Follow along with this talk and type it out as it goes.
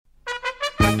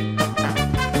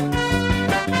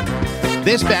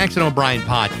This Bax and O'Brien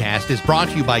podcast is brought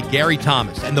to you by Gary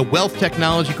Thomas and the Wealth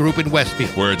Technology Group in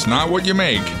Westfield. Where it's not what you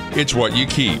make, it's what you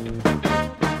keep.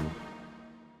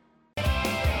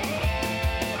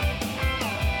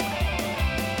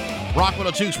 Rock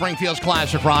 102, Springfield's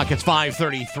Classic Rock. It's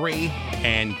 5:33,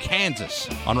 and Kansas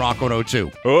on Rock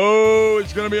 102. Oh,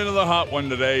 it's going to be another hot one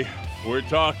today. We're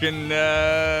talking, what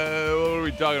are we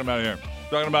talking about here?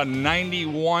 Talking about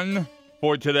 91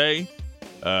 for today,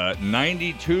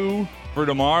 92 for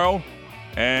tomorrow,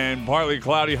 and partly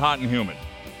cloudy, hot, and humid.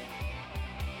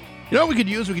 You know what we could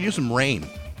use? We could use some rain. We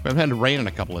haven't had rain in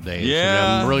a couple of days.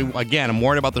 Yeah. And I'm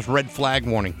worried about this red flag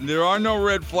warning. There are no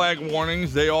red flag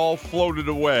warnings. They all floated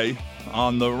away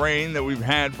on the rain that we've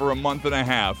had for a month and a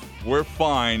half. We're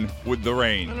fine with the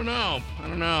rain. I don't know.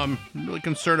 I'm really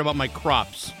concerned about my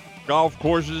crops. Golf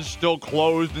courses still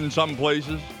closed in some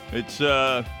places. It's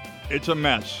a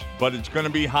mess, but it's going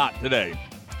to be hot today.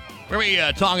 We're going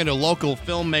to be talking to local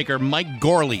filmmaker Mike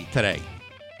Gorley today.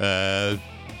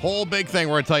 Whole big thing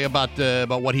we're going to tell you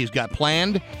about what he's got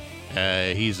planned.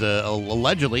 He's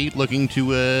allegedly looking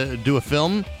to do a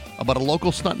film about a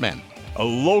local stuntman. A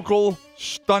local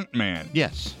stuntman?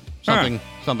 Yes,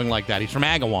 something like that. He's from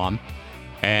Agawam.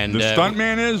 And the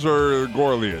stuntman is, or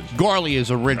Gorley is? Gorley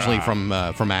is originally from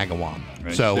Agawam.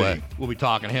 We'll be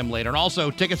talking to him later. And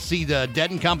also, tickets to see the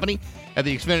Dead & Company at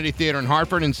the Xfinity Theater in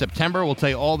Hartford in September. We'll tell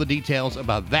you all the details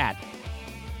about that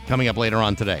coming up later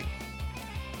on today.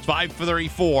 It's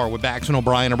 5:34 with Bax and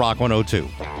O'Brien at Rock 102.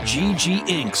 GG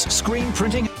Inc.'s screen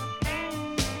printing.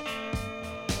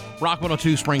 Rock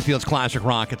 102, Springfield's Classic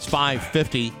Rock. It's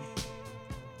 5:50.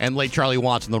 And late Charlie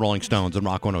Watts and the Rolling Stones on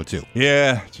Rock 102.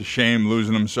 Yeah, it's a shame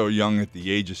losing him so young at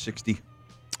the age of 60.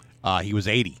 He was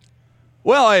 80.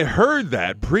 Well, I heard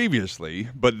that previously,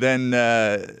 but then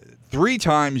 3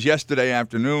 times yesterday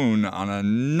afternoon on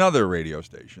another radio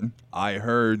station, I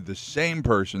heard the same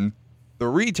person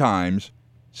 3 times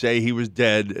say he was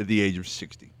dead at the age of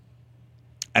 60.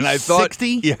 And I thought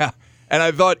 60? Yeah. And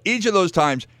I thought each of those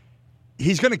times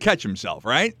he's going to catch himself,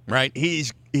 right? Right.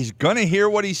 He's going to hear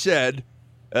what he said.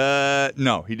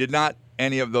 No, he did not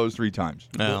any of those 3 times.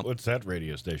 No. What's that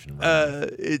radio station?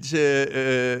 It's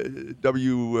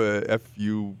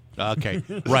WFU. Okay.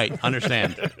 Right.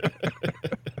 Understand.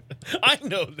 I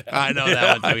know that. I know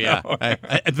that one too, yeah.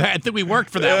 I think we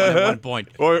worked for that one at one point.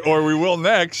 Or we will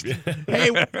next. Hey,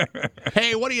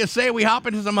 what do you say we hop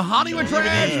into some Hollywood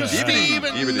trash with Steve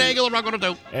and Nagel and Rock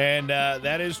 102? And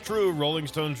that is true. Rolling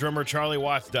Stones drummer Charlie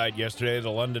Watts died yesterday at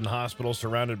a London hospital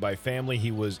surrounded by family.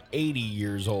 He was 80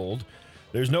 years old.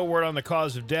 There's no word on the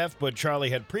cause of death, but Charlie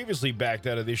had previously backed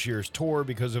out of this year's tour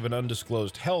because of an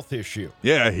undisclosed health issue.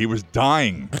 Yeah, he was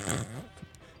dying.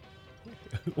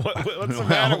 What's the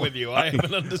matter with you? I have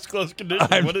an undisclosed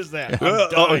condition. What is that? I'm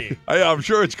dying. I'm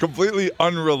sure it's completely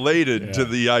unrelated to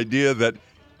the idea that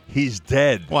he's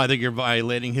dead. Well, I think you're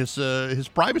violating his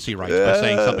privacy rights by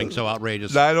saying something so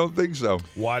outrageous. I don't think so.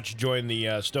 Watts joined the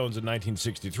Stones in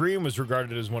 1963 and was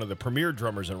regarded as one of the premier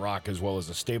drummers in rock, as well as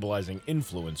a stabilizing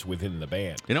influence within the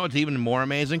band. You know what's even more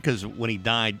amazing? Because when he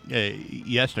died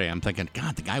yesterday, I'm thinking,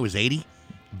 God, the guy was 80?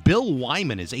 Bill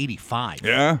Wyman is 85.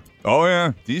 Yeah. Oh,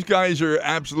 yeah. These guys are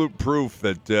absolute proof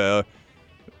that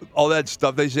all that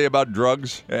stuff they say about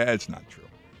drugs, it's not true.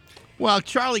 Well,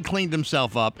 Charlie cleaned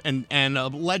himself up, and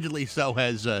allegedly so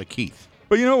has Keith.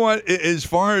 But you know what? As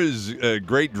far as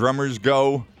great drummers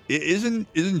go, isn't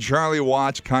Charlie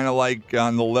Watts kind of like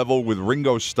on the level with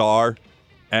Ringo Starr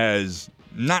as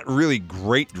not really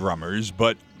great drummers,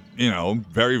 but,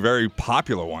 very, very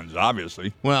popular ones,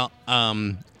 obviously? Well,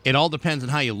 it all depends on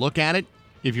how you look at it.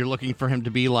 If you're looking for him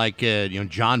to be like,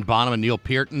 John Bonham and Neil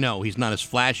Peart, no, he's not as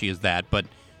flashy as that. But,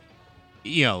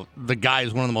 the guy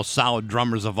is one of the most solid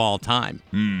drummers of all time.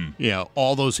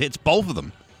 All those hits, both of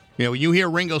them. When you hear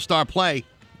Ringo Starr play,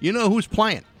 you know who's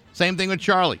playing. Same thing with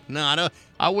Charlie. No,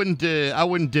 I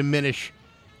wouldn't diminish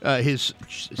his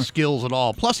skills at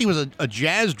all. Plus, he was a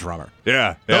jazz drummer.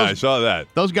 Yeah, I saw that.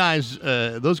 Those guys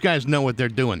know what they're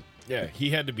doing. Yeah, he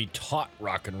had to be taught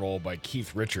rock and roll by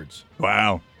Keith Richards.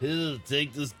 Wow.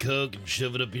 Take this Coke and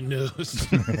shove it up your nose.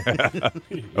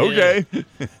 Okay.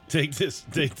 Take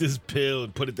this pill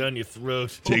and put it down your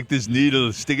throat. Take this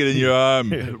needle, stick it in your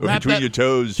arm, or between your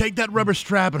toes. Take that rubber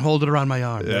strap and hold it around my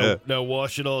arm. Yeah. Now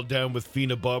wash it all down with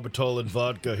phenobarbital and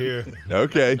vodka here.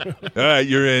 Okay. All right,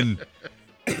 you're in.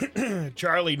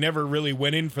 Charlie never really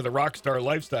went in for the rock star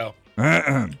lifestyle.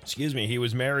 Excuse me. He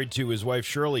was married to his wife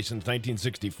Shirley since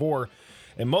 1964.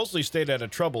 and mostly stayed out of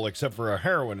trouble except for a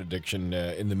heroin addiction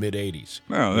in the mid-'80s.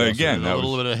 Well, A again,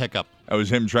 little bit of a hiccup. that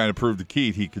was him trying to prove to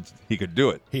Keith he could do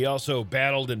it. He also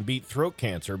battled and beat throat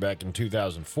cancer back in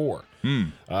 2004.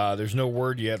 There's no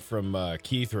word yet from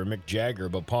Keith or Mick Jagger,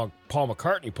 but Paul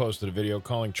McCartney posted a video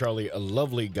calling Charlie a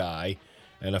lovely guy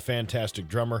and a fantastic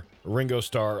drummer. Ringo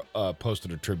Starr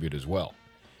posted a tribute as well.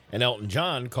 And Elton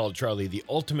John called Charlie the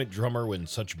ultimate drummer in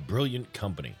such brilliant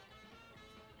company.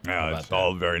 Yeah, that's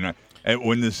all very nice. And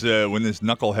when this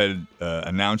knucklehead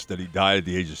announced that he died at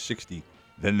the age of 60,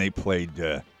 then they played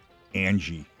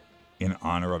Angie in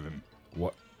honor of him.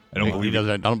 What? I don't believe it.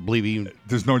 I don't believe he.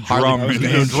 There's no Hardly- drum.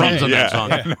 there's no drums on yeah, that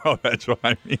song. I know, that's what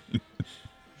I mean.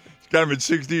 He's got him at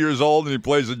 60 years old, and he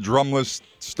plays a drumless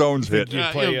Stones hit. You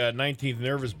Yeah, play you know- 19th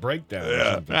Nervous Breakdown or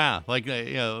Yeah. something. Yeah,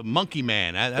 like Monkey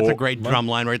Man. That's Or- a great drum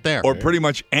line right there. Or pretty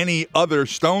much any other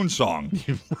Stones song.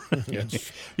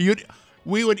 Yes.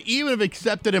 We would even have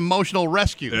accepted Emotional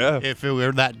Rescue if we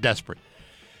were that desperate.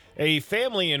 A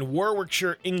family in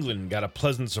Warwickshire, England got a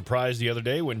pleasant surprise the other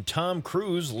day when Tom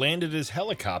Cruise landed his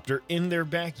helicopter in their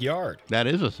backyard. That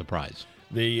is a surprise.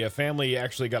 The family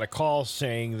actually got a call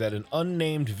saying that an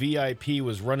unnamed VIP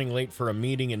was running late for a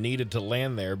meeting and needed to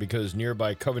land there because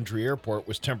nearby Coventry Airport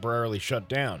was temporarily shut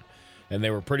down. And they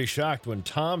were pretty shocked when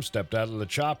Tom stepped out of the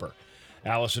chopper.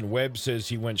 Allison Webb says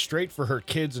he went straight for her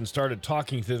kids and started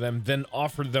talking to them, then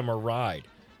offered them a ride.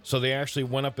 So they actually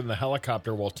went up in the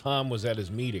helicopter while Tom was at his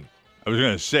meeting. I was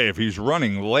going to say, if he's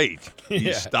running late, he's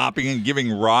Yeah. stopping and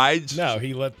giving rides. No,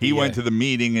 he let He the, went to the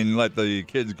meeting and let the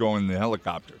kids go in the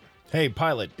helicopter. Hey,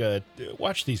 pilot,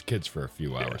 watch these kids for a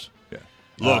few hours. Yeah.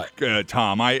 Look,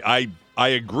 Tom, I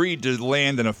agreed to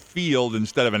land in a field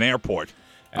instead of an airport.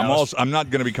 I'm not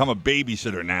going to become a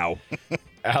babysitter now.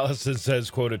 Allison says,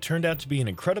 quote, "It turned out to be an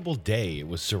incredible day. It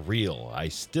was surreal. I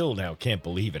still now can't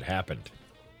believe it happened."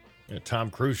 Tom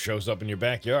Cruise shows up in your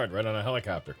backyard right on a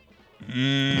helicopter. I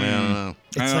don't know.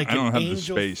 It's like I don't an have the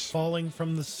angel space. falling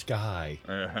from the sky.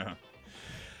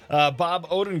 No, Bob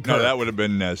Odenkirk. that would have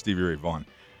been Stevie Ray Vaughan.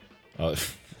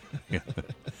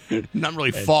 Not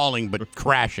really falling, but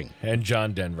crashing. And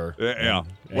John Denver. Yeah.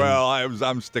 And Well,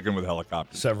 I'm sticking with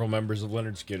helicopters. several members of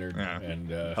Leonard Skinner. Yeah. And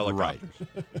Helicopters.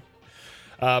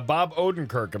 Bob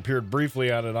Odenkirk appeared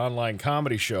briefly on an online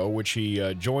comedy show, which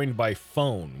he joined by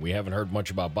phone. We haven't heard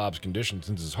much about Bob's condition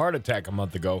since his heart attack a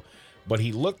month ago, but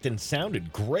he looked and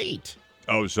sounded great.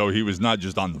 Oh, so he was not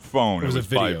just on the phone. It was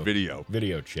a by video. video.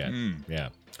 Video chat. Yeah.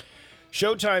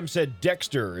 Showtime said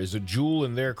Dexter is a jewel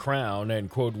in their crown and,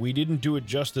 quote, "We didn't do it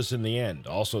justice in the end."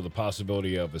 Also, the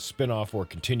possibility of a spinoff or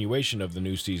continuation of the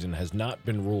new season has not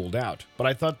been ruled out. But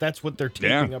I thought that's what they're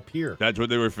taping up here. That's what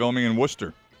they were filming in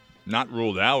Worcester. Not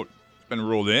ruled out. It's been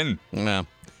ruled in. Yeah.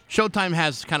 Showtime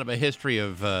has kind of a history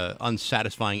of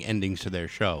unsatisfying endings to their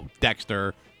show.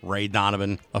 Dexter, Ray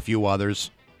Donovan, a few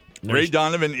others. Ray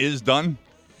Donovan is done.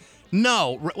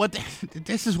 No,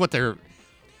 this is what they're.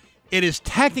 It is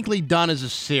technically done as a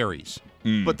series,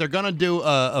 but they're going to do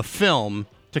a film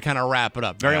to kind of wrap it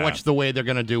up. Very Yeah. much the way they're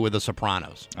going to do with The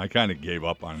Sopranos. I kind of gave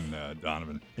up on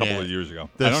Donovan a couple Yeah. of years ago.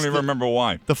 The- I don't even remember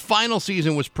why. The final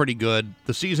season was pretty good.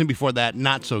 The season before that,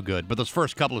 not so good. But those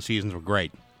first couple of seasons were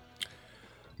great.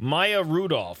 Maya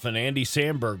Rudolph and Andy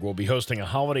Samberg will be hosting a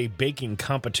holiday baking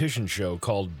competition show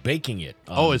called Baking It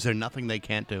Is there nothing they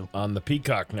can't do? on the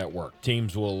Peacock Network.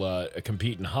 Teams will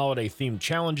compete in holiday-themed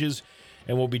challenges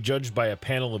and will be judged by a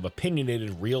panel of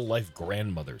opinionated real-life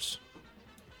grandmothers.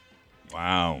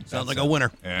 Wow. Sounds like a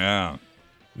winner. Yeah.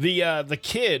 The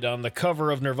kid on the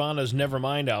cover of Nirvana's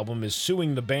Nevermind album is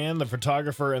suing the band, the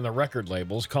photographer, and the record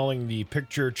labels, calling the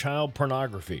picture child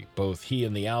pornography. Both he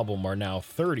and the album are now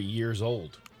 30 years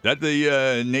old. That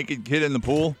the naked kid in the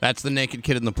pool? That's the naked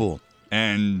kid in the pool.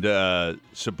 And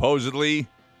supposedly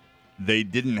they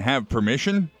didn't have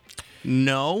permission?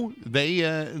 No, they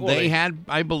had.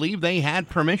 I believe they had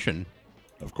permission.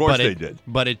 Of course But they it- did.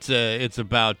 But it's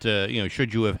about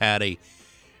should you have had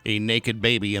a naked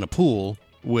baby in a pool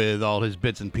with all his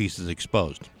bits and pieces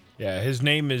exposed? Yeah, his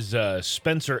name is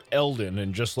Spencer Eldon,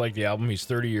 and just like the album, he's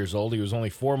 30 years old. He was only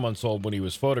 4 months old when he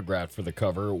was photographed for the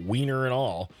cover, wiener and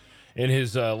all. In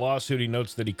his lawsuit, he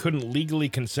notes that he couldn't legally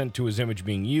consent to his image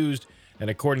being used, and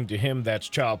according to him, that's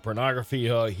child pornography.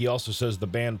 He also says the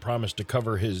band promised to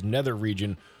cover his nether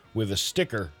region with a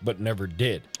sticker, but never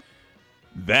did.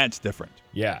 That's different.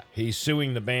 Yeah, he's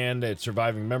suing the band, its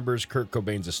surviving members, Kurt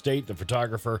Cobain's estate, the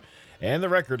photographer, and the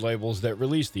record labels that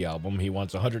released the album. He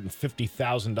wants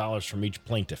 $150,000 from each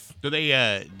plaintiff. Do they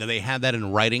have that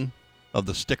in writing of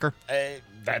the sticker?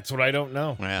 That's what I don't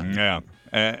know. Yeah. Yeah.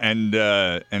 And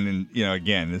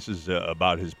again, this is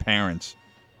about his parents,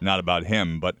 not about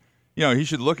him. But he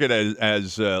should look at it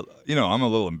as I'm a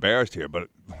little embarrassed here, but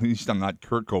at least I'm not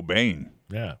Kurt Cobain.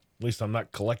 Yeah. At least I'm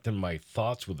not collecting my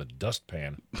thoughts with a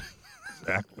dustpan.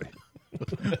 Exactly.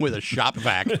 With a shop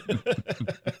vac.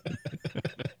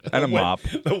 And a mop.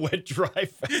 The wet, dry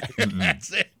vac.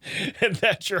 That's it. And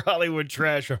that's your Hollywood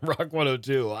trash on Rock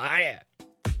 102. Yeah.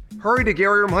 Hurry to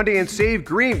Gary Hyundai and save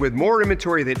green with more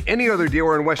inventory than any other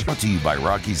dealer in West. Brought to you by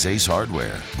Rocky's Ace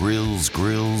Hardware. Grills,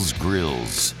 grills,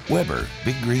 grills. Weber,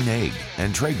 Big Green Egg,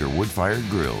 and Traeger wood-fired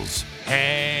grills.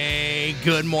 Hey,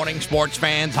 good morning, sports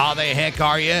fans. How the heck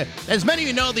are you? As many of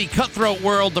you know, the cutthroat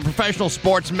world of professional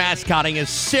sports mascotting is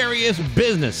serious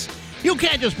business. You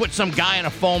can't just put some guy in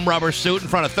a foam rubber suit in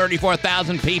front of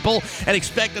 34,000 people and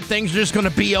expect that things are just going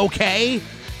to be okay.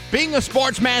 Being a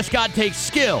sports mascot takes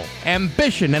skill,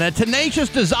 ambition, and a tenacious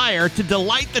desire to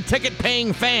delight the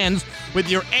ticket-paying fans with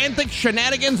your antic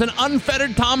shenanigans and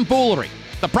unfettered tomfoolery.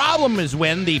 The problem is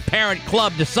when the parent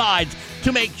club decides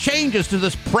to make changes to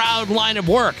this proud line of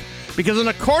work. Because in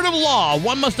a court of law,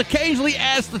 one must occasionally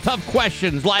ask the tough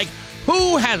questions like,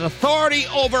 who has authority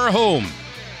over whom?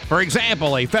 For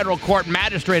example, a federal court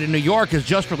magistrate in New York has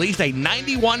just released a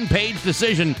 91-page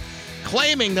decision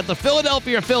claiming that the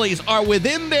Philadelphia Phillies are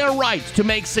within their rights to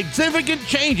make significant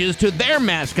changes to their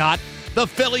mascot, the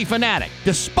Phillie Phanatic,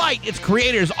 despite its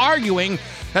creators arguing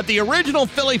that the original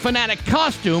Phillie Phanatic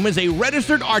costume is a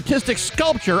registered artistic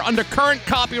sculpture under current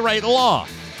copyright law.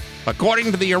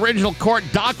 According to the original court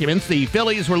documents, the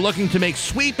Phillies were looking to make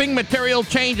sweeping material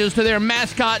changes to their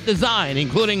mascot design,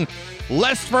 including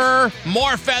less fur,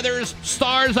 more feathers,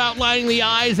 stars outlining the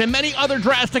eyes, and many other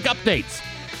drastic updates.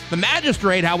 The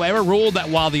magistrate, however, ruled that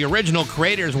while the original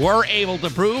creators were able to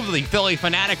prove the Phillie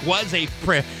Phanatic was a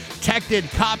protected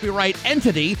copyright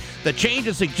entity, the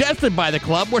changes suggested by the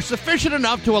club were sufficient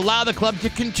enough to allow the club to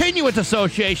continue its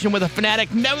association with the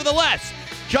Phanatic nevertheless,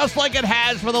 just like it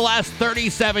has for the last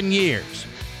 37 years.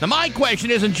 Now, my question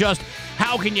isn't just,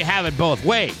 how can you have it both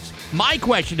ways? My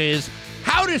question is,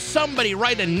 how does somebody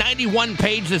write a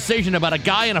 91-page decision about a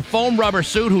guy in a foam rubber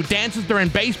suit who dances during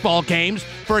baseball games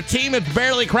for a team that's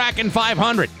barely cracking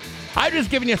 500? I've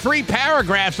just given you 3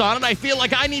 paragraphs on it. I feel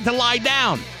like I need to lie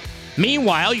down.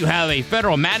 Meanwhile, you have a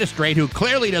federal magistrate who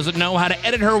clearly doesn't know how to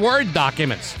edit her Word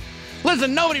documents.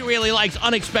 Listen, nobody really likes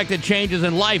unexpected changes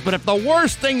in life, but if the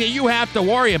worst thing that you have to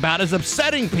worry about is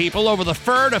upsetting people over the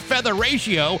fur-to-feather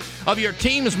ratio of your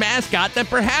team's mascot, then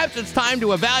perhaps it's time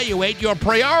to evaluate your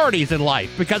priorities in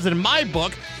life. Because in my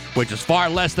book, which is far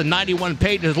less than 91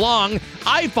 pages long,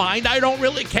 I find I don't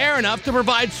really care enough to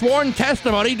provide sworn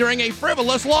testimony during a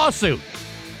frivolous lawsuit.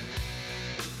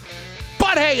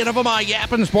 But hey, enough of my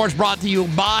yapping. Sports brought to you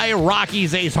by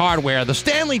Rocky's Ace Hardware. The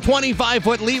Stanley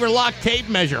 25-foot lever lock tape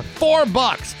measure,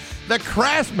 $4. The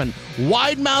Craftsman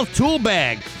wide mouth tool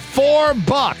bag,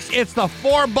 $4. It's the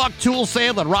 $4 tool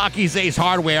sale at Rocky's Ace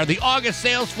Hardware. The August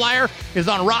sales flyer is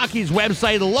on Rocky's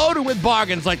website, loaded with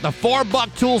bargains like the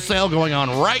 $4 tool sale going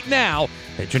on right now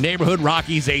at your neighborhood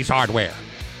Rocky's Ace Hardware.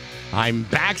 I'm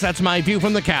back. That's my view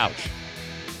from the couch.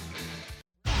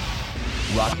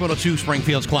 Rock 102,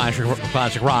 Springfield's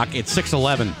Classic Rock. It's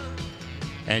 6:11.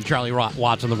 And Charlie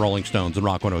Watts and the Rolling Stones and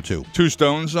Rock 102. 2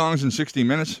 Stone songs in 60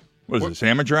 minutes? What is this,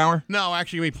 amateur hour? No,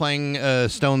 actually, we'll be playing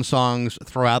Stone songs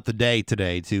throughout the day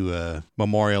today to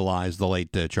memorialize the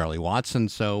late Charlie Watts.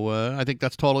 And so I think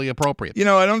that's totally appropriate. You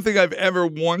know, I don't think I've ever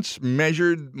once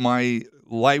measured my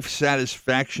life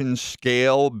satisfaction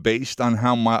scale based on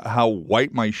how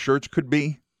white my shirts could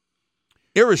be,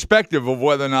 irrespective of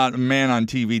whether or not a man on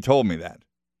TV told me that.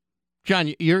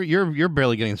 John, you're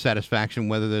barely getting satisfaction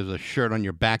whether there's a shirt on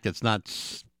your back that's not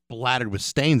splattered with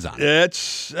stains on it.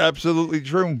 It's absolutely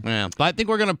true. Yeah, but I think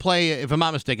we're going to play, if I'm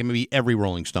not mistaken, maybe every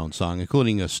Rolling Stone song,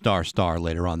 including a Star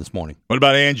later on this morning. What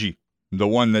about Angie, the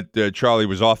one that Charlie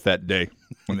was off that day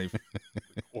when they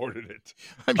ordered it?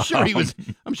 I'm sure he was.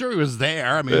 I'm sure he was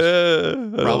there. I mean,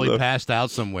 he's probably passed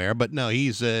out somewhere. But no, he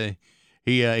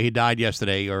died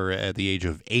yesterday, or at the age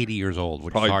of 80 years old,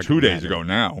 which probably is hard 2 to days imagine. ago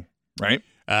now, right?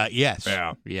 Yes.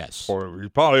 Yeah. Yes. Or he's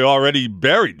probably already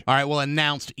buried. All right. Well,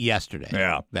 announced yesterday.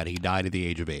 Yeah. That he died at the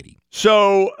age of 80.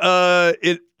 So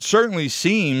it certainly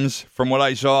seems, from what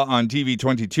I saw on TV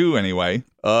 22 anyway,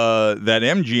 that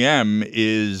MGM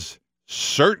is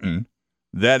certain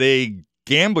that a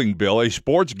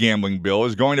sports gambling bill,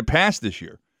 is going to pass this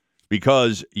year,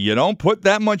 because you don't put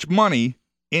that much money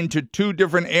into 2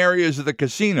 different areas of the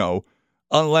casino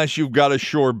unless you've got a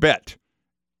sure bet.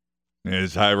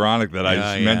 It's ironic that I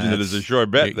just mentioned it as a sure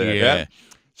bet there. Yeah.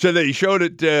 So they showed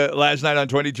it last night on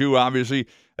 22, obviously.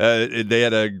 They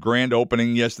had a grand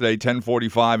opening yesterday,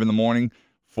 10:45 in the morning,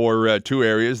 for 2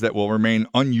 areas that will remain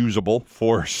unusable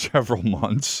for several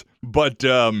months. But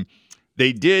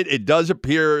They did. It does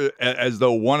appear as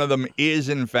though one of them is,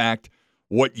 in fact,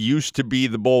 what used to be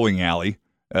the bowling alley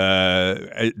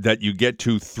that you get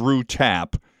to through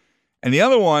TAP. And the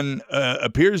other one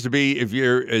appears to be, if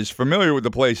you're as familiar with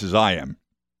the place as I am,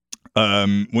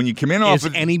 when you come in off Is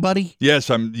anybody?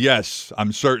 Yes,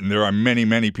 I'm certain there are many,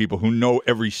 many people who know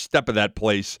every step of that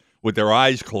place with their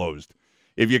eyes closed.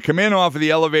 If you come in off of the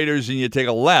elevators and you take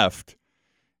a left,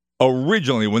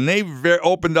 originally, when they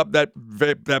opened up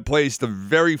that place the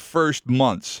very first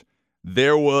months,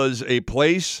 there was a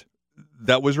place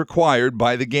that was required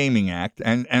by the Gaming Act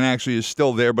and actually is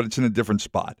still there, but it's in a different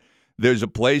spot. There's a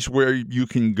place where you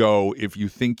can go if you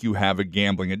think you have a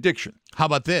gambling addiction. How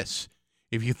about this?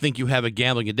 If you think you have a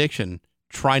gambling addiction,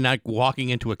 try not walking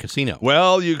into a casino.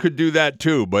 Well, you could do that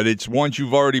too, but it's once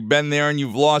you've already been there and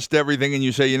you've lost everything and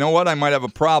you say, you know what, I might have a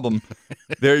problem.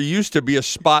 There used to be a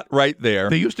spot right there.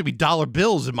 There used to be dollar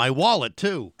bills in my wallet,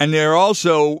 too. And there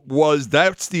also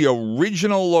that's the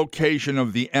original location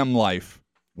of the M Life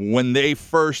when they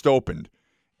first opened.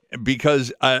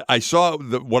 Because I saw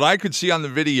what I could see on the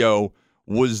video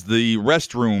was the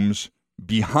restrooms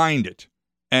behind it.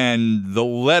 And the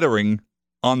lettering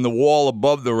on the wall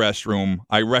above the restroom,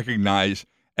 I recognize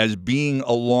as being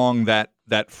along that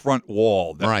front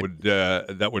wall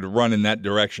that would run in that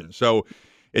direction. So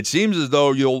it seems as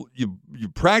though you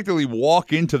practically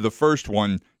walk into the first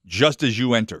one just as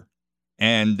you enter,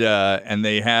 and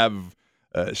they have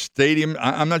stadium.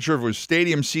 I'm not sure if it was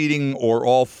stadium seating or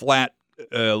all flat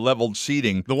leveled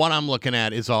seating. The one I'm looking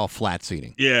at is all flat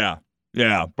seating. Yeah,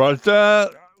 but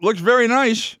looks very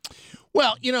nice.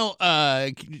 Well,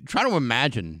 try to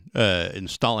imagine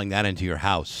installing that into your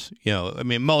house. I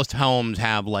mean, most homes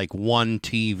have like one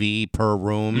TV per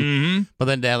room, but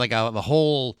then they have like the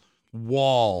whole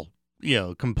wall,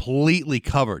 completely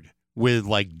covered with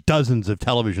like dozens of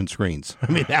television screens.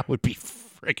 I mean, that would be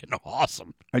freaking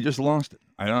awesome. I just lost it.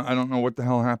 I don't know what the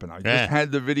hell happened. I just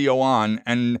had the video on,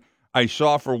 and I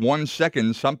saw for 1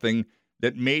 second something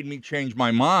that made me change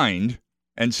my mind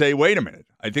and say, wait a minute,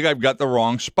 I think I've got the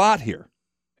wrong spot here.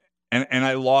 And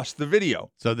I lost the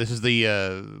video. So this is the,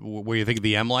 where you think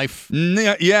the M Life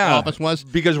yeah, office was?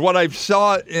 Because what I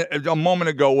saw a moment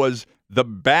ago was the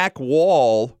back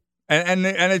wall, and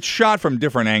it's shot from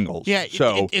different angles. Yeah,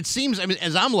 so it seems, I mean,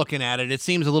 as I'm looking at it, it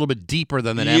seems a little bit deeper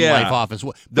than an M Life office.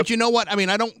 But you know what? I mean,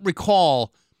 I don't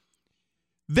recall.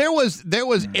 There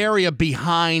was area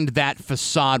behind that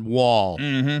facade wall.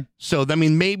 Mm-hmm. So, I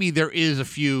mean, maybe there is a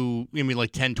few,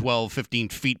 like 10, 12, 15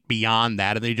 feet beyond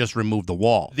that, and they just removed the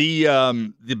wall.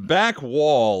 The back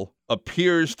wall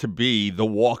appears to be the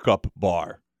walk-up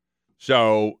bar.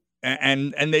 So,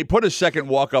 and they put a second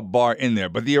walk-up bar in there,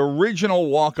 but the original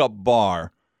walk-up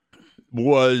bar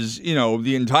was,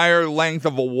 the entire length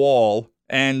of a wall.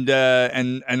 And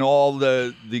all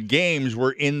the games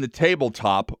were in the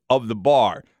tabletop of the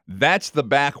bar. That's the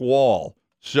back wall.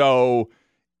 So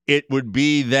it would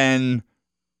be then,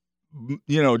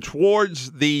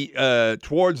 towards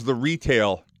the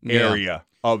retail area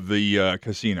of the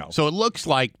casino. So it looks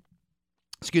like,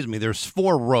 there's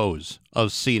 4 rows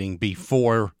of seating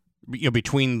between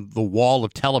the wall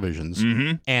of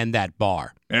televisions and that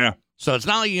bar. Yeah. So it's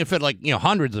not like you can fit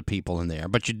hundreds of people in there,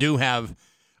 but you do have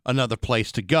another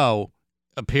place to go,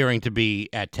 appearing to be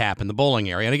at TAP in the bowling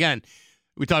area. And again,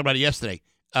 we talked about it yesterday.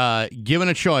 Given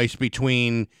a choice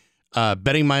between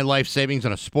betting my life savings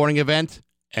on a sporting event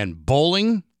and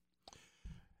bowling,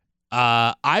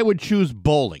 I would choose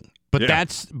bowling. But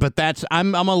that's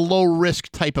I'm a low risk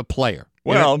type of player.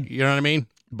 Well, you know what I mean.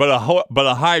 But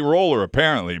a high roller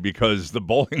apparently, because the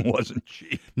bowling wasn't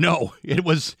cheap. No, it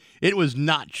was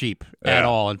not cheap at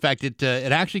all. In fact, it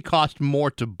actually cost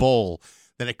more to bowl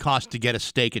than it cost to get a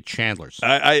steak at Chandler's.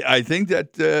 I think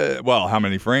that, how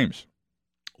many frames?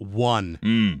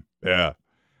 1. Yeah.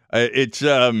 It's,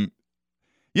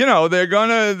 they're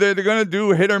gonna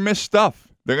do hit or miss stuff.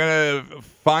 They're gonna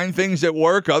find things that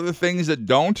work, other things that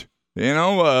don't.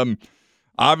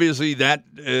 Obviously that,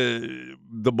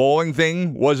 the bowling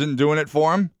thing wasn't doing it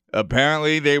for them.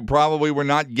 Apparently they probably were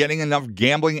not getting enough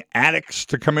gambling addicts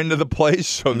to come into the place,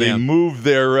 so they moved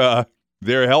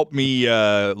their help me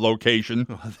location.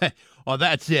 Oh,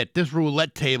 that's it. This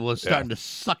roulette table is starting to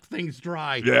suck things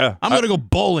dry. Yeah. I'm going to go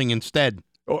bowling instead.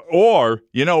 Or,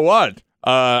 you know what?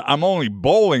 I'm only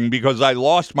bowling because I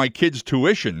lost my kid's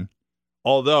tuition,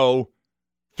 although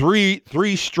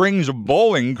three strings of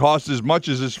bowling cost as much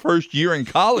as his first year in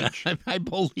college. I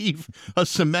believe a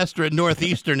semester at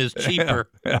Northeastern is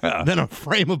cheaper than a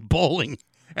frame of bowling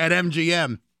at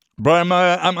MGM. But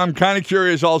I'm kind of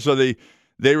curious also.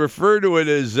 They refer to it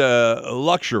as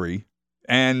luxury.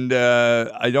 and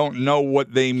I don't know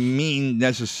what they mean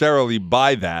necessarily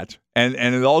by that. And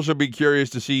it'd also be curious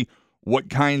to see what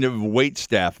kind of wait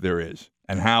staff there is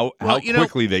and how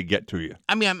quickly they get to you.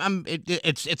 I mean,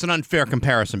 it's an unfair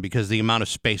comparison because the amount of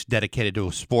space dedicated to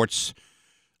a sports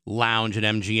lounge at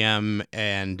MGM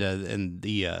and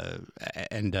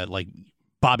like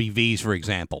Bobby V's, for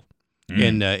example,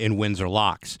 in Windsor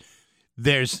Locks.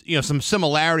 There's some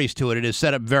similarities to it. It is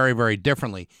set up very, very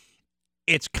differently.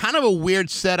 It's kind of a weird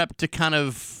setup to kind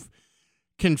of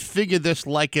configure this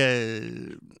like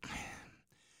an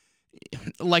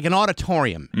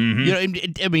auditorium.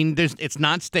 Mm-hmm. It's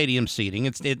not stadium seating.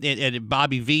 It's at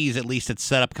Bobby V's, at least it's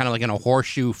set up kind of like in a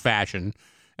horseshoe fashion.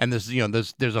 And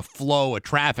there's a flow of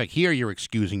traffic. Here you're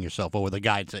excusing yourself over the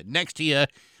guy sitting next to you.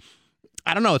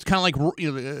 I don't know. It's kind of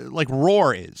like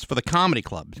Roar is for the comedy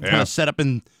club. It's kind of set up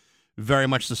in very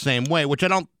much the same way, which I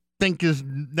don't think is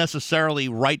necessarily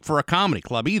right for a comedy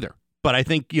club either. But I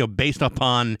think, based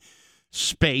upon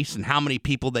space and how many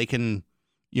people they can,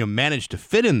 manage to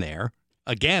fit in there,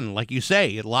 again, like you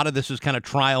say, a lot of this is kind of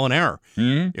trial and error.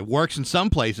 Mm-hmm. It works in some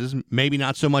places, maybe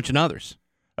not so much in others.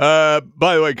 By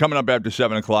the way, coming up after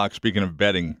 7 o'clock, speaking of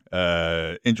betting,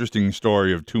 interesting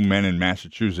story of two men in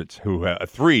Massachusetts,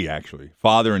 three actually,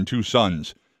 father and two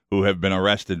sons, who have been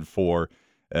arrested for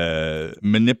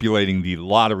manipulating the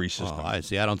lottery system. Oh, I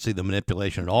see. I don't see the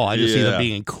manipulation at all. I just see them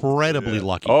being incredibly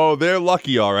lucky. Oh, they're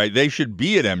lucky, all right. They should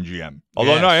be at MGM.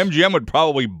 Although, no, MGM would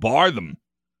probably bar them.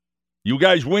 You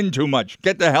guys win too much.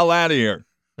 Get the hell out of here.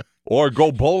 Or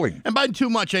go bowling. And by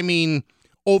too much, I mean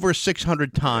over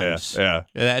 600 times. Yeah.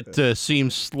 That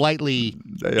seems slightly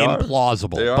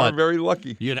implausible. They are but very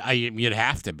lucky. You'd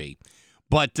have to be.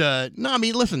 But, no, I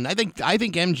mean, listen, I think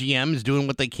MGM is doing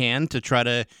what they can to try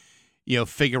to,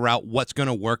 figure out what's going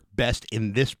to work best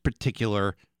in this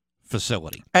particular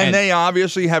facility. And they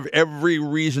obviously have every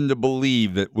reason to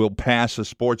believe that we'll pass a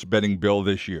sports betting bill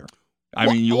this year. I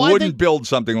mean, you wouldn't build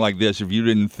something like this if you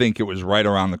didn't think it was right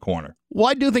around the corner. Well,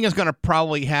 I do think it's going to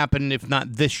probably happen, if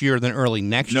not this year, then early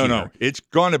next year. No. It's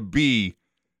going to be,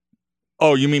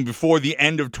 you mean before the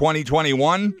end of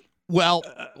 2021? Well,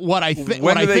 what I think...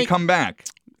 When do they come back?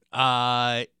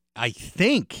 I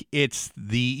think it's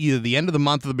either the end of the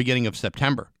month or the beginning of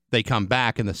September. They come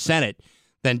back, and the Senate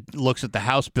then looks at the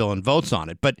House bill and votes on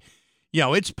it. But,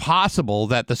 it's possible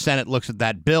that the Senate looks at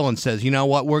that bill and says, you know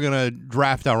what, we're going to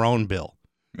draft our own bill.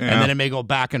 Yeah. And then it may go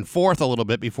back and forth a little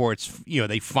bit before it's,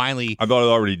 they finally... I thought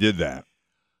it already did that.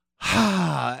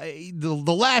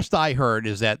 The last I heard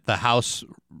is that the House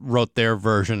wrote their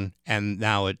version, and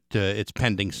now it's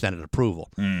pending Senate approval.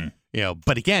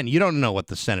 But again, you don't know what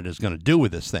the Senate is going to do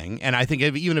with this thing. And I think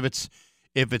even if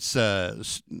it's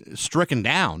stricken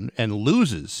down and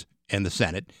loses in the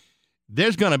Senate,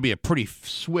 there's going to be a pretty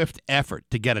swift effort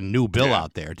to get a new bill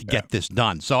out there to get this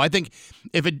done. So I think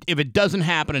if it doesn't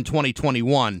happen in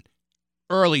 2021,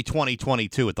 early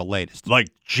 2022 at the latest. Like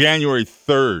January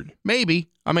 3rd. Maybe.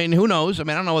 I mean, who knows? I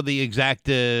mean, I don't know what the exact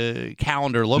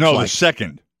calendar looks like. No, the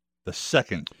second. The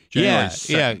 2nd. January 2nd.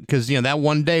 Yeah, because, that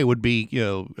one day would be,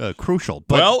 crucial.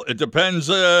 But, well, it depends.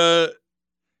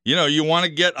 You want to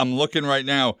get, I'm looking right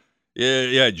now.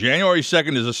 January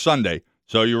 2nd is a Sunday.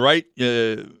 So you're right.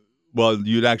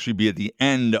 You'd actually be at the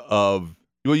end of,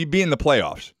 you'd be in the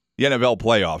playoffs, the NFL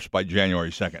playoffs by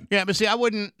January 2nd. Yeah, but see, I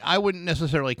wouldn't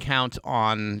necessarily count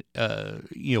on,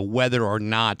 whether or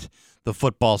not the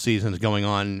football season is going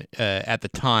on at the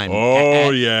time.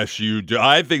 Yes, you do.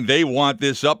 I think they want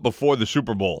this up before the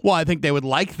Super Bowl. Well, I think they would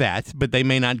like that, but they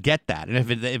may not get that. And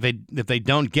if they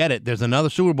don't get it, there's another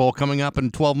Super Bowl coming up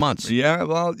in 12 months. Yeah,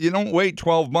 well, you don't wait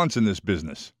 12 months in this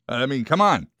business. I mean, come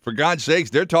on. For God's sakes,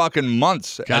 they're talking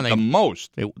months at the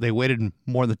most. They waited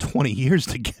more than 20 years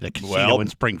to get a casino in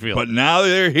Springfield. But now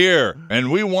they're here,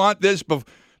 and we want this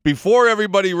before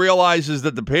everybody realizes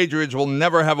that the Patriots will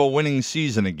never have a winning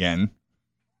season again.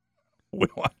 We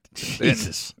want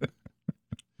Jesus.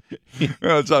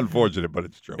 Well, it's unfortunate, but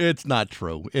it's true. It's not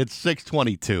true. It's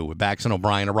 6:22 with Bax and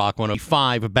O'Brien at Rock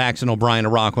 105 with Bax and O'Brien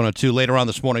at Rock 102. Later on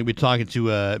this morning, we'll be talking to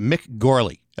Mick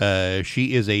Gorley.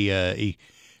 She is a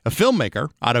filmmaker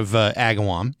out of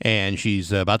Agawam, and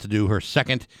she's about to do her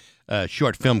second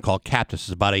short film called Captus.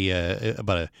 It's about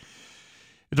a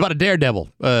daredevil,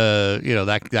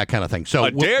 that kind of thing. So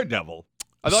a daredevil.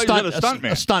 I thought you said a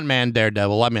stuntman. A stuntman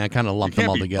daredevil. I mean, I kind of lumped them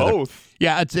all together. Both.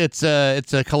 Yeah, it's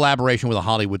a collaboration with a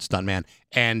Hollywood stuntman,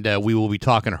 and we will be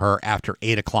talking to her after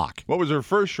 8 o'clock. What was her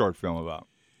first short film about?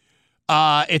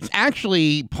 It's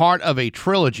actually part of a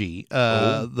trilogy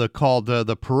called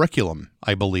the Periculum,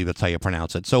 I believe that's how you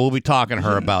pronounce it. So we'll be talking to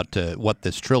her about what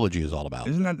this trilogy is all about.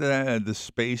 Isn't that the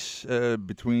space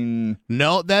between?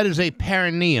 No, that is a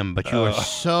perineum, but you are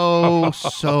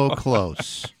so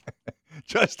close.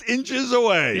 Just inches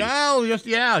away. Well, just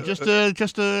a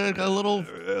little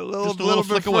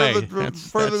flick away.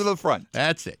 Further to the front.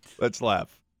 That's it. Let's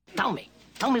laugh. Tell me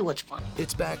what's funny.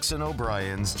 It's Bax and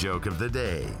O'Brien's Joke of the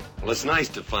Day Well, it's nice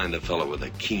to find a fellow with a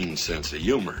keen sense of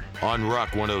humor. on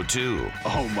Rock 102.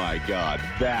 Oh my God,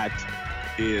 that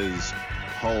is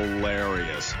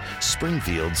hilarious.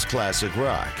 Springfield's classic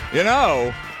rock. You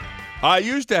know, I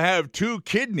used to have 2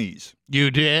 kidneys.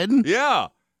 You did? Yeah.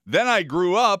 Then I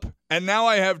grew up, and now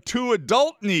I have 2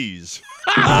 adult knees.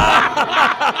 You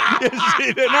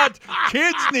see, they're not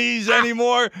kids' knees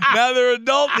anymore. Now they're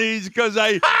adult knees because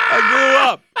I grew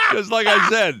up, just like I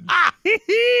said.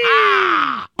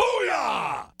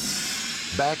 Booyah!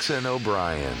 Bax and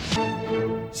O'Brien.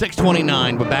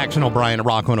 6:29 with Bax and O'Brien at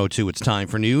Rock 102. It's time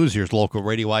for news. Here's local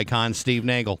radio icon Steve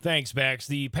Nagel. Thanks, Bax.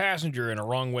 The passenger in a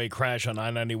wrong-way crash on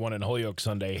I-91 in Holyoke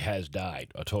Sunday has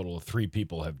died. A total of 3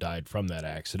 people have died from that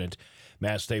accident.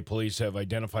 Mass State Police have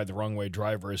identified the wrong-way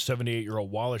driver as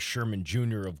 78-year-old Wallace Sherman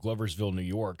Jr. of Gloversville, New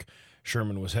York.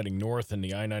 Sherman was heading north in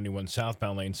the I-91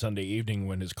 southbound lane Sunday evening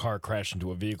when his car crashed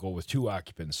into a vehicle with 2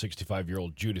 occupants,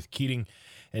 65-year-old Judith Keating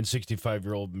and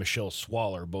 65-year-old Michelle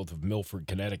Swaller, both of Milford,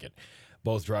 Connecticut.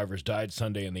 Both drivers died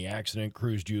Sunday in the accident.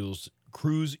 Crews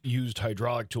used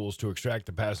hydraulic tools to extract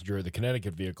the passenger of the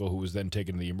Connecticut vehicle, who was then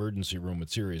taken to the emergency room with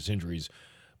serious injuries,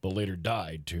 but later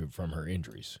died from her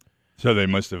injuries. So they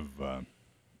must have,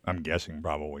 I'm guessing,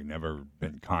 probably never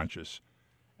been conscious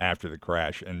after the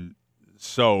crash. And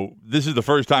so this is the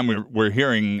first time we're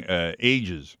hearing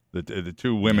ages. The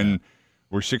 2 women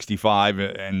were 65,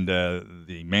 and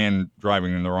the man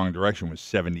driving in the wrong direction was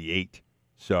 78.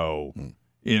 So,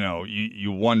 you know,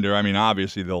 you wonder. I mean,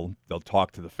 obviously they'll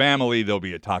talk to the family. There'll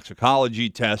be a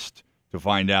toxicology test to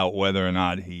find out whether or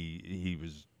not he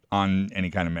was on any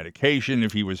kind of medication,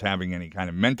 if he was having any kind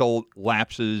of mental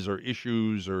lapses or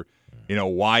issues, or, you know,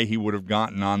 why he would have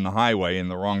gotten on the highway in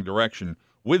the wrong direction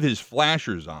with his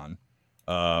flashers on.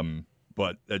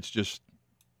 But that's just,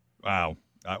 wow.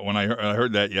 When I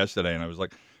heard that yesterday, and I was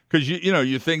like, because,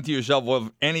 you think to yourself, well,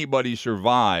 if anybody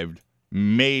survived,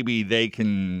 maybe they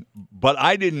can, but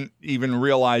I didn't even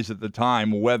realize at the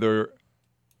time whether,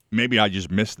 maybe I just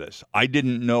missed this. I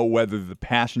didn't know whether the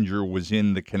passenger was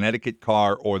in the Connecticut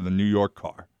car or the New York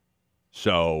car.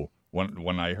 So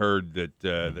when I heard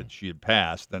that she had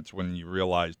passed, that's when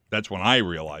I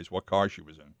realized what car she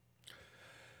was in.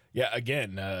 Yeah,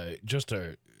 again, just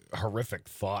a horrific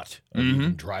thought of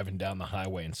even driving down the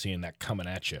highway and seeing that coming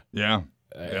at you. Yeah.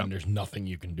 And there's nothing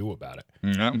you can do about it.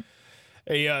 Yeah.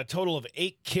 A total of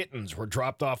 8 kittens were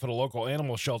dropped off at a local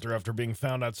animal shelter after being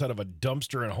found outside of a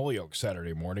dumpster in Holyoke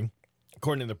Saturday morning.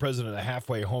 According to the president of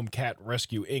Halfway Home Cat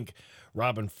Rescue, Inc.,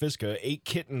 Robin Fiska, 8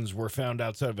 kittens were found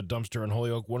outside of a dumpster in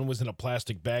Holyoke. One was in a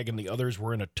plastic bag and the others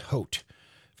were in a tote.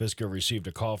 Fiska received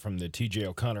a call from the T.J.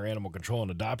 O'Connor Animal Control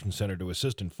and Adoption Center to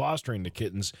assist in fostering the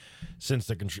kittens since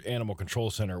the Animal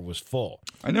Control Center was full.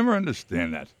 I never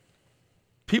understand that.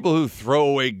 People who throw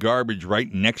away garbage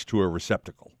right next to a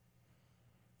receptacle.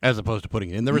 As opposed to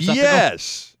putting it in the receptacle?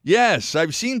 Yes.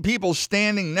 I've seen people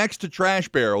standing next to trash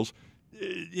barrels,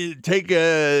 take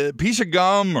a piece of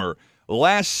gum or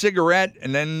last cigarette,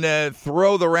 and then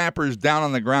throw the wrappers down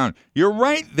on the ground. You're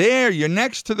right there. You're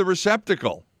next to the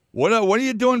receptacle. What are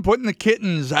you doing putting the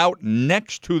kittens out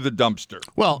next to the dumpster?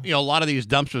 Well, a lot of these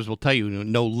dumpsters will tell you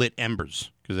no lit embers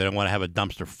because they don't want to have a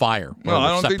dumpster fire. Well, I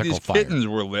don't think these kittens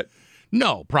were lit.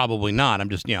 No, probably not. I'm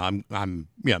just, I'm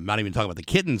not even talking about the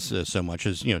kittens so much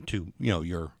as, to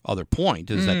your other point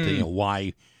is that,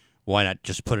 why not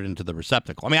just put it into the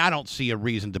receptacle? I mean, I don't see a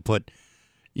reason to put,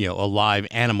 a live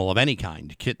animal of any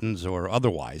kind, kittens or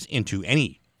otherwise, into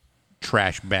any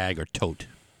trash bag or tote.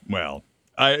 Well,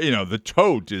 the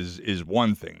tote is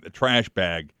one thing. The trash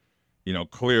bag,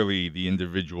 clearly the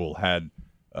individual had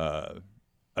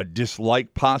a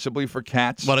dislike possibly for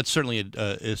cats. But it's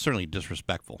certainly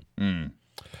disrespectful.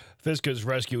 Fiska's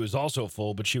rescue is also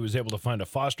full, but she was able to find a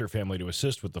foster family to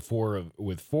assist with four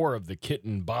of the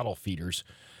kitten bottle feeders.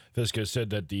 Fiska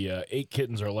said that the 8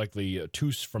 kittens are likely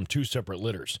from 2 separate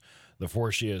litters. The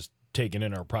 4 she has taken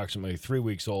in are approximately 3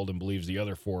 weeks old and believes the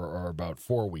other 4 are about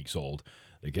 4 weeks old.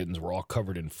 The kittens were all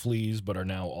covered in fleas, but are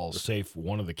now all safe.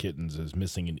 One of the kittens is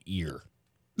missing an ear.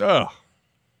 Ugh.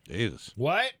 Jesus.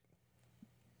 What?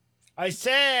 I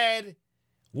said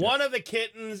one of the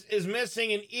kittens is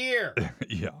missing an ear.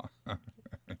 Yeah.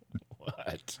 What?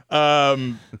 What?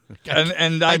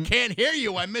 And I can't hear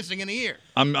you. I'm missing an ear.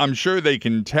 I'm sure they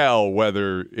can tell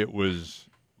whether it was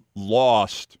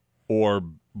lost or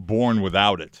born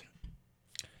without it.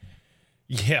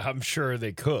 Yeah, I'm sure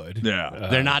they could. Yeah.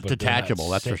 They're not but detachable,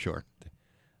 that's for sick. sure.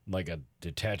 Like a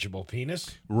detachable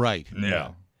penis? Right.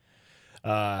 Yeah.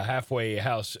 Halfway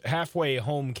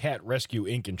Home Cat Rescue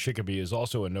Inc. in Chicopee is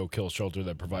also a no-kill shelter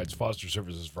that provides foster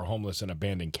services for homeless and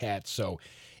abandoned cats. So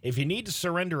if you need to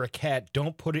surrender a cat,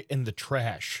 don't put it in the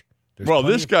trash. There's Well,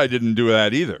 plenty this of- guy didn't do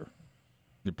that either.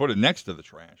 He put it next to the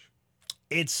trash.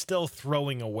 It's still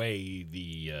throwing away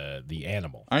the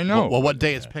animal. I know. Well, what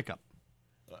day is pickup?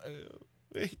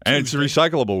 And it's a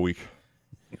recyclable week.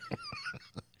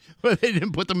 They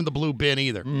didn't put them in the blue bin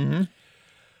either.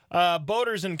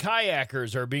 Boaters and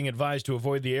kayakers are being advised to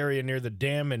avoid the area near the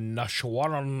dam in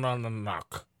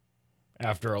Nashwanak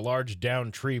after a large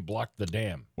downed tree blocked the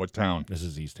dam. What town? This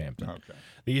is East Hampton. Okay.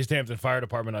 The East Hampton Fire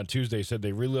Department on Tuesday said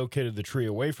they relocated the tree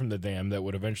away from the dam that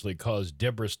would eventually cause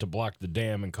debris to block the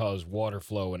dam and cause water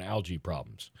flow and algae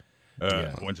problems.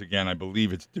 Once again, I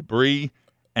believe it's debris.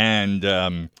 And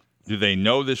do they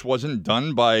know this wasn't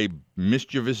done by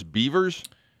mischievous beavers?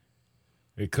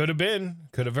 It could have been.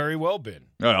 Could have very well been.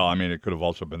 Well, I mean, it could have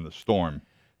also been the storm.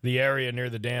 The area near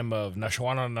the dam of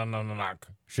Nashwanak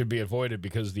should be avoided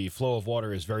because the flow of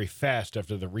water is very fast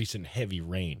after the recent heavy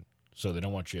rain. So they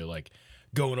don't want you, like,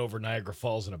 going over Niagara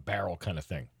Falls in a barrel kind of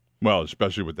thing. Well,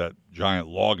 especially with that giant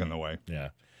log in the way. Yeah.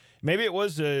 Maybe it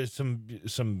was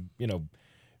some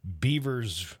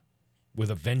beavers with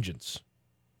a vengeance.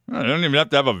 They don't even have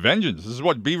to have a vengeance. This is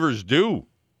what beavers do.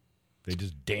 They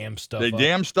just dam stuff They up.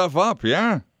 dam stuff up,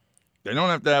 yeah. They don't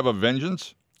have to have a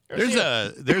vengeance. There's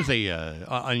a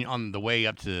on the way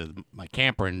up to my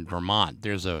camper in Vermont.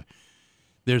 There's a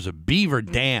beaver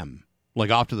dam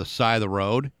like off to the side of the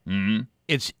road. Mm-hmm.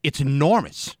 It's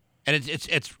enormous, and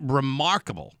it's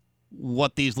remarkable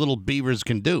what these little beavers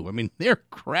can do. I mean, they're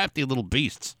crafty little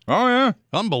beasts. Oh, yeah.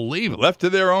 Unbelievable. Left to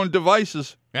their own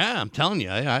devices. Yeah, I'm telling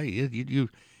you,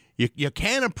 you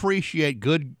can't appreciate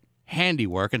good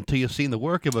handiwork until you've seen the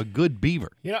work of a good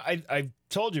beaver. You know, I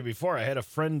told you before, I had a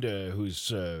friend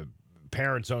whose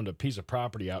parents owned a piece of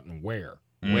property out in Ware.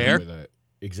 Where?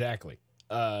 Exactly.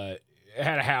 Had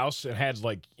a house and had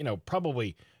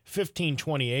probably 15,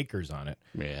 20 acres on it.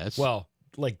 Yes. Well,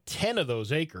 like 10 of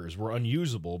those acres were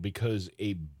unusable because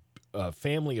a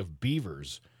family of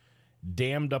beavers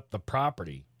dammed up the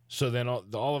property. So then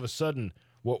all of a sudden,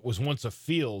 what was once a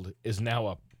field is now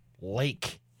a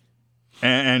lake.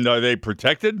 And are they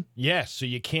protected? Yes, so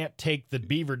you can't take the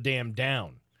beaver dam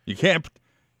down. You can't.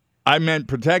 I meant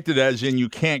protected as in you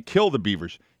can't kill the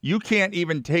beavers. You can't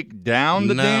even take down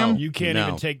the dam? You can't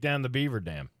even take down the beaver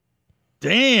dam.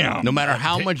 Damn. No matter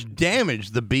how much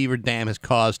damage the beaver dam has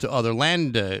caused to other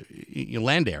land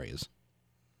areas.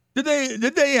 Did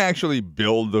they actually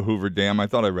build the Hoover Dam? I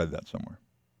thought I read that somewhere.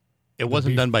 It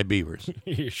wasn't done by beavers.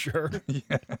 You sure?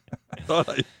 Yeah.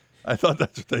 I thought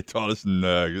that's what they taught us in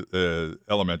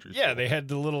elementary school. Yeah, they had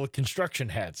the little construction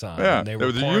hats on. Yeah, and they they were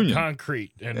were the pouring union.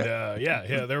 concrete. And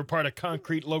they were part of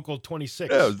Concrete Local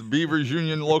 26. Yeah, it was the Beavers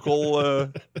Union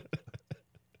local.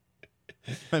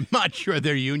 I'm not sure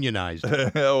they're unionized.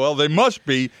 Well, they must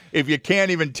be if you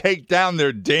can't even take down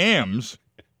their dams.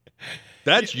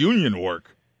 That's union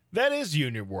work. That is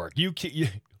union work.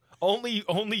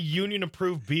 Only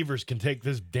union-approved beavers can take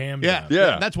this dam Yeah, down.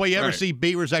 Yeah. That's why you ever Right. see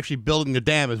beavers actually building the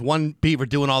dam. Is one beaver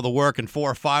doing all the work and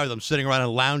 4 or 5 of them sitting around in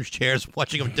lounge chairs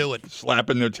watching them do it.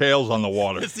 Slapping their tails on the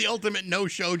water. It's the ultimate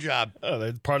no-show job. Oh,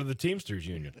 they're part of the Teamsters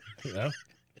Union. You know?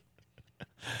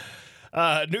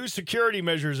 New security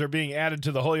measures are being added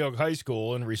to the Holyoke High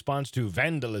School in response to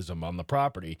vandalism on the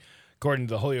property. According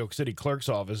to the Holyoke City Clerk's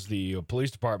office, the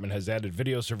police department has added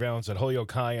video surveillance at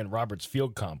Holyoke High and Roberts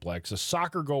Field Complex. A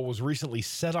soccer goal was recently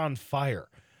set on fire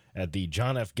at the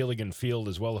John F. Gilligan Field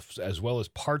as well as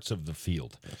parts of the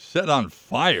field. Set on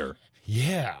fire.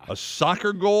 Yeah. A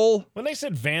soccer goal? When they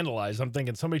said vandalize, I'm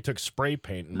thinking somebody took spray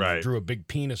paint and Right. drew a big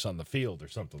penis on the field or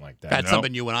something like that. That's No.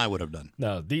 something you and I would have done.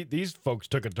 No, these folks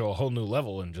took it to a whole new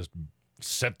level and just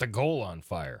set the goal on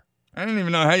fire. I didn't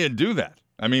even know how you do that.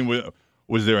 I mean,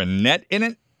 was there a net in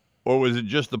it, or was it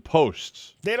just the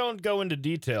posts? They don't go into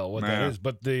detail what Nah. that is,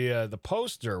 but the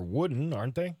posts are wooden,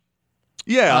 aren't they?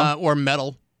 Yeah. Or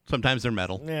metal. Sometimes they're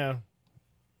metal. Yeah.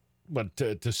 But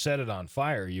to set it on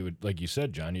fire, you would, like you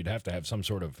said, John, you'd have to have some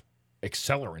sort of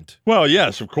accelerant. Well,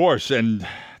 yes, of course, and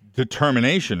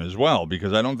determination as well,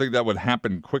 because I don't think that would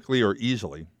happen quickly or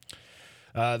easily.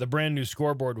 The brand new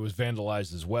scoreboard was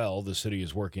vandalized as well. The city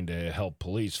is working to help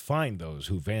police find those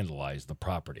who vandalized the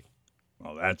property.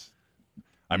 Well,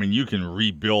 you can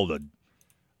rebuild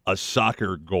a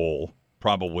soccer goal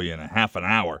probably in a half an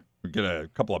hour. We get a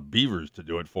couple of beavers to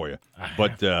do it for you.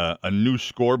 But a new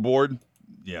scoreboard,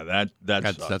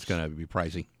 that's going to be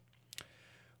pricey.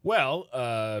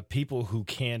 Well, people who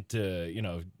can't,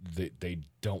 they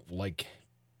don't like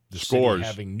the Scores. city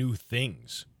having new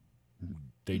things.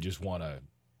 They just want to,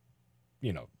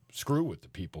 screw with the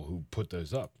people who put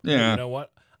those up. Yeah. You know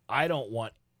what? I don't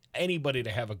want anybody to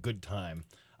have a good time.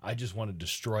 I just want to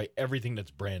destroy everything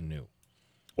that's brand new.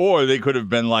 Or they could have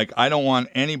been like, I don't want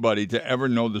anybody to ever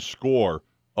know the score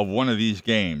of one of these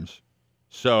games.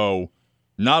 So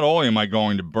not only am I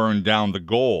going to burn down the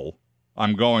goal,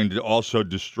 I'm going to also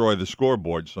destroy the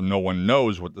scoreboard so no one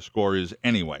knows what the score is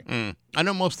anyway. I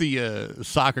know most of the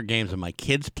soccer games that my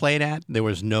kids played at, there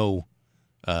was no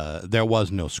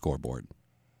scoreboard.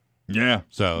 Yeah.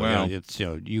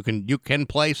 So you can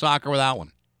play soccer without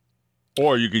one.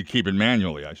 Or you could keep it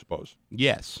manually, I suppose.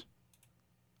 Yes.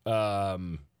 Where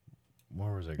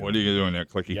was I going? What are you doing there,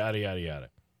 Clicky? Yada, yada, yada.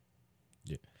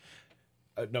 Yeah.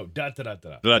 No, dot.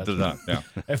 Yeah.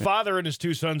 A father and his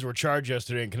two sons were charged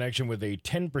yesterday in connection with a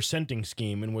 10%ing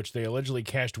scheme in which they allegedly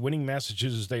cashed winning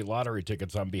Massachusetts state lottery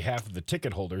tickets on behalf of the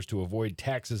ticket holders to avoid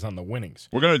taxes on the winnings.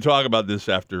 We're going to talk about this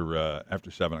after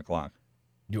 7 o'clock.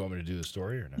 Do you want me to do the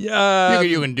story or no? Yeah.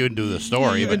 You can do the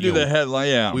story. You can do the headline,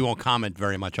 yeah. We won't comment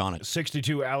very much on it.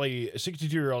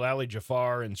 62-year-old Ali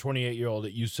Jafar and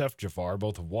 28-year-old Yusuf Jafar,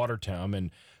 both of Watertown,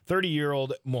 and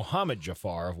 30-year-old Mohammed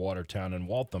Jafar of Watertown and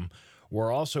Waltham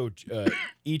were also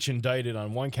each indicted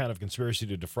on one count of conspiracy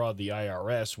to defraud the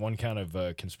IRS, one count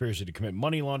of conspiracy to commit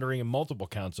money laundering, and multiple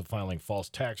counts of filing false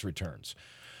tax returns.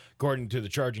 According to the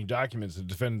charging documents, the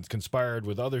defendants conspired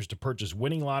with others to purchase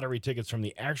winning lottery tickets from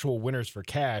the actual winners for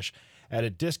cash at a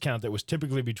discount that was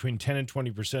typically between 10 and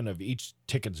 20% of each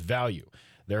ticket's value,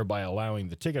 thereby allowing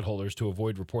the ticket holders to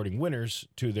avoid reporting winners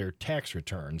to their tax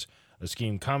returns, a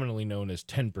scheme commonly known as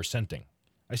 10%ing.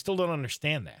 I still don't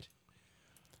understand that.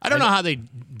 I don't know how they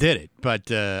did it,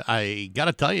 but I got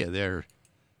to tell you,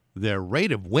 their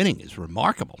rate of winning is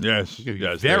remarkable. Yes.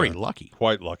 Very lucky.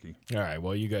 Quite lucky. All right,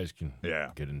 well, you guys can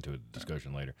get into a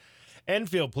discussion later.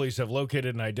 Enfield police have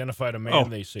located and identified a man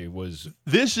they say was...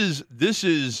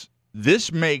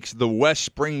 This makes the West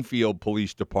Springfield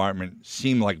Police Department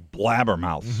seem like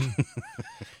blabbermouths.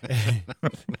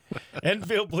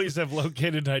 Enfield police have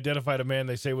located and identified a man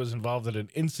they say was involved in an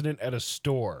incident at a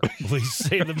store. Police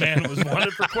say the man was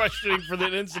wanted for questioning for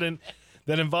the incident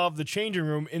that involved the changing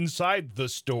room inside the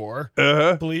store.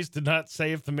 Police did not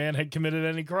say if the man had committed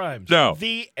any crimes. No.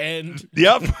 The end.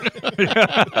 Yep.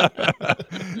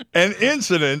 An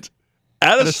incident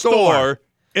at a store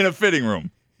in a fitting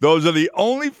room. Those are the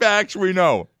only facts we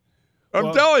know.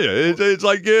 I'm telling you, it's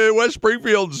like West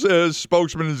Springfield's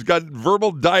spokesman has got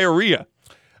verbal diarrhea.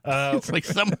 It's like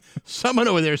someone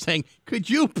over there saying, "Could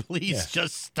you please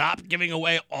just stop giving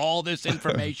away all this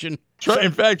information?"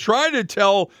 In fact, try to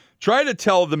tell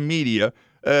the media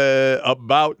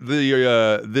about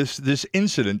this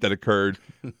incident that occurred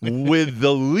with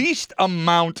the least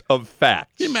amount of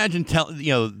facts. Can you imagine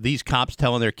these cops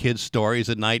telling their kids stories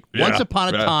at night? Yeah, Once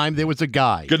upon a time, there was a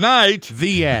guy. Good night.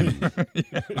 The end.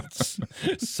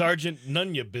 Sergeant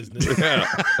Nunya Business.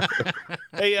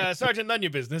 Hey, Sergeant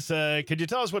Nunya Business, could you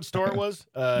tell us what store it was?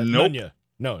 Nope. Nunya.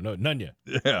 No, Nunya.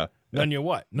 Yeah. Nunya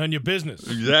what? Nunya Business.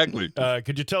 Exactly.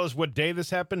 Could you tell us what day this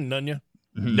happened? Nunya.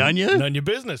 Nunya? Nunya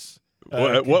Business.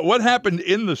 What happened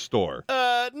in the store?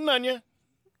 Nunya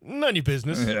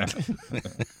Business. Yeah.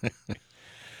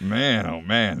 Man, oh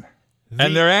man.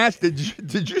 And they're asked.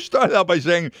 Did you start out by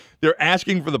saying they're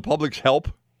asking for the public's help?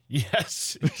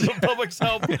 Yes, the public's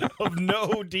help of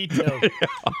no details.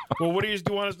 Well, what do you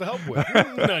want us to help with?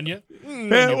 Nunya.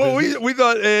 Well, we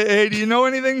thought, hey, do you know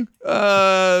anything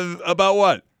about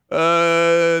what?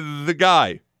 The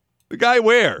guy. The guy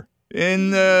where?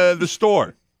 In the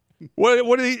store.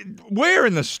 What did he? Where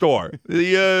in the store?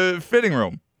 The fitting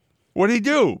room. What did he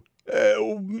do?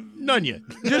 Nunya.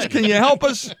 Just can you help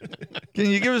us? Can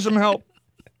you give us some help?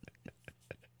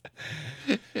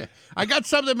 I got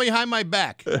something behind my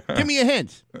back. Give me a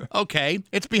hint. Okay,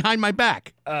 it's behind my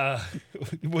back.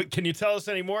 Can you tell us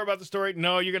any more about the story?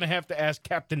 No, you're going to have to ask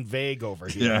Captain Vague over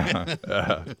here.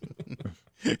 Yeah.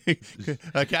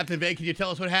 Captain Vague, can you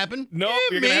tell us what happened? No,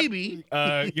 maybe.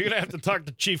 You're going to have to talk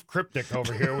to Chief Cryptic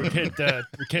over here. We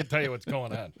can't tell you what's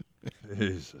going on.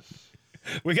 Jesus.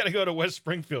 We got to go to West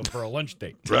Springfield for a lunch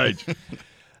date. Right.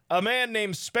 A man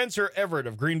named Spencer Everett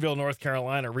of Greenville, North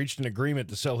Carolina, reached an agreement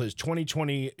to sell his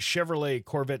 2020 Chevrolet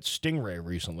Corvette Stingray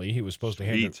recently. He was supposed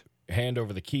to hand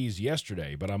over the keys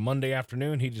yesterday, but on Monday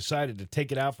afternoon, he decided to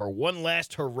take it out for one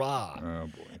last hurrah. Oh,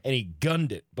 boy. And he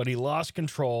gunned it, but he lost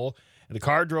control And the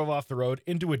car drove off the road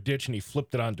into a ditch, and he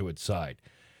flipped it onto its side.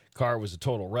 Car was a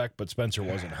total wreck, but Spencer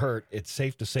wasn't hurt. It's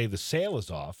safe to say the sale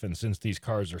is off, and since these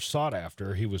cars are sought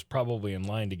after, he was probably in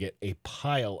line to get a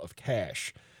pile of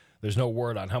cash. There's no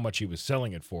word on how much he was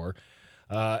selling it for.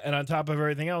 And on top of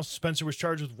everything else, Spencer was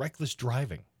charged with reckless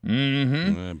driving.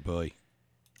 Mm-hmm. Oh, boy.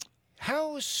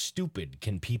 How stupid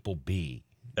can people be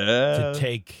to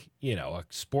take, a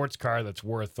sports car that's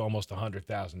worth almost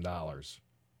 $100,000?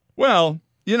 Well,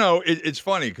 it's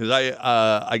funny because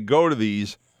I go to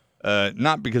these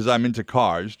not because I'm into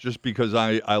cars, just because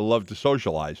I love to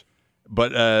socialize.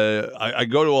 But I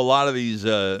go to a lot of these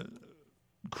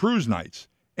cruise nights,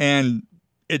 and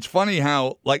it's funny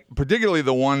how, like, particularly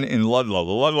the one in Ludlow.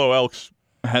 The Ludlow Elks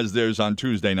has theirs on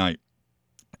Tuesday night,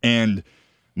 and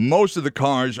most of the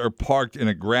cars are parked in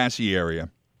a grassy area.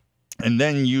 And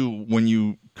then when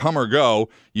you come or go,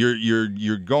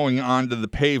 you're going onto the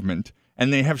pavement,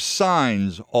 and they have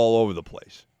signs all over the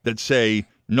place that say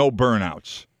no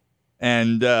burnouts.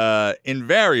 And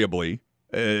invariably,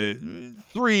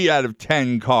 3 out of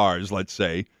 10 cars, let's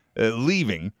say,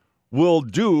 leaving, will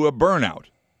do a burnout.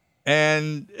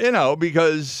 And,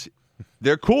 because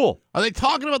they're cool. Are they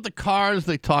talking about the cars? Are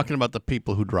they talking about the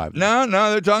people who drive them? No,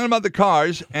 they're talking about the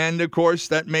cars. And, of course,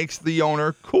 that makes the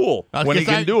owner cool when he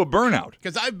can do a burnout.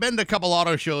 Because I've been to a couple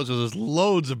auto shows where there's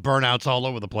loads of burnouts all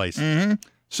over the place. Mm-hmm.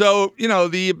 So,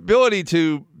 the ability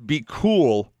to be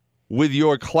cool with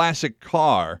your classic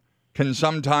car can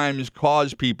sometimes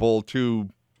cause people to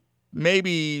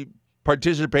maybe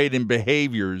participate in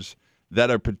behaviors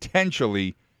that are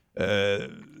potentially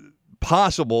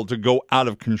possible to go out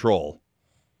of control.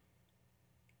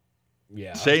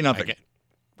 Yeah. Say nothing.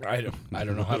 I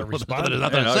don't know how to respond. There's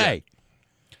nothing to say.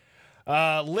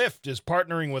 Lyft is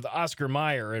partnering with Oscar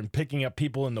Mayer and picking up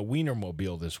people in the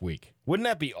Wienermobile this week. Wouldn't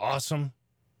that be awesome?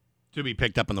 To be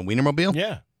picked up in the Wienermobile?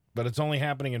 Yeah. But it's only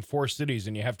happening in 4 cities,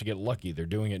 and you have to get lucky. They're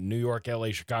doing it in New York,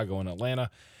 L.A., Chicago, and Atlanta.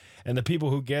 And the people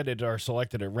who get it are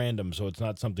selected at random, so it's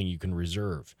not something you can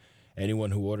reserve.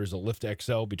 Anyone who orders a Lyft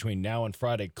XL between now and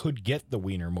Friday could get the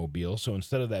Wienermobile. So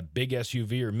instead of that big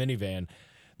SUV or minivan,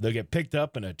 they'll get picked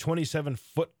up in a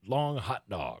 27-foot-long hot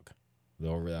dog.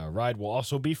 The ride will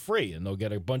also be free, and they'll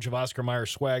get a bunch of Oscar Mayer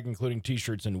swag, including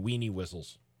T-shirts and weenie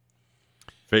whistles.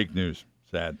 Fake news.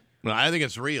 Sad. Well, I think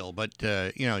it's real, but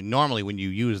normally when you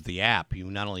use the app, you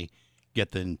not only get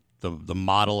the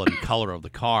model and color of the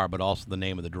car, but also the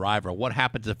name of the driver. What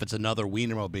happens if it's another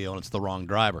Wienermobile and it's the wrong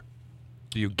driver?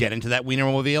 Do you get into that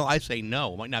Wienermobile? I say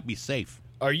no. It might not be safe.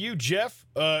 Are you Jeff?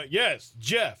 Yes,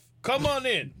 Jeff. Come on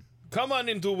in. Come on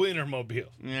into Wienermobile.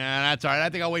 Yeah, that's all right. I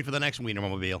think I'll wait for the next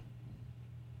Wienermobile.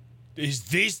 Is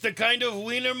this the kind of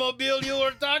Wienermobile you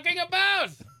were talking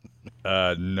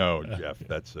about? No, Jeff.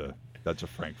 That's a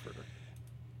Frankfurter.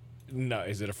 No,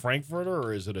 is it a Frankfurter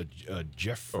or is it a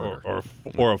Jeffurter?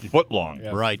 Or a footlong.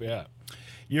 Yeah, right. Yeah.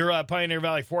 Your Pioneer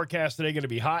Valley forecast today going to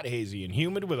be hot, hazy, and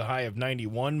humid with a high of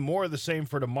 91. More of the same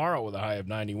for tomorrow with a high of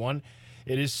 91.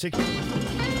 It is 60.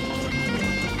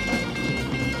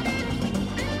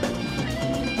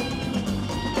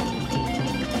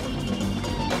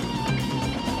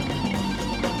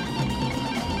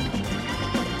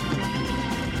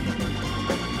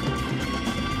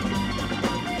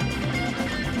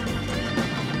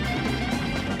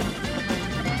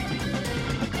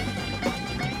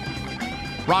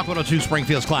 Rock 102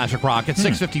 Springfield's Classic Rock at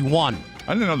 6:51.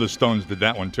 I didn't know the Stones did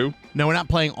that one, too. No, we're not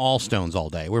playing all Stones all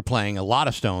day. We're playing a lot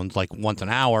of Stones, like once an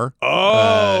hour.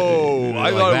 Oh,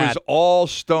 I like thought that. it was all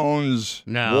Stones,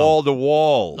 No. wall to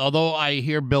wall. Although I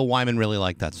hear Bill Wyman really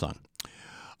liked that song.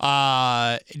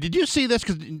 Did you see this?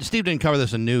 Because Steve didn't cover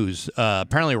this in news.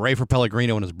 Apparently, Rafer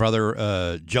Pellegrino and his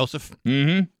brother Joseph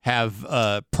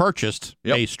have purchased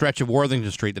a stretch of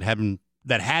Worthington Street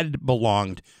that had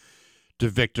belonged to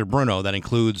Victor Bruno. That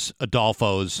includes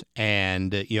Adolfo's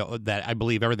and that I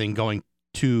believe everything going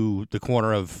to the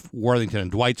corner of Worthington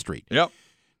and Dwight Street. Yep.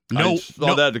 I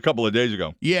saw that a couple of days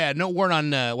ago. Yeah, no word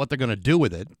on what they're going to do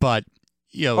with it, but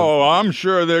Oh, I'm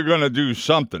sure they're going to do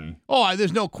something. Oh,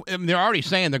 there's no. I mean, they're already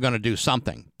saying they're going to do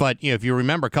something. But if you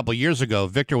remember, a couple of years ago,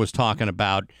 Victor was talking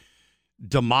about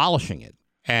demolishing it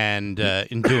and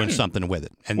doing something with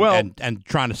it, and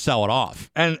trying to sell it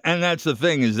off. And that's the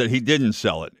thing, is that he didn't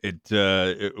sell it.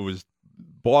 It was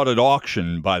bought at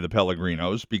auction by the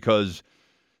Pellegrinos because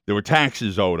there were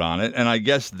taxes owed on it, and I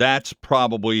guess that's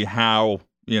probably how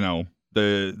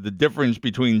the difference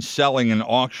between selling and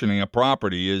auctioning a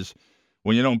property is.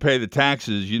 When you don't pay the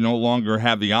taxes, you no longer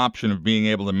have the option of being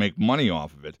able to make money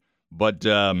off of it. But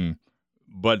I'm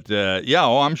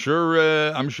sure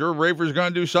Rafer's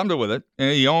going to do something with it.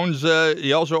 And he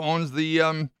also owns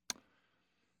the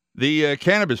The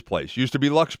cannabis place used to be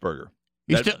Luxburger.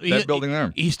 That building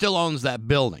there. He still owns that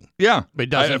building. Yeah, but he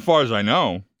doesn't. As far as I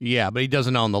know. Yeah, but he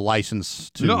doesn't own the license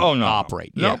to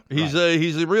operate. No, he's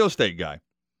a real estate guy.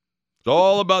 It's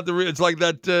all about it's like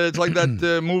that. It's like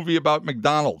that movie about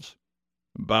McDonald's.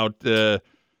 About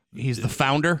he's the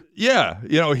founder. Yeah,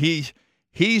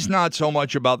 he's not so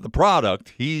much about the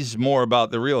product. He's more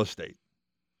about the real estate.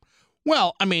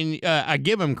 Well, I mean, I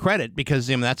give him credit because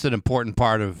that's an important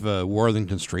part of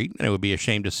Worthington Street, and it would be a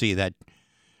shame to see that.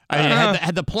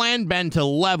 Had the plan been to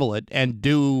level it and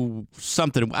do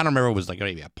something, I don't remember if it was like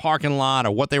maybe a parking lot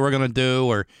or what they were going to do,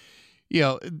 or,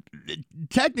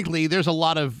 technically there's a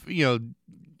lot of,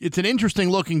 it's an interesting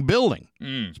looking building,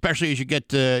 especially as you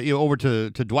get over to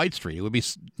Dwight Street. It would be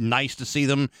nice to see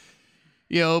them,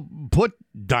 put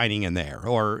dining in there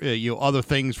or other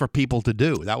things for people to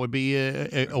do. That would be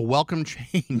a welcome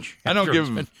change. I don't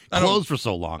give closed for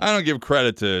so long. I don't give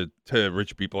credit to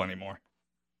rich people anymore.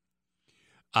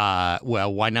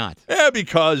 Well, why not? Yeah,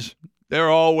 because they're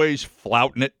always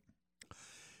flouting it,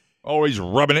 always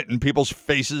rubbing it in people's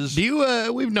faces. Do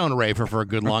you? We've known Rafer for a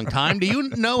good long time. Do you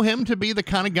know him to be the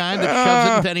kind of guy that shoves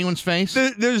it into anyone's face?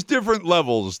 There's different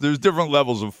levels. There's different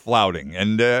levels of flouting,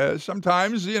 and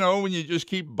sometimes when you just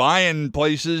keep buying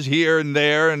places here and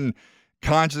there and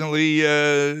constantly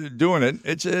doing it,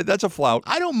 that's a flout.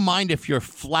 I don't mind if you're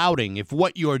flouting if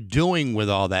what you're doing with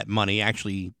all that money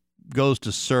actually goes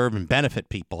to serve and benefit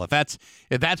people. If that's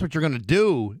what you're going to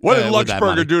do. What did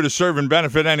Luxburger do to serve and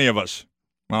benefit any of us?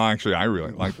 Well, actually, I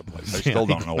really like the place. I still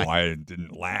don't know why it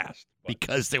didn't last.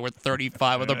 Because there were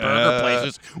 35 other burger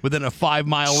places within a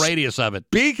 5-mile radius of it.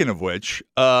 Speaking of which,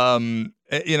 you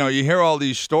hear all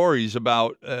these stories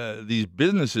about these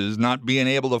businesses not being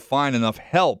able to find enough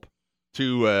help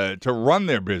to run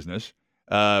their business,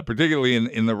 particularly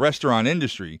in the restaurant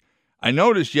industry. I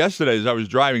noticed yesterday as I was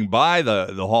driving by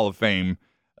the Hall of Fame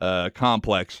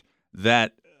complex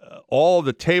that all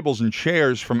the tables and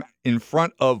chairs from in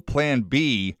front of Plan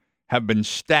B have been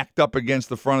stacked up against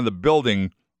the front of the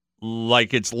building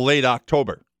like it's late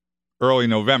October, early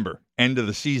November, end of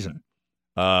the season.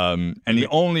 And the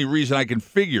only reason I can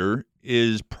figure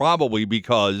is probably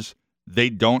because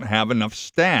they don't have enough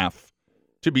staff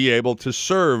to be able to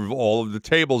serve all of the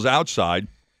tables outside.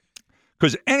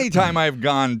 Because anytime I've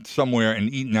gone somewhere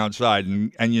and eaten outside,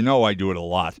 and I do it a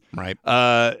lot, right?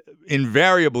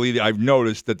 Invariably, I've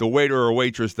noticed that the waiter or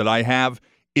waitress that I have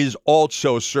is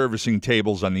also servicing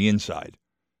tables on the inside.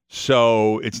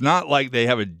 So it's not like they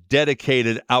have a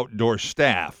dedicated outdoor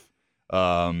staff.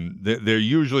 They're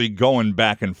usually going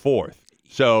back and forth.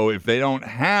 So if they don't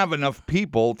have enough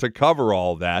people to cover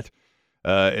all that,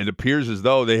 it appears as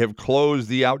though they have closed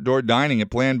the outdoor dining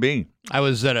at Plan B. I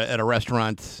was at a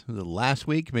restaurant last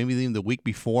week, maybe even the week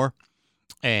before,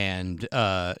 and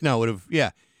I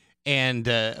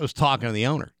was talking to the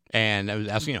owner, and I was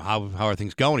asking, how are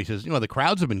things going? He says, the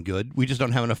crowds have been good. We just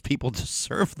don't have enough people to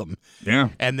serve them. Yeah,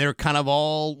 and they're kind of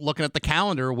all looking at the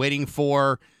calendar, waiting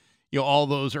for all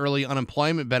those early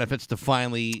unemployment benefits to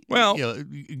finally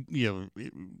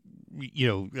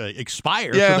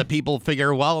expire, so that people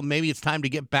figure, well, maybe it's time to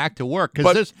get back to work,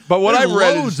 because there's I've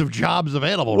read loads of jobs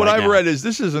available. What right I've now. read is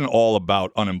this isn't all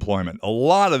about unemployment. A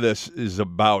lot of this is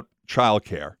about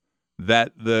childcare.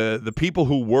 That the people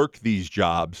who work these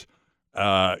jobs,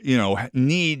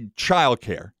 need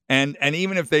childcare, and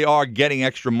even if they are getting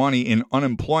extra money in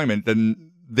unemployment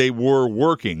than they were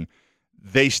working,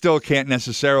 they still can't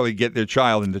necessarily get their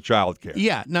child into childcare.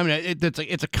 Yeah, no, I mean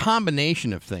it's a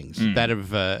combination of things that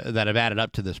have added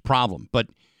up to this problem. But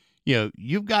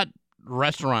you've got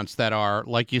restaurants that are,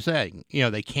 like you say,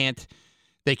 they can't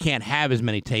have as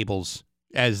many tables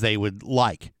as they would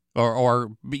like,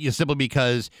 or simply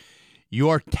because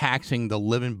you're taxing the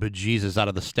living bejesus out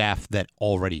of the staff that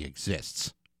already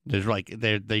exists. There's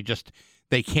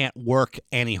they can't work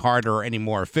any harder or any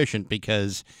more efficient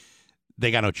because they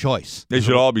got no choice. They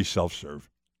should all be self-serve.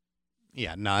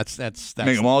 Yeah, no, that's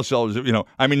make them all self.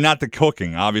 Not the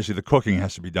cooking. Obviously, the cooking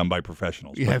has to be done by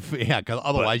professionals. Because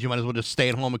otherwise, you might as well just stay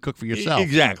at home and cook for yourself.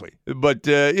 Exactly. But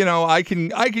I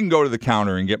can go to the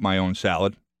counter and get my own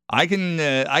salad. I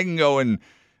can go and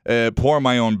pour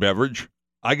my own beverage.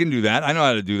 I can do that. I know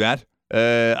how to do that.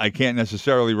 I can't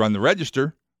necessarily run the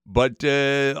register, but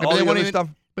all the other stuff.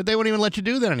 But they won't even let you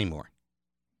do that anymore.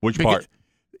 Which part?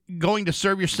 Going to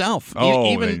serve yourself.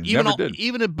 Oh,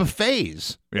 even at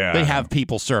buffets, they have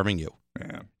people serving you.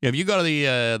 Yeah. If you go to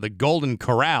the Golden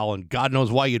Corral, and God knows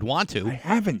why you'd want to. I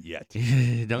haven't yet.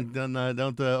 Don't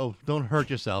hurt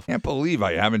yourself. Can't believe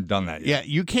I haven't done that yet. Yeah,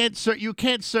 you can't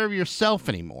serve yourself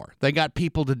anymore. They got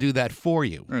people to do that for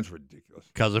you. That's ridiculous.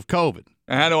 Because of COVID.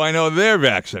 How do I know they're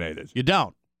vaccinated? You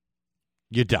don't.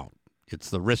 You don't. It's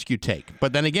the risk you take.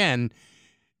 But then again,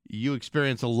 you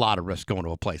experience a lot of risk going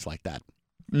to a place like that.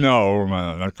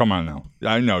 No, come on now.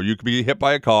 I know you could be hit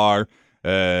by a car.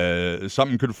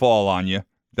 Something could fall on you.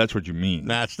 That's what you mean.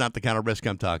 That's not the kind of risk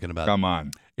I'm talking about. Come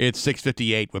on. It's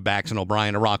 6:58 with Bax and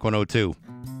O'Brien at Rock 102.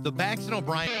 The Bax and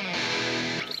O'Brien.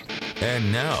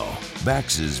 And now,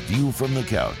 Bax's View from the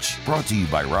Couch, brought to you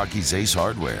by Rocky's Ace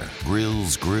Hardware,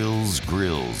 Grills,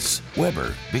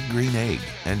 Weber, Big Green Egg,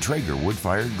 and Traeger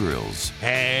Wood-Fired Grills.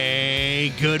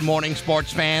 Hey, good morning,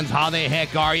 sports fans. How the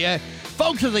heck are you?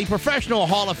 Folks, as a professional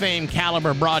Hall of Fame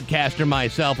caliber broadcaster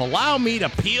myself, allow me to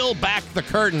peel back the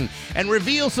curtain and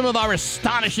reveal some of our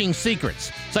astonishing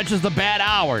secrets, such as the bad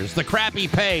hours, the crappy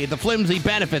pay, the flimsy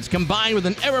benefits, combined with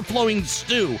an ever-flowing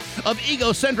stew of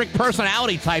egocentric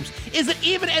personality types. Is it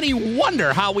even any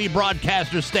wonder how we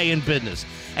broadcasters stay in business?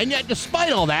 And yet,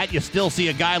 despite all that, you still see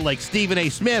a guy like Stephen A.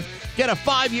 Smith get a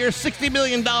 5-year, $60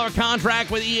 million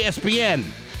contract with ESPN.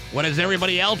 What does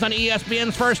everybody else on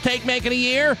ESPN's First Take make in a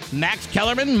year? Max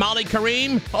Kellerman, Molly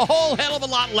Kareem, a whole hell of a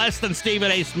lot less than Stephen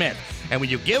A. Smith. And when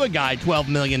you give a guy $12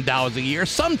 million a year,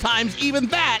 sometimes even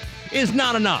that is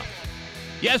not enough.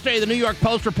 Yesterday, the New York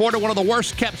Post reported one of the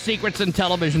worst-kept secrets in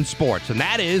television sports, and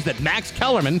that is that Max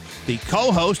Kellerman, the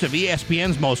co-host of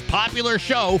ESPN's most popular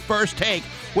show, First Take,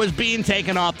 was being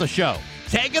taken off the show.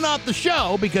 Taken off the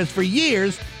show because for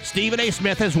years, Stephen A.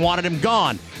 Smith has wanted him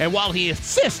gone. And while he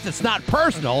insists it's not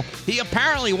personal, he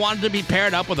apparently wanted to be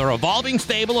paired up with a revolving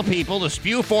stable of people to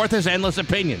spew forth his endless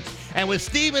opinions. And with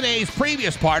Stephen A.'s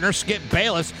previous partner, Skip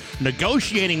Bayless,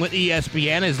 negotiating with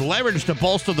ESPN as leverage to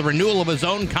bolster the renewal of his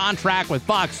own contract with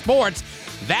Fox Sports,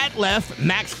 that left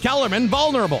Max Kellerman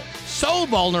vulnerable. So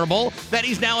vulnerable that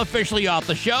he's now officially off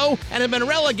the show and has been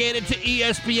relegated to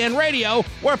ESPN Radio,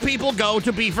 where people go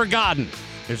to be forgotten.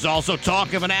 There's also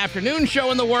talk of an afternoon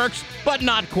show in the works, but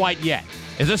not quite yet.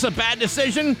 Is this a bad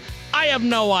decision? I have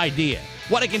no idea.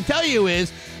 What I can tell you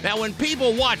is that when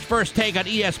people watch First Take on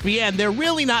ESPN, they're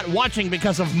really not watching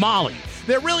because of Molly.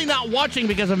 They're really not watching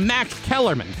because of Max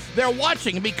Kellerman. They're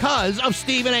watching because of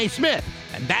Stephen A. Smith.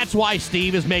 And that's why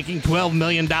Steve is making $12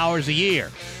 million a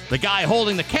year. The guy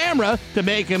holding the camera to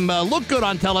make him look good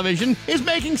on television is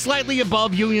making slightly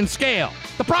above union scale.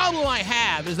 The problem I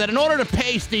have is that in order to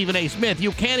pay Stephen A. Smith,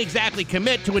 you can't exactly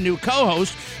commit to a new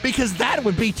co-host because that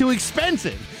would be too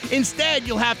expensive. Instead,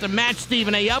 you'll have to match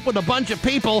Stephen A. up with a bunch of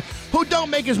people who don't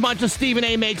make as much as Stephen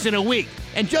A. makes in a week.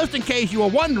 And just in case you were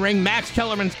wondering, Max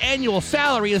Kellerman's annual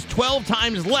salary is 12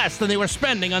 times less than they were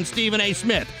spending on Stephen A.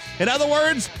 Smith. In other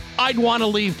words, I'd want to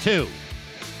leave too.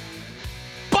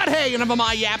 But hey, enough of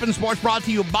my yapping. Sports brought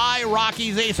to you by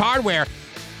Rocky's Ace Hardware.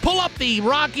 Pull up the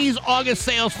Rocky's August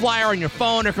sales flyer on your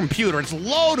phone or computer. It's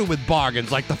loaded with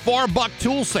bargains like the $4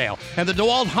 tool sale and the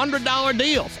DeWalt $100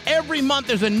 deals. Every month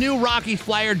there's a new Rocky's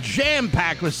flyer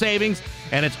jam-packed with savings,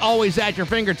 and it's always at your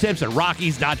fingertips at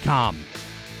Rockies.com.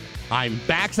 I'm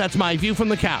Bax. That's my view from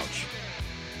the couch.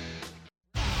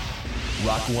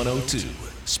 Rock 102.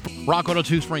 Rock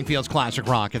 102, Springfield's Classic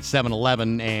Rock at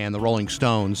 7-Eleven, and the Rolling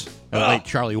Stones, late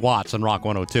Charlie Watts on Rock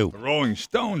 102. The Rolling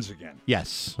Stones again.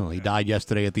 Yes. Well, he died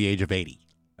yesterday at the age of 80.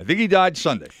 I think he died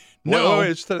Sunday. No.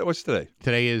 What's today?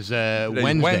 Today is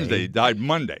Today's Wednesday. He died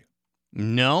Monday.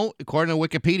 No, according to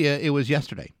Wikipedia, it was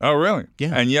yesterday. Oh, really?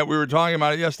 Yeah. And yet we were talking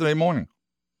about it yesterday morning.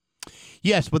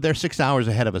 Yes, but they're 6 hours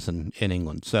ahead of us in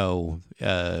England. So,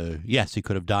 yes, he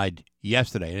could have died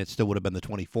yesterday, and it still would have been the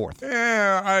 24th.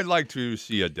 Yeah, I'd like to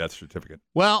see a death certificate.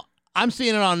 Well, I'm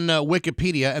seeing it on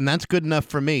Wikipedia, and that's good enough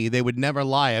for me. They would never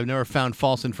lie. I've never found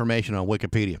false information on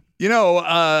Wikipedia. You know,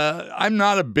 I'm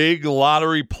not a big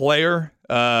lottery player.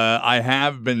 I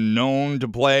have been known to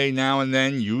play now and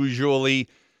then, usually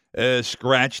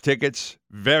scratch tickets.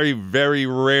 Very, very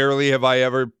rarely have I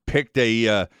ever picked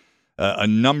a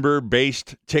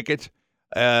number-based ticket.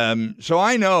 So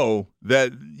I know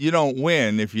that you don't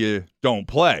win if you don't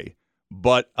play.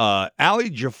 But Ali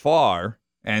Jafar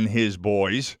and his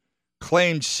boys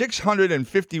claimed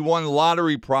 651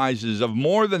 lottery prizes of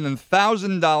more than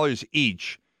 $1,000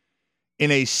 each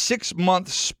in a 6-month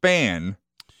span,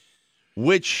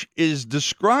 which is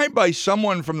described by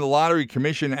someone from the Lottery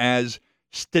Commission as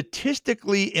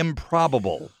statistically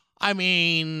improbable. I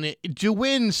mean, to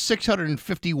win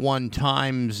 651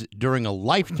 times during a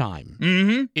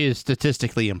lifetime is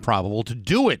statistically improbable. To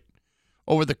do it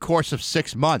over the course of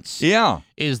 6 months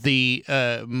is the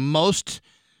most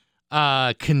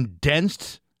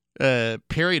condensed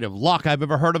period of luck I've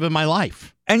ever heard of in my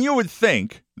life. And you would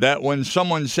think that when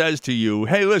someone says to you,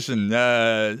 hey, listen,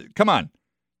 come on,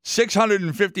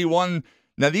 651.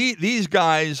 Now, these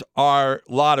guys are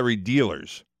lottery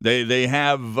dealers. They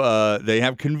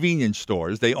have convenience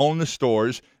stores. They own the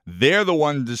stores. They're the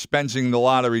ones dispensing the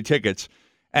lottery tickets,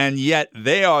 and yet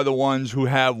they are the ones who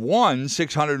have won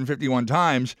 651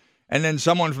 times. And then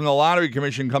someone from the Lottery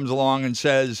Commission comes along and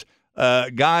says,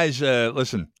 guys,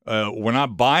 listen, we're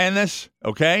not buying this,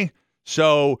 okay?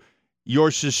 So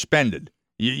you're suspended.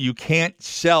 You can't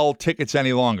sell tickets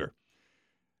any longer.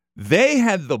 They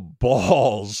had the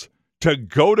balls to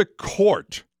go to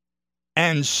court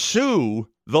and sue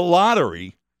the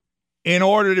lottery in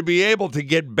order to be able to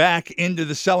get back into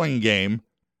the selling game.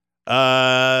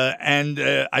 And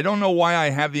I don't know why I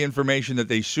have the information that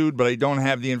they sued, but I don't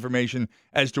have the information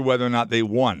as to whether or not they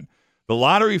won. The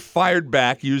lottery fired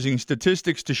back using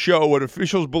statistics to show what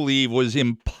officials believe was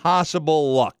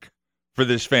impossible luck for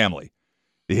this family.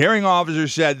 The hearing officer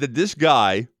said that this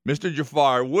guy, Mr.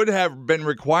 Jafar, would have been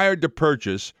required to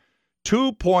purchase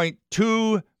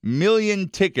 2.2 million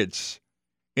tickets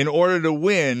in order to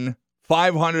win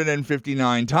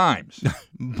 559 times.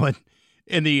 But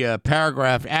in the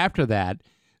paragraph after that,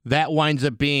 that winds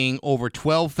up being over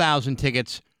 12,000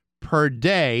 tickets per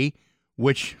day,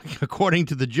 which, according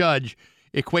to the judge,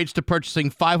 equates to purchasing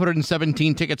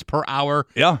 517 tickets per hour.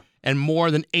 Yeah. And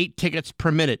more than 8 tickets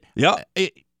per minute. Yeah.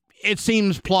 It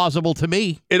seems plausible to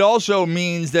me. It also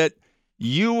means that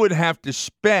you would have to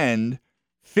spend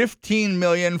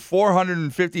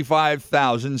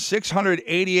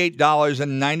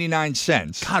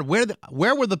 $15,455,688.99. God,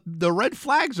 where were the red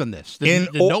flags on this?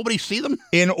 Did nobody see them?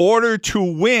 In order to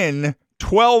win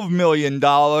 $12 million,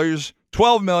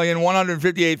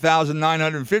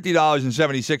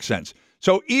 $12,158,950.76.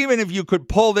 So even if you could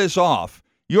pull this off,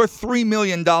 you're $3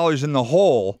 million in the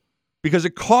hole because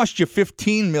it cost you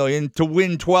 $15 million to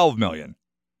win $12 million.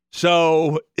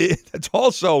 So it's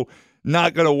also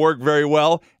not going to work very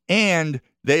well. And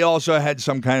they also had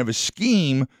some kind of a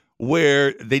scheme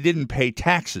where they didn't pay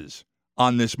taxes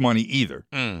on this money either.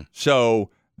 So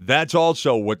that's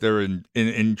also what they're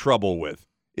in trouble with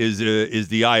is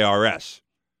the IRS.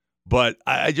 But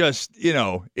I just,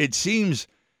 it seems,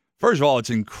 first of all,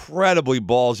 it's incredibly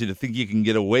ballsy to think you can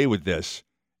get away with this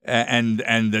and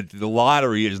that the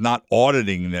lottery is not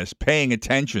auditing this, paying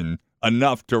attention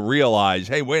enough to realize,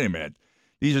 hey, wait a minute,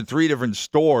 these are 3 different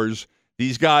stores.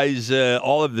 These guys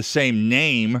all have the same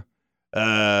name.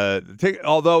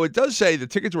 Although it does say the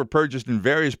tickets were purchased in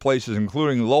various places,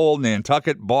 including Lowell,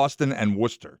 Nantucket, Boston, and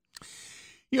Worcester.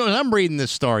 As I'm reading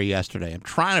this story yesterday, I'm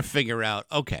trying to figure out,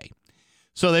 okay,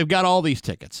 so they've got all these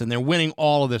tickets, and they're winning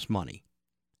all of this money.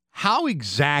 How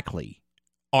exactly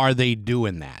are they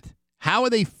doing that? How are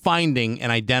they finding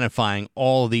and identifying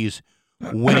all of these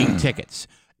winning tickets?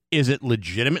 Is it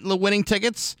legitimately winning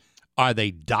tickets? Are they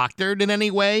doctored in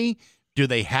any way? Do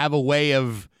they have a way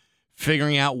of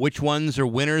figuring out which ones are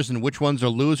winners and which ones are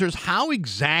losers? How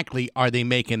exactly are they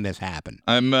making this happen?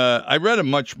 I read a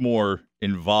much more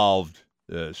involved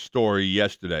story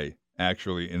yesterday,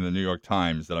 actually, in the New York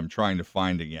Times that I'm trying to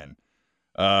find again.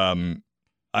 I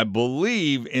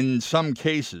believe in some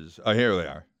cases, here they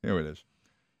are. Here it is.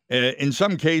 In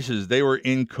some cases, they were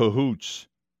in cahoots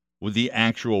with the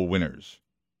actual winners.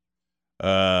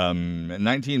 A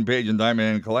 19-page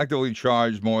indictment and collectively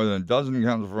charged more than a dozen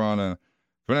counts of fraud.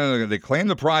 They claimed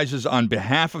the prizes on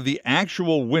behalf of the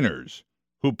actual winners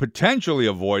who potentially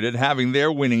avoided having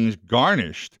their winnings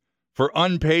garnished for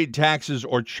unpaid taxes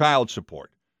or child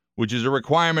support, which is a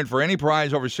requirement for any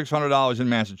prize over $600 in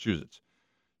Massachusetts.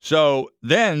 So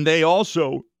then they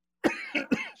also,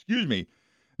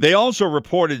 they also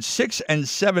reported 6- and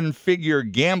 7-figure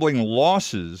gambling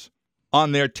losses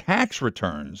on their tax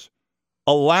returns,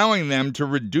 allowing them to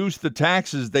reduce the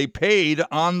taxes they paid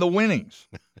on the winnings.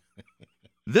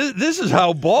 This is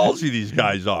how ballsy these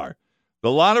guys are.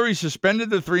 The lottery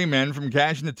suspended the 3 men from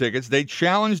cashing the tickets. They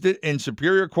challenged it in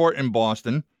Superior Court in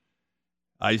Boston.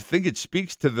 I think it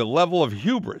speaks to the level of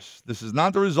hubris. This is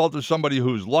not the result of somebody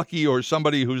who's lucky or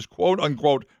somebody who's, quote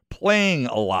unquote, playing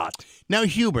a lot. Now,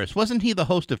 hubris, wasn't he the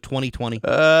host of 2020?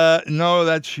 No,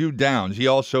 that's Hugh Downs. He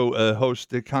also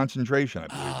hosted Concentration, I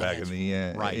believe, back in the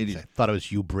 80s. I thought it was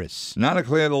hubris. Not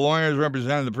clear. The lawyers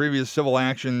represented the previous civil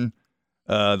action.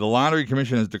 The Lottery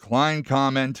Commission has declined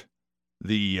comment.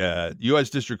 The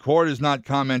U.S. District Court is not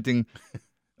commenting.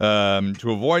 To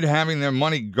avoid having their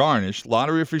money garnished,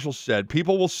 lottery officials said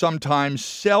people will sometimes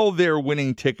sell their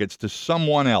winning tickets to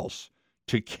someone else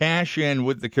to cash in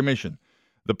with the commission.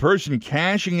 The person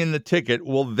cashing in the ticket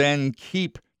will then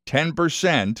keep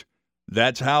 10%.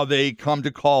 That's how they come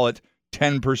to call it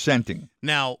 10%ing.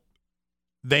 Now,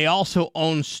 they also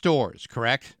own stores,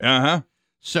 correct? Uh-huh.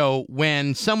 So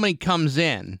when somebody comes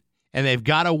in and they've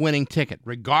got a winning ticket,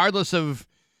 regardless of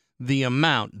the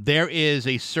amount, there is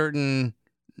a certain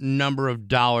number of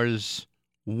dollars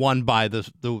won by the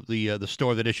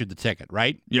store that issued the ticket,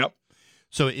 right? Yep.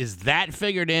 So is that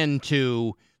figured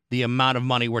into the amount of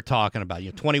money we're talking about?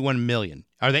 $21 million.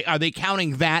 Are they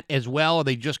counting that as well? Or are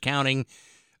they just counting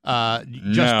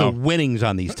the winnings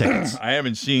on these tickets? I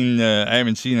haven't seen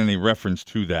any reference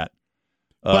to that.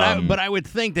 But I would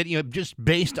think that just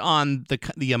based on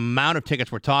the amount of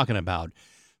tickets we're talking about,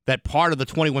 that part of the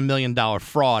 $21 million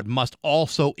fraud must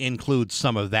also include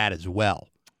some of that as well.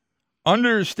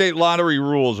 Under state lottery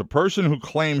rules, a person who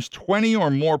claims 20 or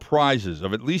more prizes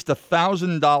of at least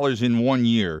 $1,000 in 1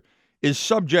 year is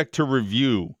subject to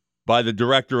review by the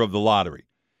director of the lottery.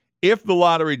 If the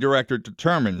lottery director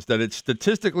determines that it's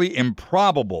statistically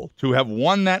improbable to have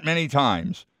won that many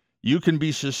times, you can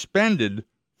be suspended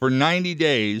for 90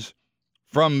 days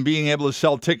from being able to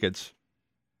sell tickets.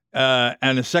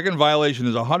 And a second violation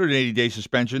is a 180-day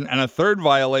suspension, and a third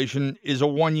violation is a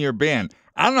 1-year ban.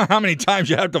 I don't know how many times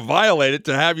you have to violate it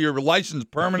to have your license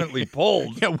permanently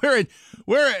pulled. Yeah,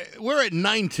 we're at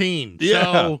 19. Yeah,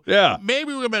 so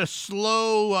maybe we're going to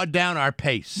slow down our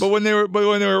pace. But when they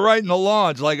were writing the law,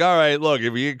 it's like, all right, look,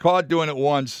 if you get caught doing it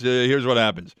once, here's what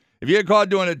happens. If you get caught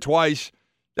doing it twice,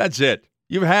 that's it.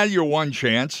 You've had your one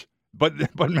chance. But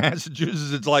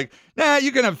Massachusetts, it's like, nah,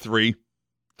 you can have 3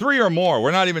 or more.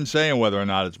 We're not even saying whether or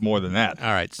not it's more than that.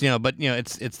 All right,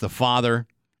 it's the father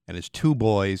and his 2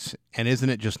 boys, and isn't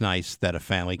it just nice that a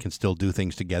family can still do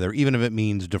things together, even if it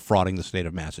means defrauding the state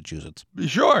of Massachusetts?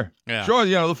 Sure. Yeah. Sure.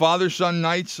 The father-son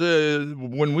nights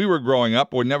when we were growing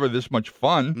up were never this much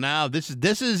fun. Now, this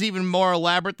is even more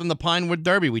elaborate than the Pinewood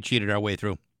Derby we cheated our way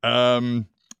through. Yeah,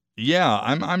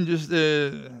 I'm just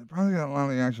probably got a lot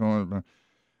of the action.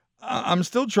 I'm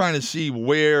still trying to see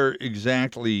where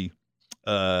exactly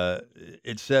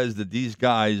it says that these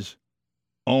guys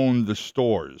own the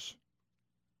stores.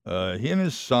 He and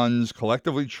his sons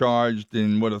collectively charged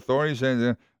in what authorities say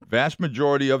the vast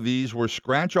majority of these were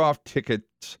scratch-off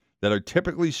tickets that are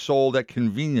typically sold at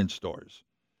convenience stores.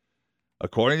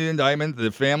 According to the indictment, the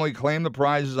family claimed the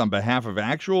prizes on behalf of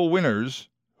actual winners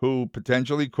who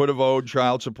potentially could have owed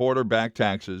child support or back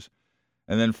taxes,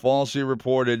 and then falsely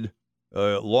reported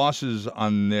losses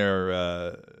on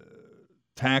their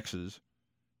taxes.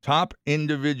 Top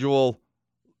individual...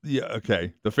 Yeah,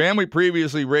 okay. The family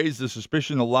previously raised the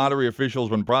suspicion of lottery officials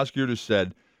when prosecutors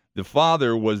said the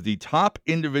father was the top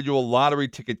individual lottery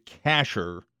ticket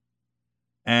casher,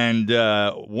 and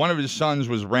one of his sons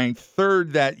was ranked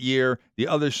 3rd that year. The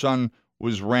other son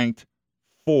was ranked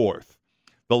 4th.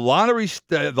 The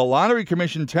lottery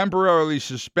commission temporarily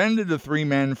suspended the 3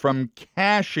 men from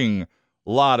cashing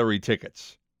lottery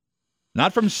tickets,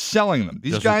 not from selling them.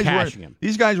 These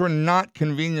guys were not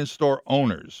convenience store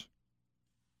owners.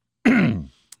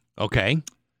 Okay.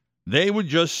 They would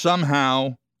just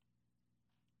somehow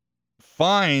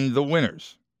find the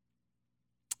winners.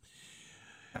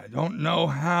 I don't know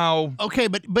how. Okay,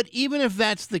 but even if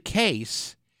that's the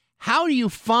case, how do you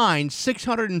find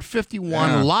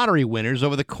 651 lottery winners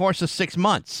over the course of 6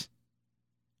 months?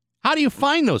 How do you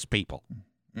find those people?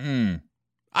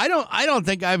 I don't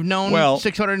think I've known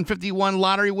 651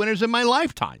 lottery winners in my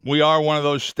lifetime. We are one of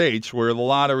those states where the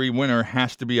lottery winner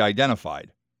has to be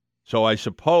identified. So I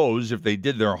suppose if they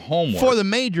did their homework. For the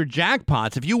major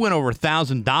jackpots, if you win over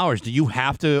 $1,000, do you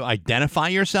have to identify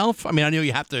yourself? I mean, I know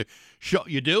you have to show.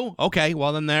 You do? Okay,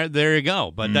 well then there you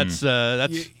go. But that's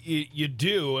you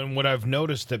do. And what I've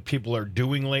noticed that people are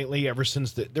doing lately, ever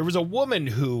since there was a woman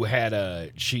who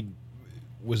had she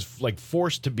was like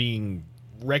forced to being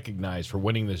recognized for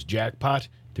winning this jackpot,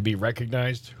 to be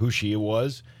recognized who she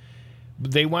was.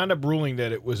 They wound up ruling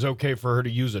that it was okay for her to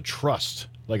use a trust.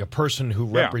 Like a person who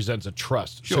represents a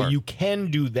trust. Sure. So you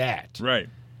can do that. Right.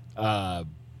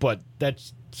 But that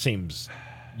seems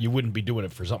you wouldn't be doing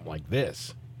it for something like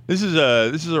this. This is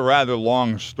a rather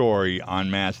long story on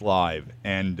Mass Live,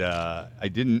 and I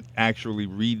didn't actually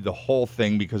read the whole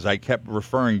thing because I kept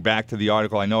referring back to the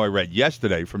article I know I read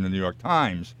yesterday from the New York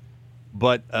Times.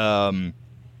 But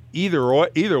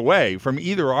either way, from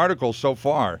either article so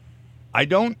far, I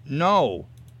don't know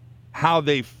how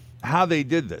they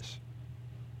did this.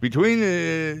 Between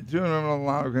the two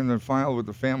of them filed with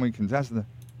the family contestant.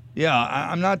 Yeah,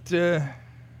 I'm not.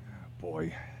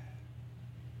 Boy.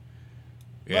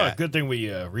 Yeah. Well, good thing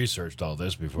we researched all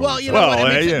this before. Well,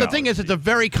 the thing is, it's a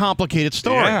very complicated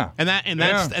story, and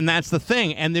that's the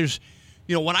thing. And there's,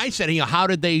 when I said, how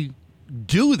did they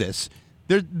do this?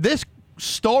 This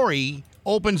story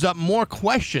opens up more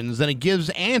questions than it gives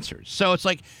answers. So it's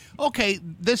like, okay,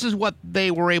 this is what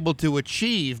they were able to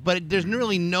achieve, but there's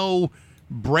really no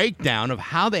breakdown of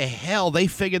how the hell they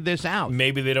figured this out.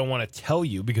 Maybe they don't want to tell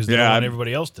you because they don't want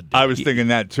everybody else to do I was thinking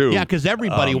that, too. Yeah, because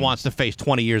everybody wants to face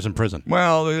 20 years in prison.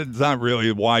 Well, it's not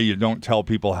really why you don't tell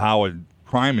people how a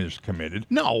crime is committed.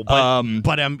 No, but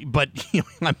you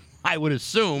know, I would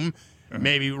assume,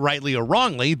 maybe rightly or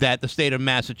wrongly, that the state of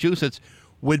Massachusetts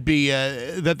would be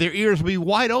that their ears would be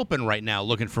wide open right now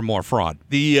looking for more fraud.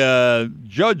 The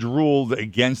judge ruled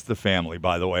against the family,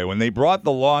 by the way, when they brought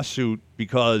the lawsuit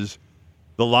because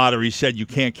the lottery said you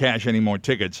can't cash any more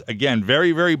tickets. Again,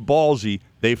 very, very ballsy.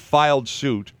 They filed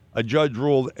suit. A judge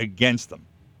ruled against them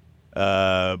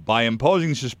by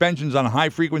imposing suspensions on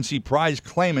high-frequency prize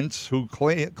claimants who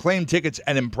claim tickets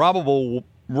at improbable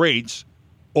rates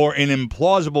or in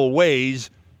implausible ways.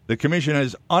 The commission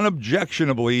has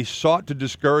unobjectionably sought to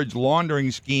discourage laundering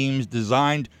schemes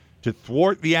designed to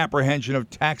thwart the apprehension of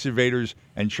tax evaders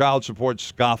and child support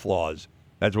scofflaws.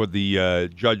 That's what the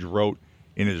judge wrote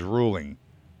in his ruling.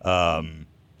 The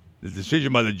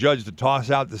decision by the judge to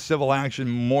toss out the civil action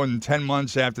more than 10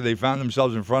 months after they found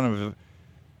themselves in front of a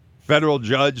federal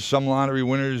judge. Some lottery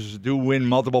winners do win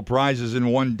multiple prizes in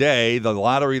one day. The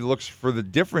lottery looks for the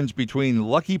difference between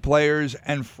lucky players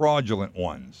and fraudulent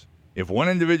ones. If one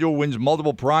individual wins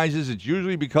multiple prizes, it's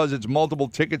usually because it's multiple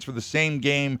tickets for the same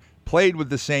game played with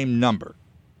the same number.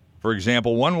 For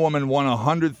example, one woman won a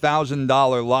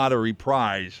 $100,000 lottery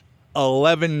prize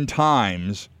 11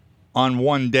 times on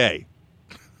one day.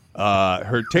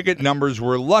 Her ticket numbers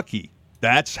were lucky.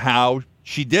 That's how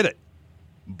she did it.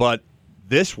 But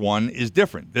this one is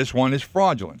different. This one is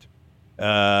fraudulent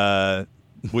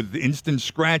with instant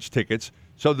scratch tickets.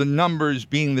 So the numbers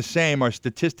being the same are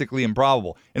statistically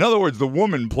improbable. In other words, the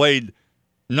woman played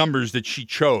numbers that she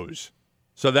chose.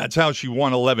 So that's how she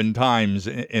won 11 times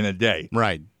in a day.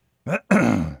 Right.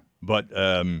 But,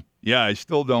 yeah, I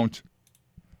still don't.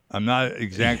 I'm not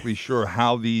exactly sure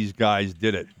how these guys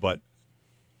did it. But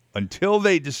until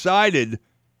they decided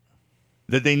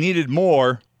that they needed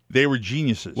more, they were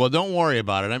geniuses. Well, don't worry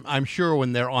about it. I'm sure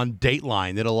when they're on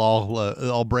Dateline, it'll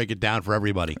all break it down for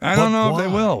everybody. I don't know if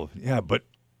they will. Yeah, but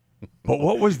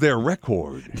what was their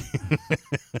record?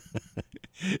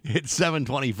 It's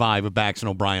 7:25 with Bax and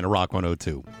O'Brien at Rock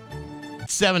 102.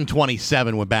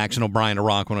 7:27 with Bax and O'Brien at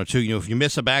Rock 102. You know, if you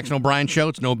miss a Bax and O'Brien show,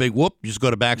 it's no big whoop. Just go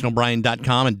to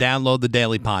BaxandO'Brien.com and download the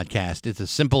daily podcast. It's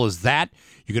as simple as that.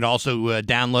 You can also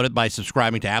download it by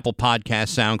subscribing to Apple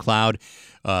Podcasts, SoundCloud,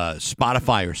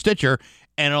 Spotify, or Stitcher,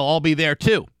 and it'll all be there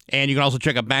too. And you can also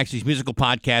check out Baxy's musical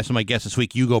podcast. And my guest this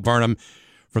week, Hugo Burnham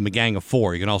from the Gang of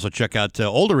Four. You can also check out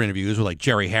older interviews with like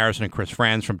Jerry Harrison and Chris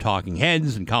Franz from Talking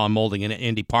Heads, and Colin Moulding and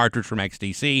Andy Partridge from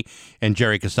XTC, and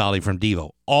Jerry Casali from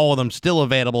Devo. All of them still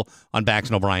available on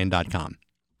BaxandO'Brien.com.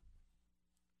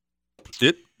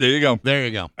 There you go. There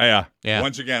you go. Yeah. Yeah.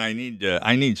 Once again,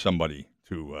 I need somebody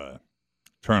to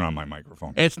turn on my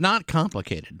microphone. It's not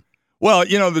complicated. Well,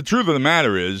 you know, the truth of the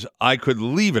matter is I could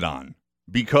leave it on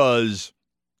because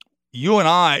you and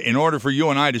I, in order for you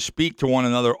and I to speak to one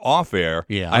another off air,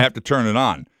 I have to turn it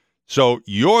on. So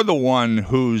you're the one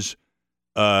who's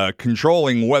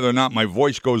controlling whether or not my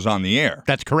voice goes on the air.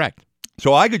 That's correct.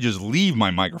 So I could just leave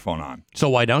my microphone on. So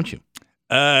why don't you?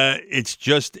 It's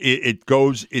just it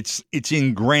goes. It's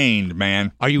ingrained,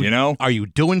 man. Are you know? Are you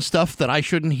doing stuff that I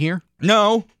shouldn't hear?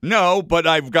 No. But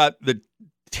I've got the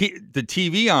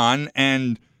TV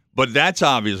on, but that's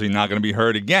obviously not going to be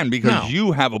heard again because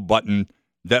you have a button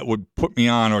that would put me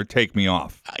on or take me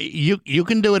off. You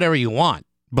can do whatever you want,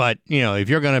 but you know if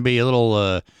you're going to be a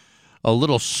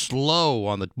little slow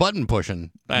on the button pushing,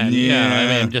 I mean,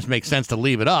 it just makes sense to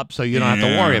leave it up so you don't have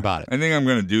to worry about it. I think I'm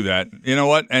going to do that. You know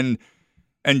what? And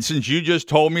since you just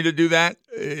told me to do that,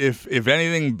 if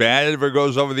anything bad ever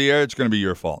goes over the air, it's going to be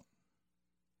your fault.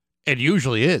 It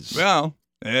usually is. Well,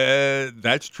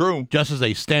 that's true. Just as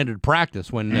a standard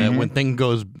practice, when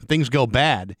things go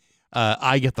bad,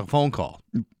 I get the phone call.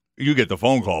 You get the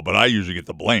phone call, but I usually get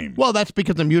the blame. Well, that's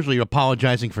because I'm usually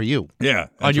apologizing for you. Yeah,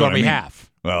 on your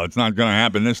behalf. Well, it's not going to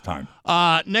happen this time.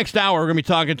 Next hour, we're going to be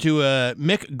talking to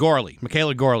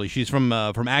Michaela Gorley. She's from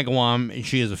Agawam, and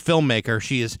she is a filmmaker.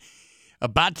 She is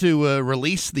about to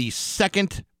release the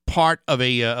second part of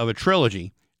a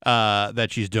trilogy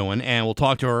that she's doing, and we'll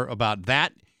talk to her about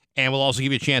that. And we'll also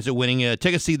give you a chance at winning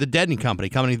tickets to see The Dead & Company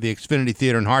coming to the Xfinity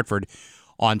Theater in Hartford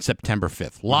on September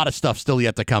 5th. A lot of stuff still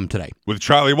yet to come today. With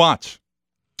Charlie Watts.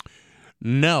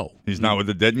 No. He's not with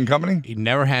the Dead & Company? He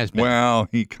never has been. Well,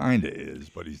 he kind of is,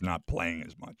 but he's not playing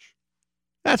as much.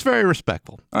 That's very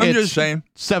respectful. I'm just saying.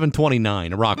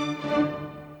 7:29 at Rock.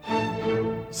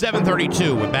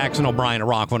 7:32 with Bax and O'Brien at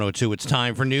Rock 102. It's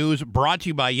time for news brought to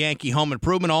you by Yankee Home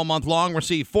Improvement. All month long,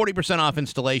 receive 40% off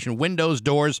installation, windows,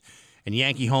 doors, and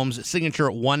Yankee Home's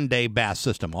signature one-day bath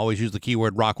system. Always use the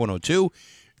keyword Rock 102.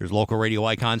 Here's local radio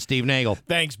icon Steve Nagel.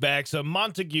 Thanks, Bax.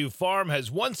 Montague Farm has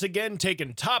once again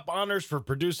taken top honors for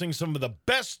producing some of the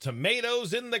best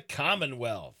tomatoes in the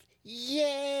Commonwealth.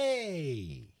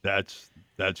 Yay! That's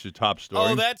your top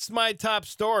story? Oh, that's my top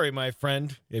story, my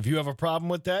friend. If you have a problem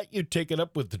with that, you take it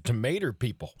up with the tomato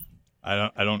people.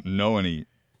 I don't know any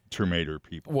tomato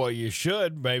people. Well, you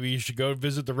should. Maybe you should go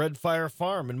visit the Red Fire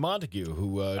Farm in Montague,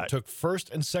 who took first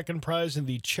and second prize in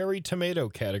the cherry tomato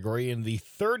category in the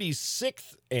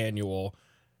 36th annual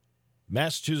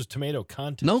Massachusetts Tomato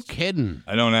Contest. No kidding.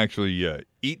 I don't actually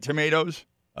eat tomatoes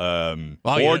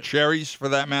or cherries, for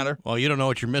that matter. Well, you don't know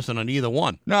what you're missing on either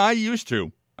one. No, I used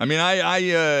to. I mean,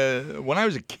 I when I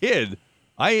was a kid,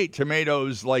 I ate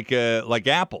tomatoes like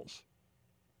apples.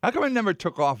 How come I never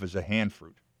took off as a hand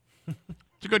fruit?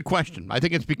 It's a good question. I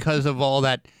think it's because of all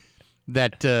that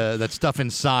stuff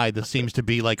inside that seems to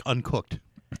be like uncooked.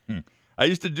 I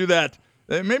used to do that.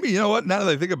 Maybe, you know what? Now that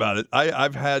I think about it,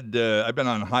 I've been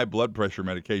on high blood pressure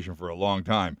medication for a long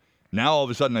time. Now all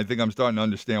of a sudden, I think I'm starting to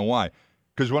understand why.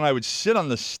 Because when I would sit on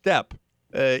the step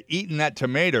eating that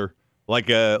tomato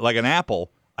like an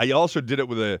apple, I also did it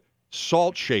with a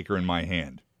salt shaker in my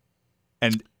hand,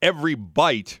 and every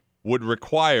bite would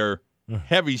require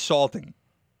heavy salting.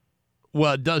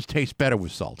 Well, it does taste better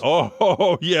with salt.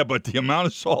 Oh, yeah, but the amount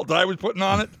of salt I was putting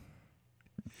on it.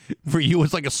 For you,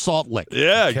 it's like a salt lick.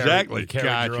 Yeah, exactly. You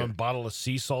carried your own bottle of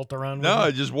sea salt around? No,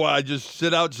 with you? I just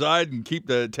sit outside and take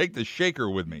the shaker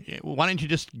with me. Yeah, why don't you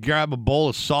just grab a bowl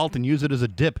of salt and use it as a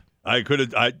dip?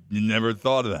 I never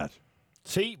thought of that.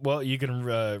 See, well, you can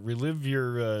relive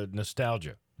your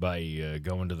nostalgia by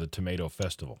going to the Tomato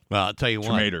Festival. Well, I'll tell you what.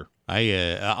 Tomato.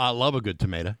 I love a good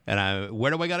tomato. And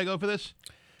where do I got to go for this?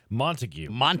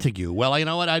 Montague. Well, you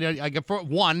know what? I get, for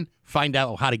one, find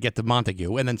out how to get to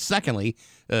Montague, and then secondly,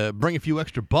 bring a few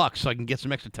extra bucks so I can get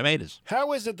some extra tomatoes.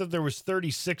 How is it that there was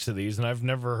 36 of these and I've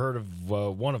never heard of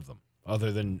one of them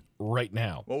other than right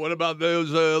now? Well, what about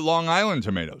those Long Island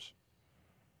tomatoes?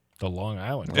 The Long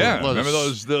Island. Yeah, remember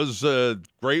those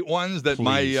great ones that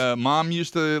my mom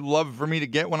used to love for me to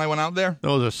get when I went out there?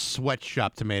 Those are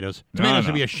sweatshop tomatoes. Tomatoes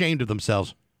should be ashamed of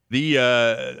themselves. The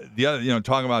other,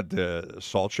 talking about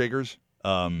salt shakers.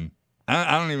 I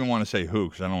don't even want to say who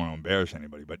because I don't want to embarrass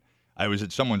anybody. But I was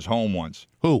at someone's home once.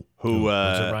 Who?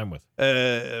 What's it rhyme with?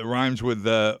 Rhymes with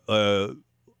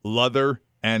leather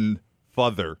and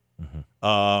father.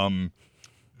 Mm-hmm.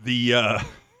 The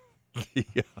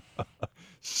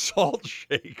salt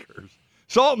shakers,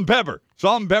 salt and pepper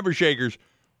shakers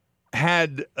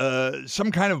had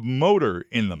some kind of motor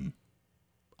in them.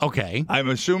 Okay. I'm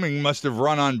assuming must have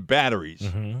run on batteries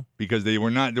because there were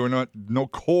no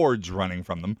cords running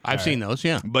from them. I've seen those,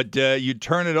 yeah. But you'd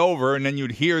turn it over and then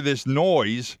you'd hear this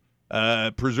noise,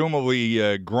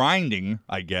 presumably grinding,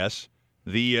 I guess,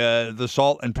 the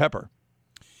salt and pepper.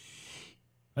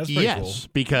 That's pretty cool. Yes,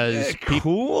 because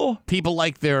people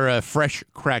like their fresh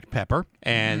cracked pepper,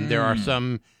 and there are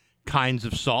some kinds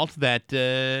of salt that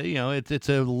it's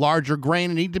a larger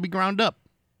grain and need to be ground up.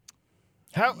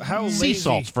 How sea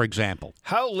salts, for example.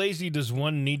 How lazy does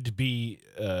one need to be?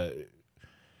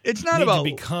 It's not need about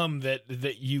to become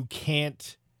that you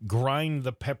can't grind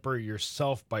the pepper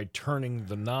yourself by turning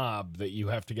the knob. That you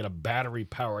have to get a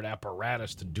battery-powered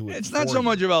apparatus to do it. It's not so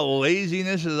much about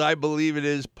laziness as I believe it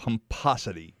is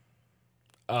pomposity.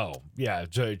 Oh, yeah,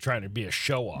 trying to be a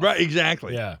show-off. Right,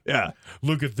 exactly. Yeah.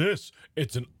 Look at this.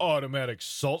 It's an automatic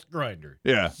salt grinder.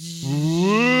 Yeah.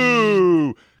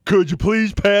 Woo! Could you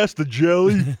please pass the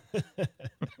jelly?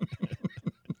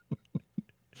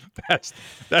 That's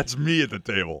me at the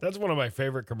table. That's one of my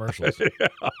favorite commercials.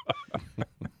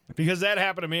 Because that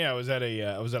happened to me. I was at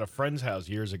a friend's house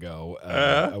years ago.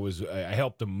 I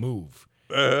helped him move.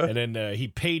 And then he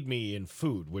paid me in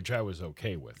food, which I was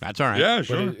okay with. That's all right. Yeah,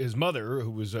 sure. But his mother,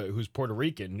 who's Puerto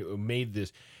Rican, made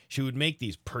this. She would make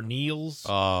these pernils.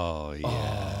 Oh yeah.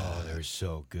 Oh, they're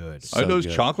so good. Are those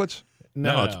chocolates?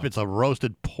 No, it's a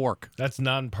roasted pork. That's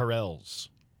nonpareils.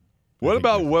 What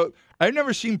about what? I've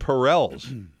never seen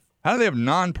Perels. How do they have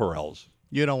non-Perels?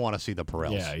 You don't want to see the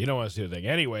Perels. Yeah, you don't want to see the thing.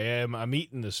 Anyway, I'm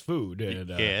eating this food,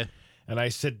 and I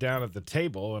sit down at the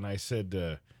table, and I said,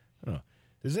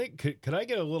 could I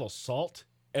get a little salt?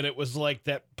 And it was like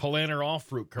that Polaner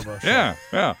All-Fruit commercial.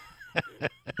 Yeah.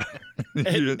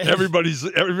 Everybody's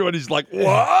like,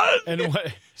 what?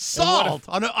 Salt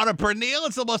on a pernil?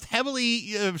 It's the most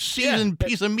heavily seasoned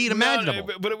piece of meat imaginable.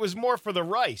 But it was more for the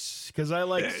rice because I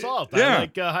like salt. Yeah. I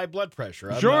like high blood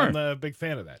pressure. I'm a big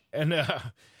fan of that. And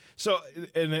the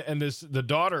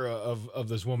daughter of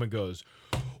this woman goes,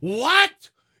 "What?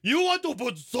 You want to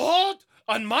put salt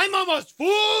on my mama's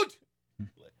food?"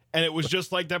 And it was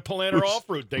just like that Palantir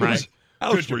fruit thing. Whose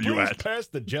house Could were you please at? pass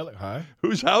the jelly? Huh?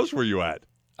 Whose house were you at?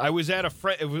 I was at a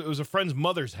friend. It was a friend's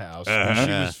mother's house.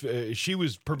 She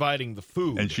was providing the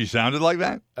food. And she sounded like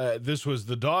that? This was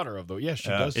the daughter of the. Yes, she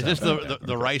does. Is this sound like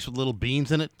the rice with little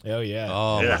beans in it? that. Oh yeah.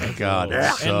 Oh, my God.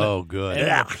 It's so good. And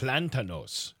the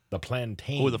plantanos, the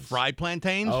plantains. Oh, the fried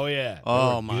plantains? Oh yeah. They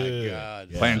Oh, were my good. God.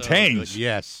 Yeah. Plantains? So good.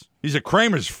 Yes. He's a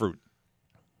Kramer's fruit.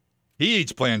 He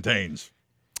eats plantains.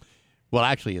 Well,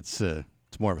 actually, it's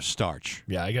more of a starch.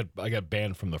 Yeah, I got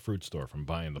banned from the fruit store from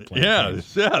buying the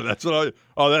plantains. Yeah, that's what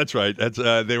that's right. That's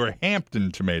they were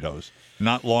Hampton tomatoes,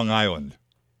 not Long Island.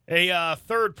 A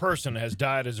third person has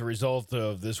died as a result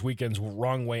of this weekend's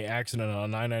wrong way accident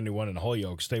on 991 in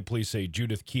Holyoke. State police say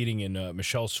Judith Keating and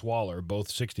Michelle Swaller,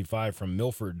 both 65 from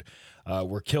Milford,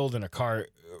 were killed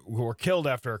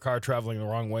after a car traveling the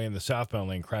wrong way in the southbound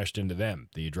lane crashed into them.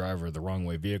 The driver of the wrong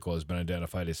way vehicle has been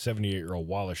identified as 78-year-old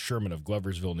Wallace Sherman of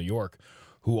Gloversville, New York,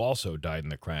 who also died in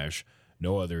the crash.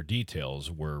 No other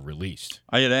details were released.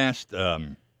 I had asked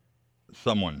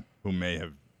someone who may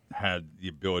have had the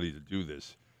ability to do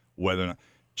this whether or not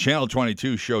Channel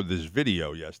 22 showed this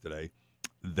video yesterday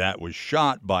that was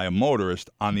shot by a motorist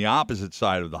on the opposite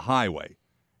side of the highway.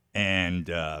 And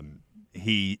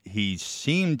he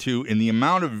seemed to, in the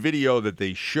amount of video that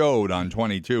they showed on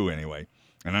 22 anyway,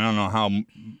 and I don't know how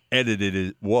edited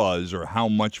it was or how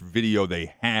much video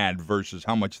they had versus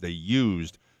how much they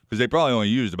used, because they probably only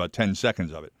used about 10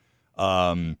 seconds of it.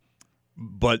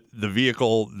 But the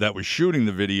vehicle that was shooting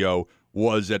the video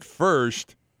was at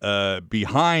first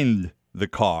behind the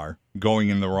car going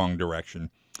in the wrong direction,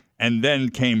 and then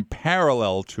came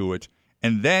parallel to it,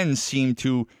 and then seemed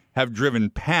to have driven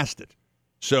past it.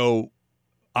 So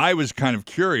I was kind of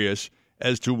curious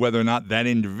as to whether or not that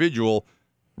individual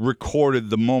recorded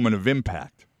the moment of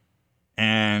impact.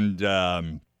 And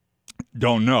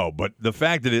don't know. But the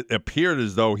fact that it appeared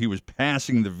as though he was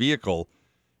passing the vehicle,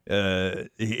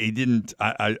 he didn't.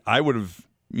 I would have,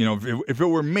 if it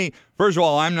were me, first of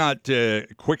all, I'm not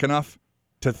quick enough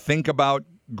to think about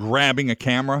grabbing a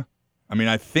camera. I mean,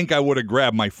 I think I would have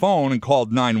grabbed my phone and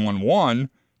called 911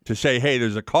 to say, hey,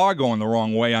 there's a car going the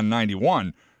wrong way on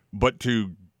 91. But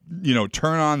to,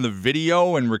 turn on the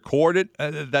video and record it,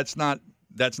 that's not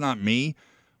me.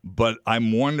 But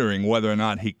I'm wondering whether or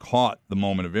not he caught the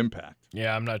moment of impact.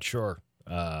 Yeah, I'm not sure.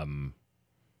 I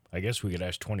guess we could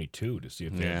ask 22 to see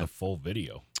if they have the full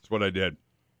video. That's what I did.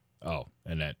 Oh,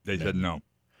 and they said no.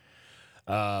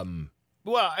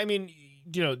 Well, I mean,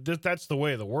 that's the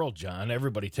way of the world, John.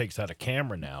 Everybody takes out a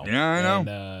camera now. Yeah, I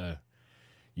know. And,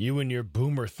 you and your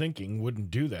boomer thinking wouldn't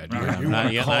do that. You Not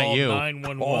want to call you.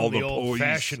 911 the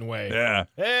old-fashioned way.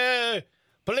 Yeah.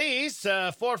 Police,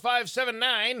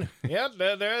 4579. Yep,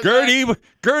 there's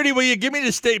Gertie, will you give me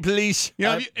the state police?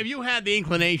 If you had the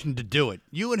inclination to do it,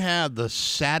 you would have the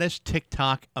saddest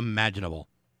TikTok imaginable.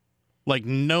 Like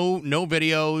no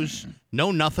videos,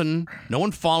 no nothing, no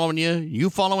one following you,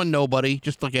 you following nobody,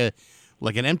 just like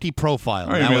an empty profile.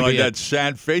 Oh, you mean like that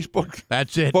sad Facebook?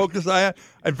 That's it. Focus I had.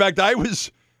 In fact, I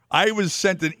was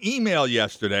sent an email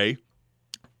yesterday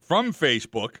from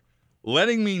Facebook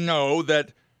letting me know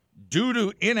that due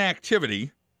to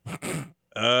inactivity,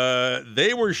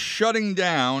 they were shutting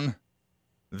down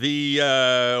the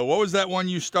what was that one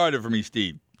you started for me,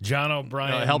 Steve? John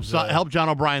O'Brien. Help John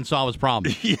O'Brien solve his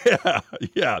problems.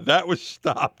 Yeah, that was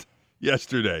stopped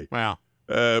yesterday. Wow.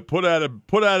 Put out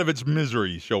of its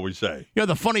misery, shall we say?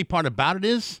 The funny part about it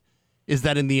is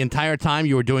that in the entire time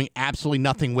you were doing absolutely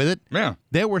nothing with it,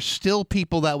 there were still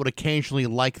people that would occasionally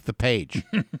like the page,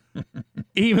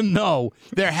 even though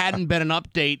there hadn't been an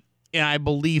update in, I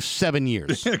believe, 7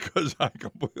 years. Because I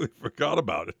completely forgot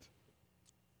about it.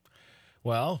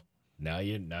 Well, now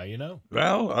you know.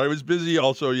 Well, I was busy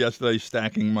also yesterday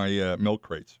stacking my milk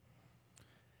crates.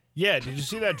 Yeah, did you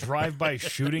see that drive-by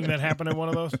shooting that happened in one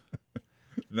of those?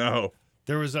 No.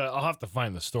 There was I'll have to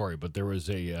find the story, but there was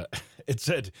it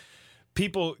said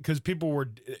people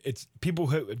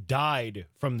who died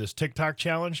from this TikTok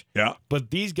challenge. Yeah.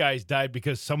 But these guys died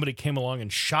because somebody came along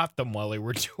and shot them while they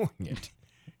were doing it.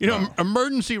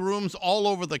 Emergency rooms all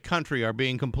over the country are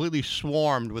being completely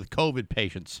swarmed with COVID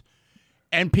patients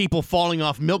and people falling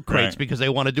off milk crates because they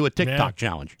want to do a TikTok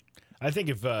challenge. I think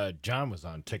if John was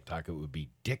on TikTok, it would be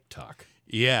Dick Talk.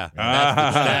 Yeah,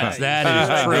 that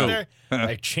is true.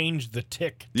 I changed the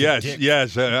tick. Yes, Dick.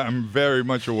 yes, I'm very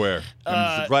much aware.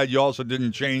 I'm glad you also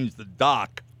didn't change the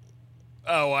doc.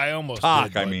 Oh, I almost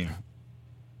Talk, did. I mean.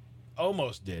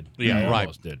 Almost did. Yeah, I right.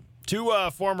 Almost did. Two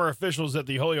former officials at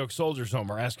the Holyoke Soldiers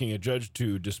Home are asking a judge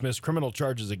to dismiss criminal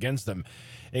charges against them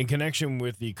in connection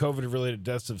with the COVID-related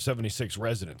deaths of 76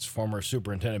 residents. Former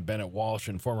Superintendent Bennett Walsh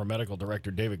and former Medical Director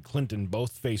David Clinton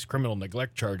both face criminal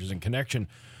neglect charges in connection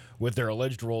with their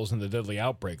alleged roles in the deadly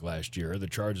outbreak last year. The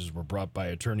charges were brought by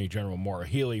Attorney General Maura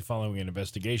Healey following an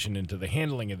investigation into the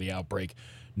handling of the outbreak.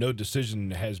 No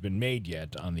decision has been made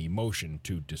yet on the motion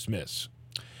to dismiss.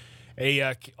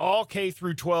 All K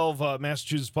through 12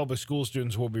 Massachusetts public school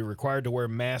students will be required to wear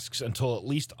masks until at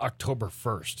least October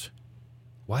 1st.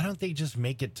 Why don't they just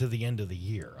make it to the end of the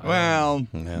year? Well,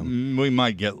 we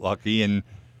might get lucky, and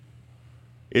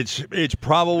it's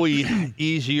probably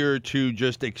easier to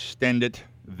just extend it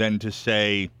than to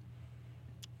say,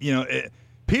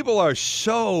 people are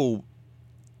so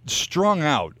strung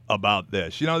out about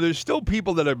this. There's still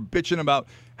people that are bitching about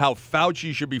how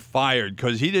Fauci should be fired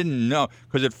because he didn't know.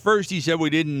 Because at first he said we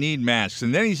didn't need masks,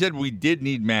 and then he said we did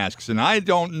need masks, and I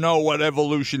don't know what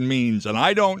evolution means, and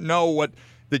I don't know what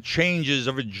the changes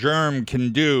of a germ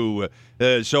can do.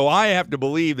 So I have to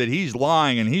believe that he's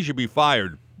lying and he should be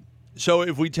fired. So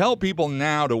if we tell people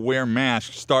now to wear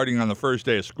masks starting on the first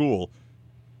day of school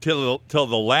till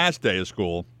the last day of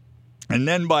school, and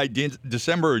then by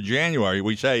December or January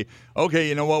we say, okay,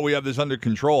 you know what, we have this under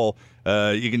control.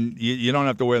 You don't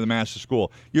have to wear the mask to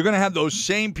school. You're going to have those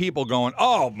same people going,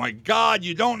 oh my God,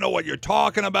 you don't know what you're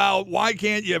talking about. Why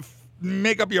can't you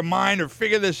make up your mind or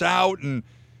figure this out? And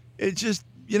it's just,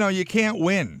 you can't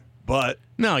win. But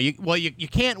no, you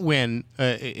can't win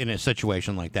in a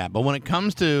situation like that. But when it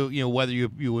comes to whether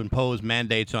you impose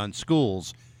mandates on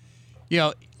schools,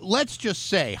 let's just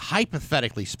say,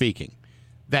 hypothetically speaking,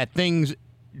 that things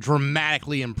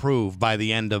dramatically improve by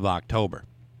the end of October.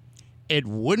 It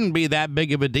wouldn't be that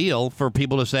big of a deal for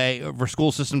people to say, for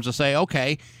school systems to say,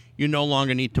 okay, you no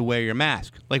longer need to wear your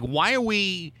mask. Like, why are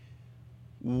we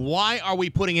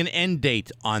putting an end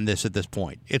date on this at this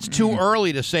point? It's too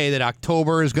early to say that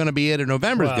October is going to be it or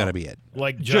November is going to be it.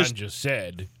 Like John just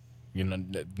said,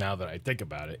 now that I think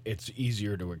about it, it's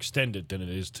easier to extend it than it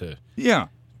is to... Yeah,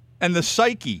 and the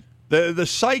psyche, the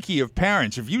psyche of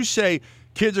parents. If you say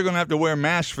kids are going to have to wear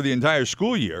masks for the entire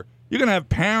school year, you're going to have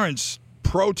parents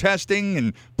protesting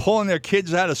and pulling their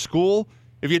kids out of school.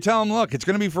 If you tell them, look, it's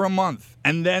going to be for a month,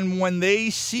 and then when they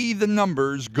see the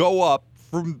numbers go up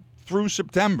through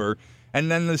September,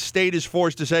 and then the state is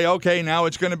forced to say, okay, now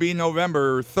it's going to be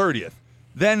November 30th,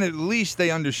 then at least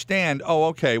they understand, oh,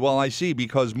 okay, well, I see,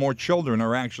 because more children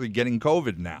are actually getting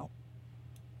COVID now.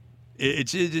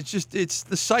 It's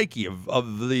the psyche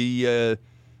of the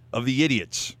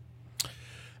idiots.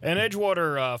 An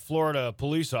Edgewater, Florida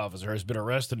police officer has been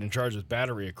arrested and charged with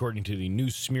battery, according to the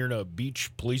New Smyrna Beach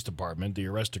Police Department. The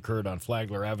arrest occurred on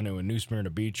Flagler Avenue in New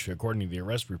Smyrna Beach, according to the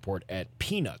arrest report, at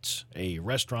Peanuts, a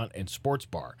restaurant and sports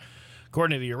bar.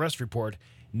 According to the arrest report,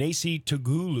 Nasi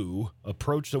Tugulu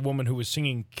approached a woman who was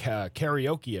singing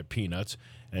karaoke at Peanuts,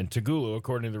 and Tugulu,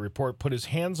 according to the report, put his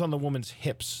hands on the woman's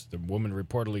hips. The woman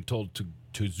reportedly told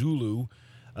Tugulu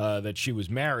that she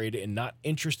was married and not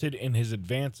interested in his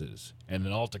advances. And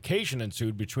an altercation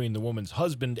ensued between the woman's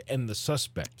husband and the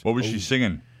suspect. What was she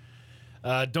singing?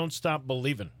 Don't Stop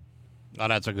Believing. Oh,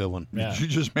 that's a good one. Yeah. Did you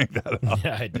just make that up?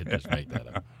 Yeah, I did just make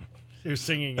that up. She was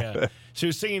singing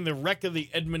The Wreck of the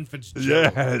Edmund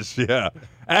Fitzgerald. Yes, yeah.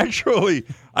 Actually,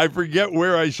 I forget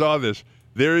where I saw this.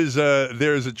 There is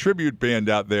a tribute band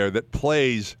out there that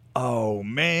plays, oh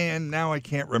man, now I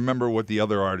can't remember what the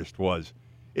other artist was.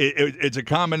 It's a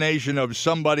combination of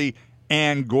somebody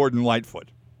and Gordon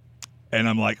Lightfoot. And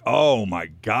I'm like, oh, my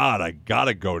God, I got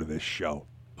to go to this show.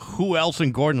 Who else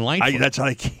in Gordon Lightfoot?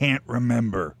 I can't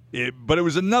remember. But it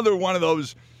was another one of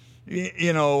those,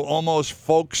 almost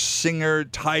folk singer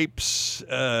types.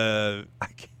 God,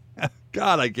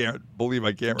 I can't believe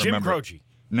I can't Jim remember. Jim Croce.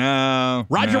 No.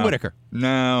 Roger Whittaker.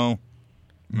 No.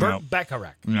 Burt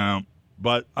Bacharach. No.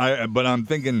 But I'm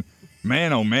thinking...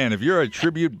 Man, oh man, if you're a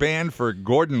tribute band for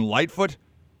Gordon Lightfoot,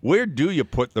 where do you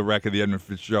put The Wreck of the Edmund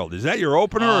Fitzgerald? Is that your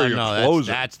opener or your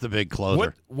closer? That's the big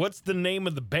closer. What's the name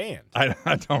of the band? I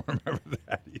don't remember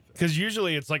that either. Because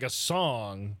usually it's like a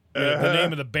song. The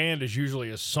name of the band is usually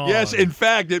a song. Yes, in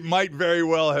fact, it might very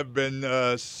well have been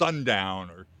Sundown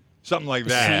or something like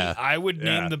that. See, I would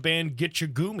name the band Get Ya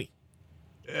Goomy.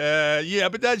 Yeah,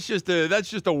 but that's just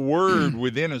a word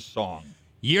within a song.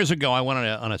 Years ago, I went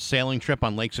on a sailing trip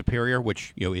on Lake Superior,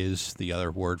 which is the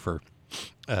other word for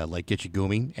Lake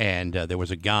Gitchagumi, and there was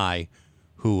a guy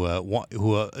who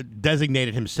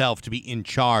designated himself to be in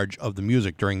charge of the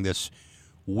music during this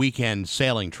weekend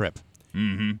sailing trip.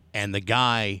 Mm-hmm. And the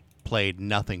guy played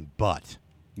nothing but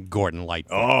Gordon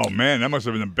Lightfoot. Oh man, that must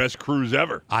have been the best cruise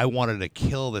ever. I wanted to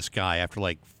kill this guy after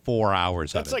like 4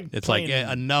 hours That's of it. like It's playing-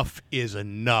 like enough is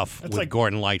enough with like-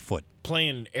 Gordon Lightfoot.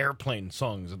 Playing airplane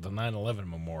songs at the 9/11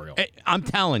 memorial. I'm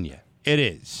telling you, it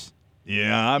is.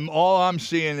 Yeah, all I'm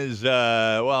seeing is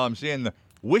I'm seeing the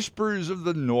Whispers of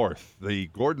the North, the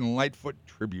Gordon Lightfoot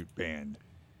tribute band.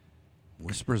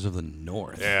 Whispers of the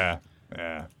North. Yeah.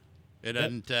 It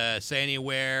doesn't say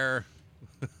anywhere.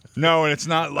 No, and it's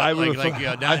not. I would Like,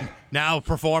 have now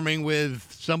performing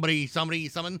with somebody,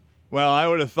 someone. Well, I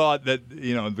would have thought that,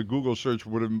 the Google search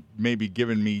would have maybe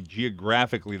given me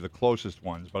geographically the closest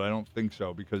ones, but I don't think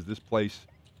so because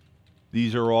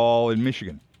these are all in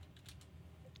Michigan.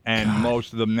 And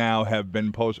most of them now have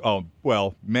been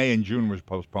May and June was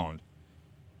postponed.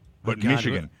 But God,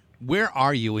 Michigan. Where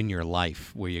are you in your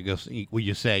life where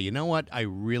you say, you know what, I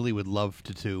really would love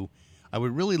to do? I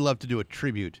would really love to do a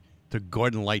tribute to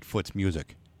Gordon Lightfoot's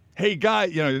music. Hey, guy,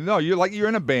 you're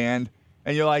in a band,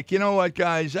 and you're like, you know what,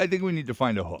 guys, I think we need to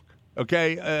find a hook,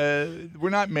 okay? We're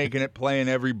not making it playing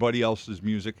everybody else's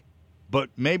music, but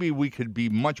maybe we could be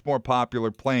much more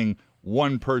popular playing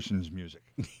one person's music.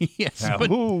 Yes, Now, but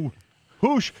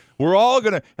we're all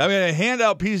going to, I'm going to hand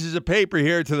out pieces of paper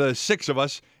here to the 6 of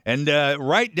us and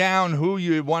write down who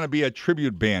you want to be a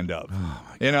tribute band of.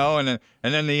 And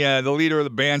then the leader of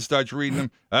the band starts reading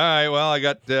them. All right, well, I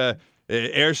got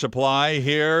Air Supply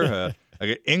here. I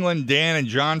got England Dan and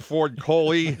John Ford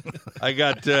Coley. I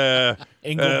got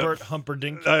Engelbert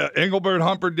Humperdinck. Engelbert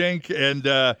Humperdinck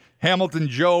and Hamilton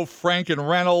Joe, Frank and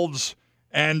Reynolds,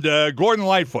 and Gordon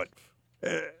Lightfoot.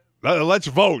 Let's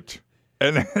vote.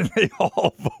 And then they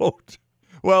all vote.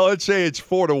 Well, let's say it's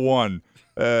 4-1.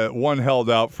 One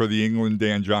held out for the England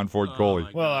Dan John Ford Coley.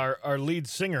 Well, our lead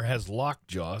singer has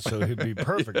lockjaw, so he'd be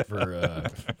perfect for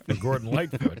Gordon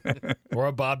Lightfoot or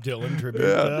a Bob Dylan tribute.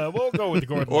 Yeah. We'll go with the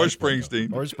Gordon Or Lightfoot.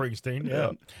 Springsteen. Or Springsteen,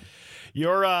 yeah.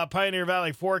 Your Pioneer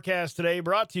Valley forecast today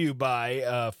brought to you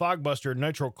by Fogbuster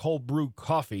Nitro Cold Brew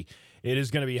Coffee. It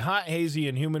is going to be hot, hazy,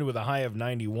 and humid with a high of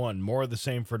 91. More of the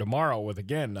same for tomorrow with,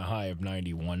 again, a high of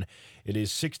 91. It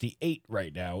is 68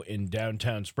 right now in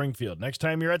downtown Springfield. Next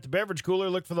time you're at the beverage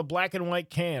cooler, look for the black and white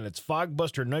can. It's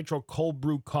Fogbuster Nitro Cold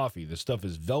Brew Coffee. This stuff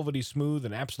is velvety smooth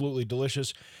and absolutely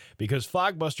delicious because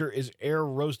Fogbuster is air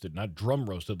roasted, not drum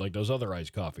roasted like those other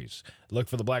iced coffees. Look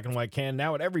for the black and white can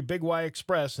now at every Big Y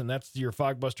Express, and that's your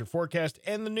Fogbuster forecast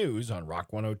and the news on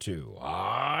Rock 102.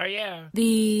 Ah, yeah.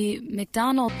 The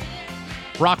McDonald's.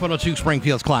 Rock 102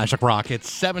 Springfield's Classic Rock. It's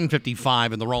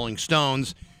 7:55 in the Rolling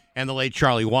Stones and the late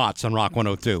Charlie Watts on Rock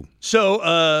 102. So,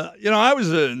 I was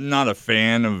not a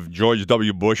fan of George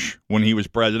W. Bush when he was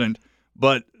president,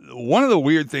 but one of the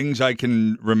weird things I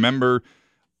can remember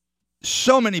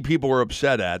so many people were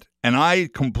upset at, and I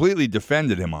completely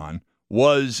defended him on,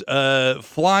 was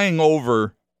flying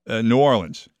over New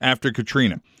Orleans after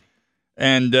Katrina.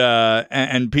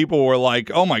 And people were like,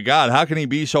 oh, my God, how can he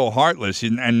be so heartless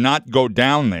and not go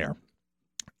down there?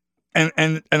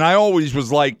 And I always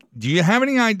was like, do you have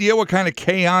any idea what kind of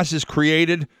chaos is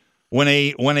created when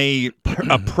a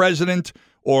president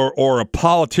or a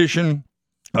politician,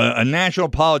 a national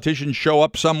politician show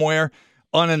up somewhere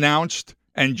unannounced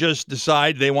and just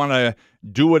decide they want to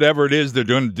do whatever it is they're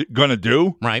going to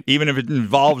do, right? Even if it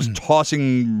involves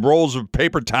tossing rolls of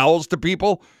paper towels to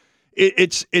people,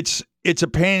 it's a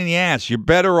pain in the ass. You're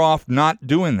better off not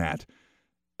doing that.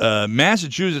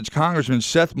 Massachusetts Congressman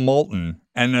Seth Moulton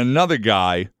and another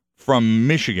guy from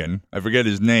Michigan, I forget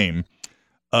his name,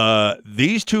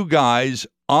 these two guys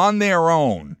on their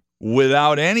own,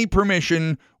 without any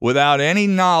permission, without any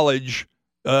knowledge,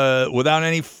 without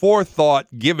any forethought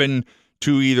given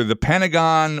to either the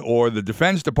Pentagon or the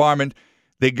Defense Department,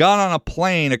 they got on a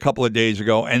plane a couple of days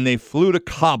ago and they flew to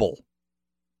Kabul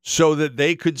so that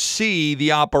they could see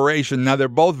the operation. Now, they're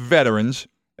both veterans.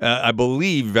 I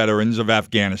believe veterans of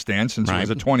Afghanistan, since it was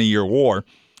a 20-year war.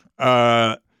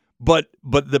 But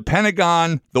the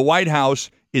Pentagon, the White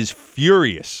House, is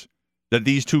furious that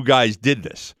these two guys did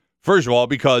this. First of all,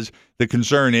 because the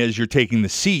concern is you're taking the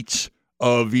seats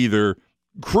of either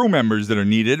crew members that are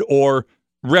needed or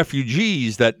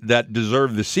refugees that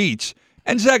deserve the seats.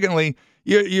 And secondly,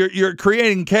 you're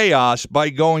creating chaos by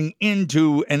going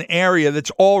into an area that's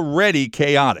already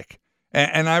chaotic.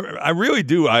 And I really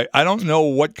do. I don't know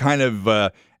what kind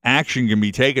of action can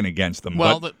be taken against them.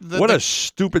 Well, but what a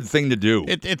stupid thing to do.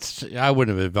 It's I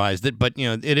wouldn't have advised it, but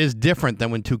it is different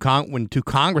than when two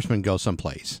congressmen go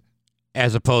someplace,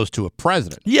 as opposed to a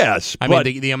president. Yes, I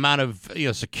mean the amount of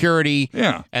security,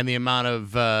 and the amount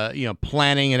of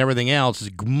planning and everything else is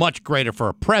much greater for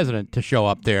a president to show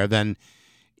up there than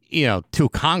two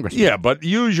congressmen. Yeah, but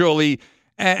usually.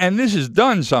 And this is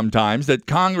done sometimes, that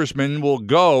congressmen will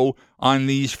go on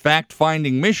these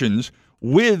fact-finding missions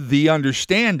with the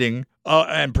understanding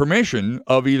and permission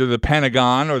of either the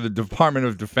Pentagon or the Department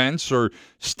of Defense or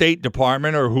State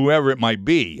Department or whoever it might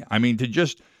be. I mean, to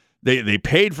just they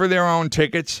paid for their own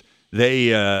tickets.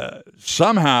 They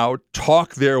somehow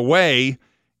talk their way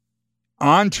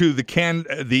onto the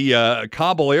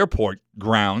Kabul airport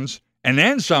grounds, and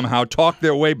then somehow talk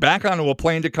their way back onto a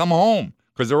plane to come home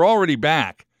because they're already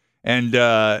back. And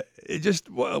it just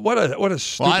what a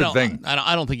stupid thing.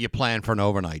 I don't think you plan for an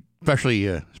overnight,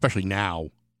 especially now.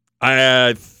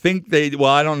 I think I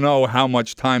don't know how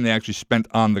much time they actually spent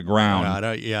on the ground. I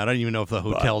don't even know if the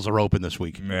hotels are open this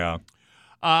week. Yeah.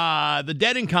 The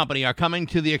Dead & Company are coming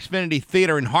to the Xfinity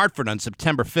Theater in Hartford on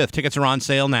September 5th. Tickets are on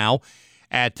sale now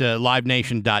at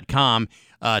livenation.com.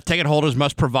 Ticket holders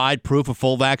must provide proof of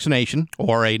full vaccination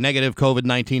or a negative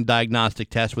COVID-19 diagnostic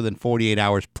test within 48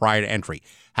 hours prior to entry.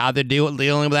 How they're dealing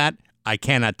with that, I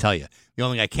cannot tell you. The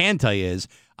only thing I can tell you is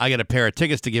I got a pair of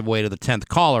tickets to give away to the 10th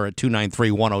caller at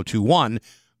 293-1021.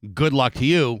 Good luck to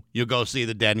you. You'll go see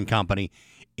the Dead & Company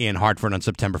in Hartford on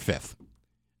September 5th.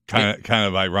 Kind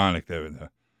of ironic there, the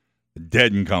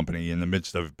Dead & Company in the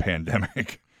midst of a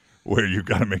pandemic where you've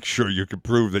got to make sure you can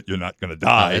prove that you're not going to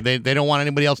die. They don't want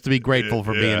anybody else to be grateful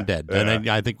for being dead. Yeah. And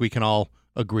I think we can all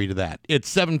agree to that. It's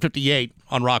 7:58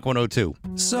 on Rock 102.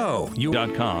 So,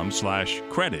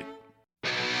 you.com/credit.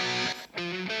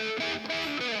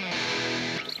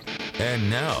 And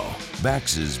now,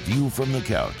 Bax's View from the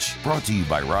Couch, brought to you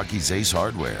by Rocky's Ace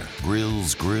Hardware,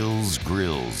 Grills, Grills,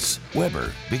 Grills,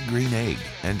 Weber, Big Green Egg,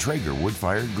 and Traeger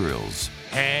Wood-Fired Grills.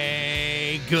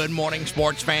 Hey, good morning,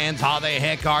 sports fans. How the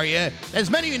heck are you?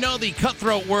 As many of you know, the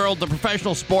cutthroat world of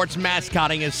professional sports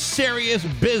mascotting is serious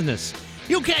business.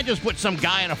 You can't just put some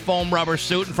guy in a foam rubber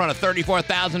suit in front of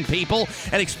 34,000 people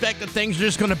and expect that things are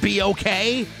just going to be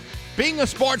okay. Being a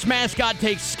sports mascot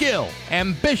takes skill,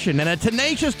 ambition, and a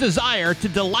tenacious desire to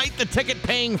delight the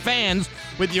ticket-paying fans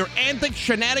with your antics,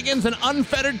 shenanigans, and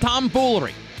unfettered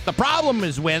tomfoolery. The problem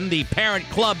is when the parent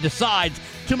club decides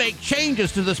to make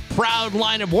changes to this proud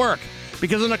line of work.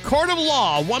 Because in a court of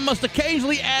law, one must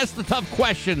occasionally ask the tough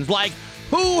questions like,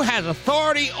 who has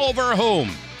authority over whom?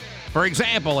 For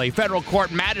example, a federal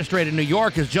court magistrate in New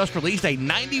York has just released a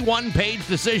 91-page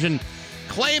decision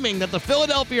claiming that the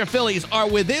Philadelphia Phillies are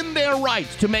within their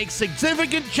rights to make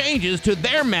significant changes to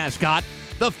their mascot,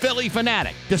 the Phillie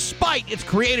Phanatic, despite its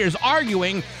creators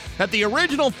arguing that the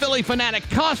original Phillie Phanatic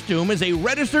costume is a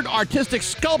registered artistic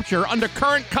sculpture under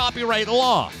current copyright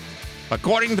law.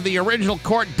 According to the original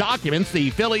court documents, the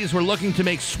Phillies were looking to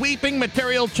make sweeping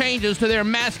material changes to their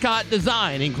mascot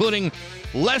design, including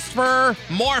less fur,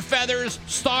 more feathers,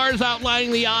 stars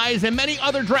outlining the eyes, and many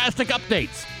other drastic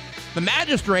updates. The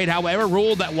magistrate, however,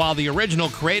 ruled that while the original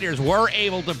creators were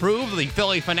able to prove the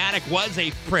Phillie Phanatic was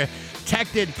a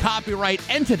protected copyright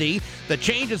entity, the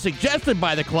changes suggested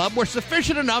by the club were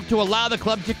sufficient enough to allow the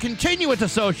club to continue its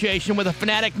association with the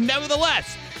Phanatic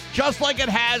nevertheless, just like it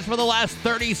has for the last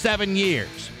 37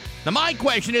 years. Now, my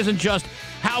question isn't just,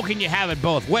 how can you have it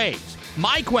both ways?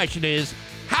 My question is,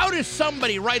 how does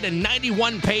somebody write a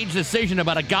 91-page decision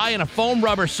about a guy in a foam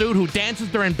rubber suit who dances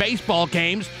during baseball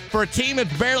games for a team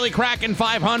that's barely cracking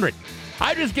 500?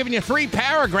 I've just given you 3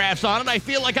 paragraphs on it. I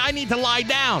feel like I need to lie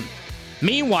down.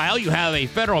 Meanwhile, you have a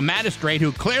federal magistrate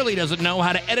who clearly doesn't know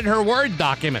how to edit her Word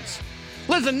documents.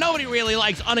 Listen, nobody really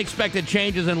likes unexpected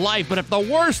changes in life, but if the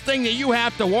worst thing that you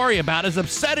have to worry about is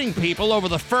upsetting people over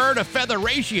the fur-to-feather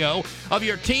ratio of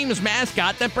your team's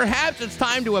mascot, then perhaps it's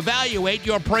time to evaluate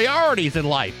your priorities in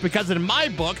life. Because in my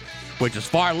book, which is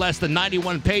far less than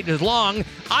 91 pages long,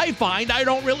 I find I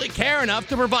don't really care enough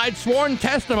to provide sworn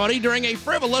testimony during a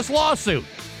frivolous lawsuit.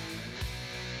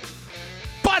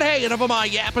 But hey, enough of my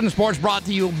yapping. Sports brought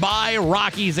to you by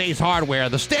Rocky's Ace Hardware.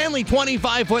 The Stanley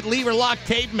 25-foot lever lock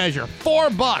tape measure,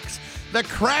 $4. The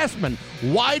Craftsman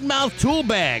wide mouth tool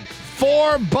bag,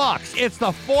 $4. It's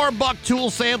the $4 tool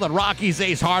sale at Rocky's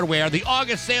Ace Hardware. The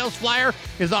August sales flyer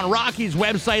is on Rocky's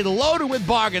website, loaded with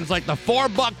bargains like the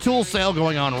 $4 tool sale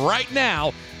going on right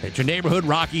now at your neighborhood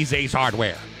Rocky's Ace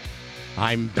Hardware.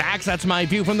 I'm Bax. That's my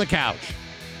view from the couch.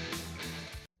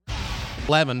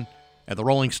 11. At the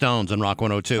Rolling Stones on Rock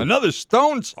 102. Another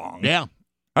Stone song? Yeah.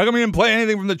 How come you didn't play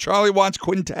anything from the Charlie Watts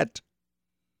Quintet?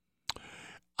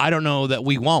 I don't know that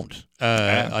we won't.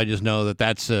 I just know that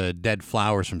that's Dead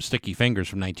Flowers from Sticky Fingers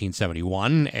from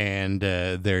 1971, and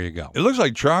there you go. It looks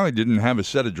like Charlie didn't have a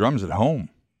set of drums at home.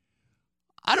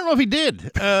 I don't know if he did.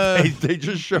 They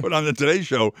just showed on the Today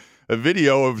Show a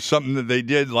video of something that they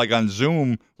did like on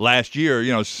Zoom last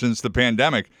year, since the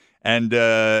pandemic. And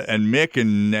Mick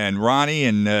and Ronnie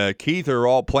and Keith are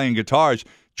all playing guitars.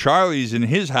 Charlie's in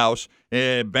his house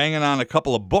banging on a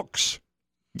couple of books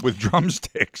with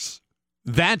drumsticks.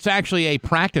 That's actually a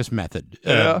practice method.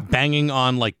 Yeah. Banging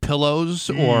on like pillows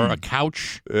or a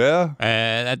couch. Yeah.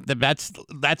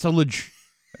 That's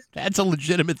a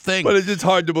legitimate thing. But it's just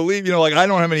hard to believe. Like I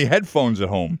don't have any headphones at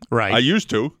home. Right. I used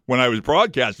to when I was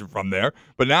broadcasting from there,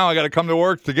 but now I got to come to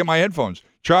work to get my headphones.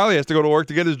 Charlie has to go to work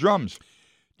to get his drums.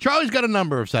 Charlie's got a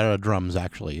number of set of drums,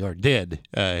 actually, or did.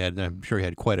 I'm sure he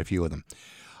had quite a few of them.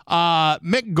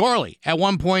 Mick Gorley, at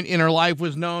one point in her life,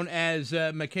 was known as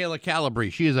Michaela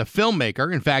Calabri. She is a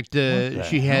filmmaker. In fact,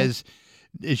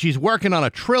 she's working on a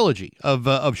trilogy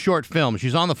of short films.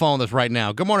 She's on the phone with us right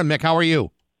now. Good morning, Mick. How are you?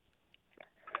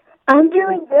 I'm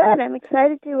doing good. I'm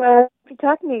excited to be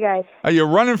talking to you guys. Are you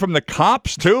running from the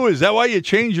cops, too? Is that why you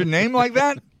changed your name like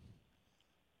that?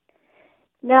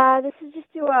 Nah, this is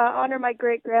just to honor my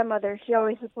great-grandmother. She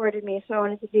always supported me, so I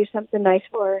wanted to do something nice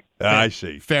for her. I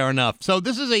see. Fair enough. So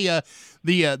this is the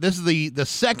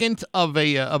second of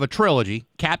a trilogy.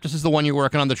 Cactus is the one you're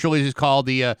working on. The trilogy is called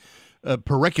the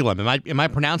Periculum. Am I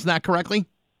pronouncing that correctly?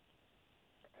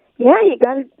 Yeah, you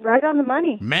got it right on the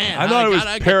money. Man, I thought it was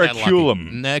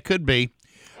Periculum. That could be.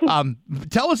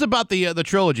 Tell us about the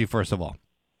trilogy first of all.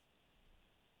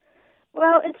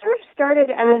 Well, it sort of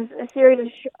started as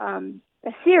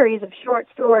a series of short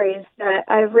stories that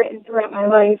I've written throughout my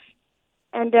life.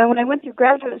 And when I went through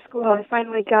graduate school, I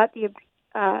finally got the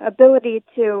ability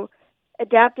to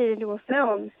adapt it into a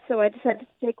film. So I decided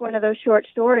to take one of those short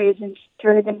stories and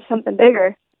turn it into something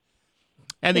bigger.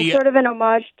 And it's sort of an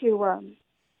homage to,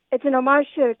 it's an homage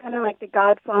to kind of like The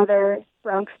Godfather,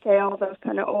 Bronx Tale, those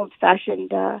kind of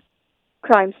old-fashioned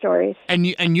crime stories. And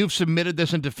you've submitted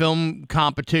this into film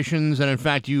competitions, and in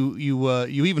fact, you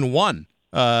even won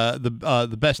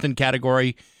the best in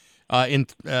category in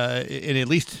at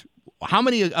least how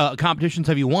many competitions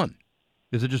have you won?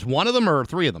 Is it just one of them or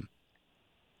three of them?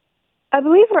 I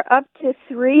believe we're up to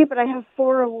 3, but I have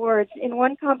 4 awards. In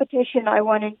one competition, I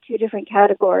won in 2 different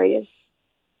categories.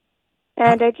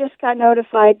 And I just got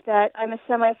notified that I'm a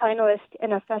semifinalist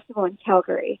in a festival in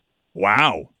Calgary.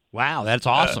 Wow. Wow, that's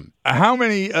awesome. How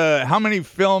many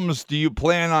films do you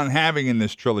plan on having in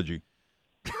this trilogy?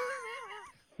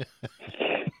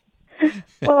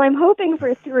 Well, I'm hoping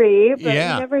for 3, but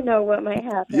Yeah. you never know what might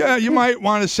happen. Yeah, you might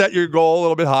want to set your goal a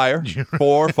little bit higher.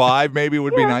 4 or 5 maybe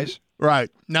would be nice.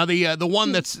 Right. Now the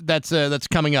one that's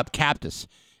coming up, Cactus.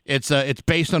 It's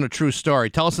based on a true story.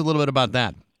 Tell us a little bit about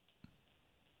that.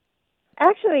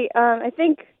 Actually, I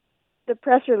think the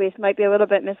press release might be a little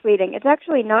bit misleading. It's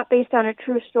actually not based on a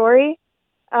true story.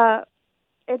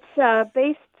 It's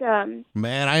based.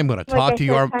 Man, I am going to talk to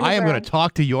your. I am going to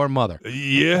talk to your mother.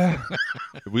 Yeah,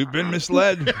 we've been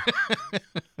misled.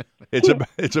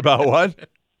 It's about what?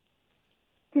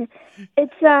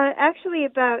 It's actually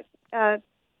about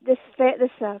this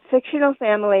fictional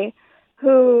family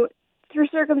who, through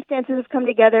circumstances, have come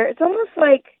together. It's almost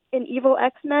like an evil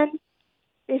X-Men.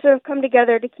 They sort of come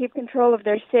together to keep control of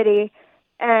their city,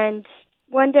 and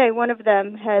one day one of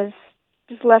them has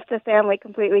just left the family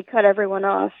completely, cut everyone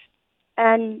off,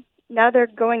 and now they're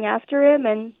going after him,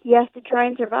 and he has to try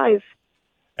and survive.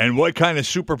 And what kind of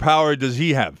superpower does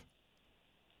he have?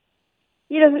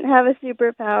 He doesn't have a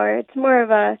superpower. It's more of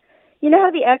a, you know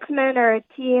how the X-Men are a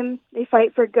team, they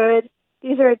fight for good?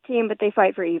 These are a team, but they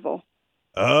fight for evil.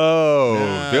 Oh,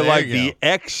 they're like you the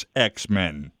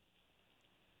X-Men.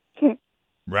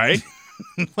 Right?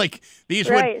 Like these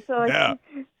right, so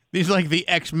these are like the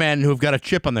X-Men who've got a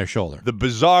chip on their shoulder. The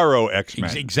Bizarro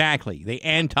X-Men. Exactly. The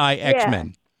anti-X-Men.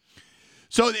 Yeah.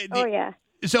 So yeah.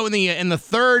 So in the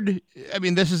third, I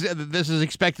mean, this is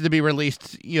expected to be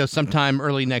released, sometime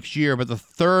early next year. But the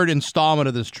third installment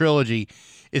of this trilogy,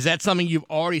 is that something you've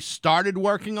already started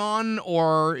working on,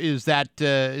 or is that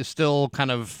is still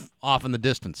kind of off in the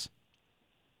distance?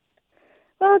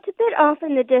 Well, it's a bit off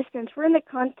in the distance. We're in the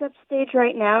concept stage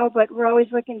right now, but we're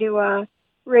always looking to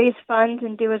raise funds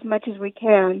and do as much as we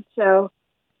can. So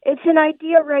it's an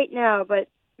idea right now, but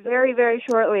very, very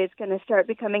shortly it's going to start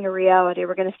becoming a reality.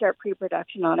 We're going to start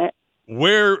pre-production on it.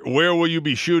 Where will you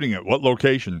be shooting it? What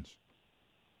locations?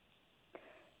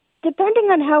 Depending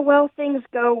on how well things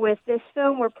go with this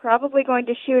film, we're probably going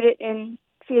to shoot it in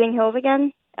Feeding Hills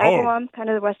again, Agawam, kind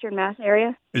of the Western Mass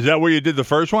area. Is that where you did the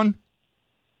first one?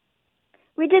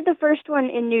 We did the first one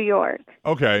in New York.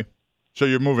 Okay. So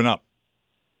you're moving up.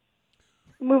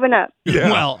 Moving up.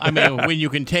 Yeah. Well, I mean, when you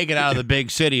can take it out of the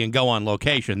big city and go on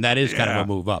location, that is kind of a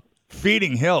move up.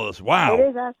 Feeding Hills. Wow. It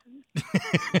is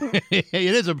awesome.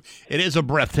 It is a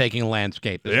breathtaking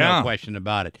landscape. There's no question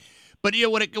about it. But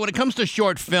when it comes to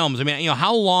short films, I mean,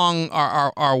 how long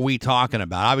are we talking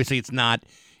about? Obviously, it's not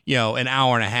an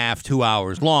hour and a half, 2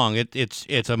 hours long.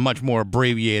 It's a much more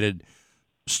abbreviated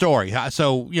story.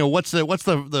 So, what's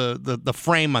the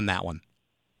frame on that one?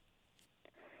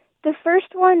 The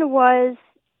first one was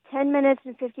 10 minutes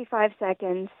and 55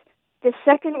 seconds. The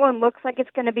second one looks like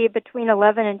it's going to be between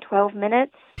 11 and 12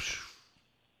 minutes.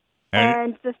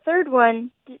 And the third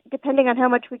one, depending on how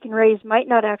much we can raise, might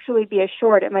not actually be a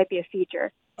short. It might be a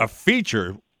feature. A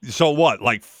feature? So what,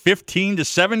 like 15 to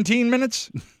 17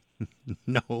 minutes?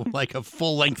 No, like a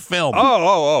full-length film.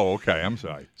 Oh, okay. I'm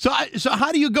sorry. So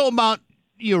how do you go about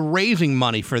raising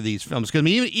money for these films? Because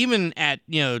even at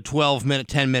 12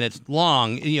 minutes, 10 minutes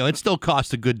long, it still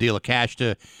costs a good deal of cash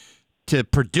to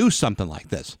produce something like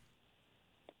this.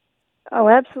 Oh,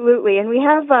 absolutely. And we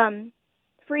have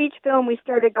for each film we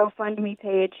start a GoFundMe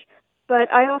page,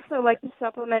 but I also like to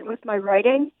supplement with my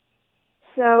writing.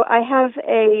 So I have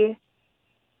an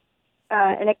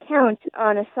account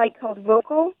on a site called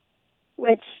Vocal,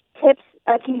 which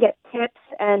I can get tips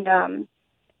and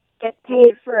get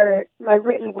paid for my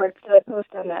written work that I post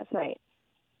on that site.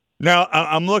 Now,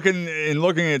 I'm looking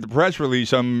at the press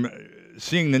release. I'm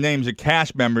seeing the names of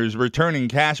cast members, returning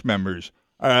cast members.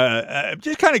 I'm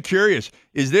just kind of curious.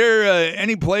 Is there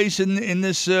any place in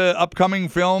this upcoming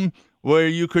film where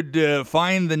you could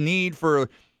find the need for,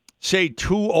 say,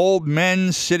 two old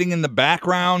men sitting in the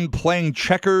background playing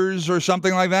checkers or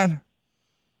something like that?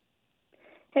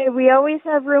 Hey, we always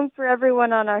have room for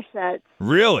everyone on our sets.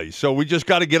 Really? So we just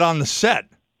got to get on the set.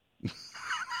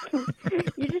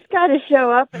 You just got to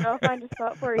show up and I'll find a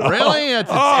spot for you. Really? It's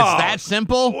that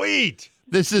simple? Sweet.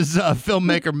 This is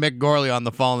filmmaker Mick Gorley on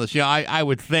the phone. I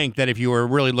would think that if you were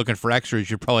really looking for extras,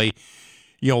 you'd probably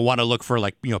want to look for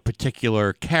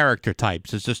particular character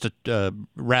types. It's just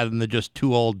rather than just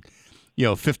two old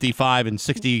 55 and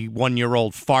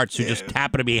 61-year-old farts who just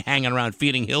happen to be hanging around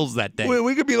feeding hills that day.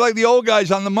 We could be like the old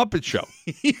guys on the Muppet Show.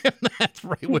 Yeah, that's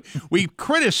right. We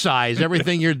criticize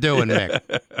everything you're doing, Mick.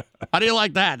 How do you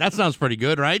like that? That sounds pretty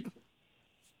good, right?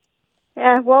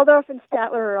 Yeah, Waldorf and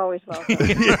Statler are always welcome.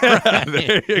 Yeah,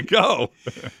 there you go.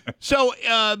 So,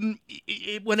 are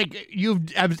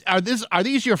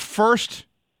these your first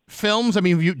films? I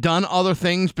mean, have you done other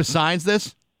things besides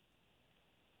this?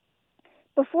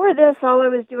 Before this, all I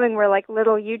was doing were like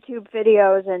little YouTube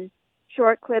videos and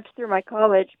short clips through my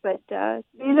college, but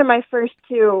these are my first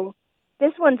two.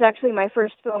 This one's actually my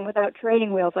first film without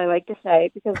training wheels, I like to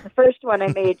say, because the first one I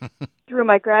made through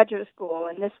my graduate school,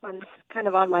 and this one's kind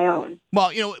of on my own.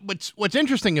 Well, what's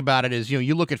interesting about it is,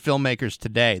 you look at filmmakers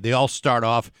today, they all start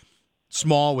off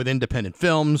small with independent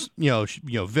films,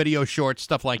 video shorts,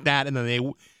 stuff like that, and then they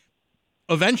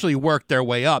eventually work their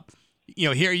way up.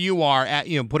 Here you are at,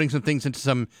 putting some things into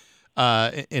some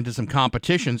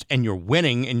competitions, and you're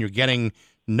winning and you're getting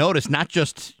noticed, not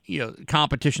just,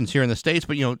 competitions here in the States,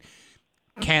 but,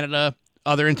 Canada,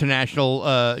 other international,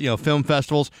 film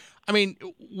festivals. I mean,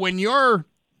 when you're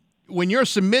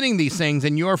submitting these things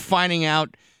and you're finding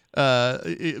out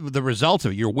the results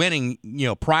of it, you're winning,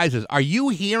 prizes. Are you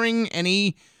hearing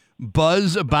any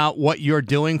buzz about what you're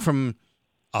doing from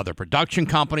other production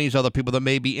companies, other people that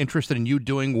may be interested in you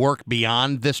doing work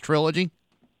beyond this trilogy?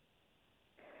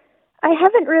 I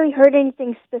haven't really heard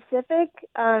anything specific.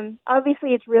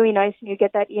 Obviously, it's really nice when you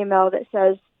get that email that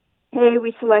says, hey,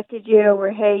 we selected you,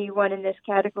 or hey, you won in this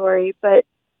category. But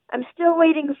I'm still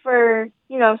waiting for,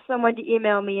 someone to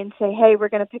email me and say, hey, we're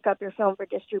going to pick up your film for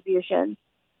distribution.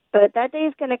 But that day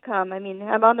is going to come. I mean,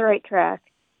 I'm on the right track.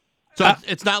 So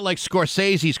it's not like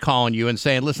Scorsese's calling you and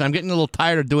saying, listen, I'm getting a little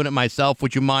tired of doing it myself.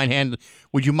 Would you mind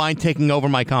taking over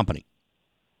my company?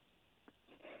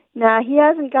 Nah, he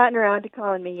hasn't gotten around to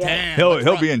calling me yet. Damn,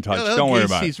 he'll be in touch. Don't worry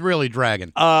about it. He's really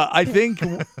dragging. I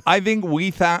think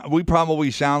we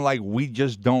probably sound like we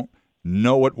just don't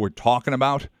know what we're talking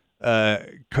about.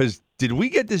 Because did we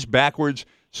get this backwards?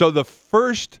 So the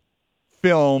first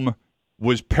film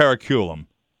was Periculum,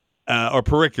 or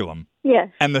Periculum. Yes.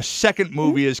 And the second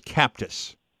movie is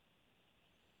Captus.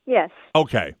 Yes.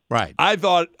 Okay. Right. I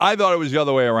thought it was the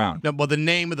other way around. No, well, the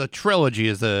name of the trilogy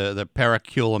is the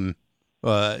Periculum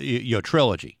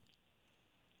trilogy.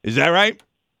 Is that right?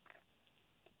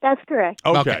 That's correct.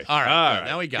 Okay. All right.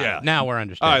 Now we got it. Now we're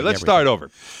understanding. All right, let's start over.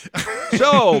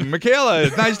 So, Michaela,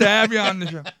 it's nice to have you on the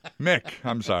show. Mick,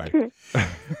 I'm sorry.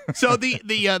 So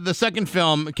the second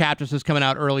film, Captus, is coming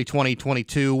out early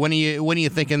 2022. When are you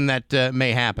thinking that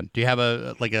may happen? Do you have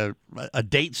a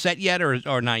date set yet,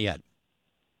 or not yet?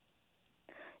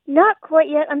 Not quite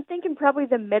yet. I'm thinking probably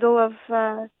the middle of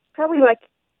probably like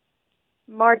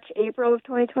March, April of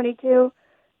 2022.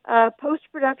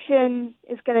 Post-production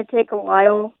is going to take a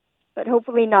while, but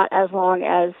hopefully not as long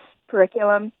as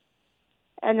Periculum.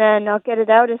 And then I'll get it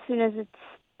out as soon as it's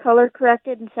color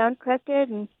corrected and sound corrected,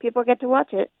 and people get to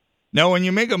watch it. Now, when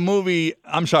you make a movie,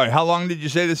 I'm sorry, how long did you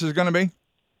say this is going to be?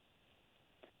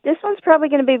 This one's probably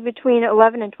going to be between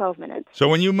 11 and 12 minutes. So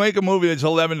when you make a movie that's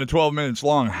 11 to 12 minutes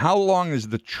long, how long is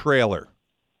the trailer?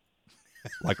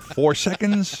 Like 4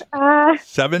 seconds?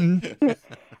 7?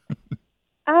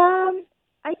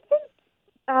 I think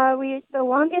the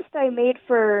longest I made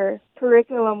for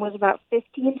Curriculum was about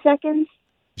 15 seconds.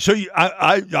 So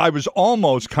I was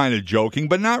almost kind of joking,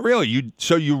 but not really.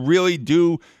 So you really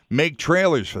do make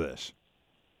trailers for this?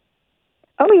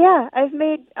 Oh yeah,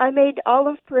 I made all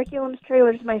of Curriculum's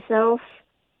trailers myself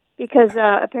because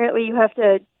apparently you have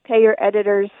to pay your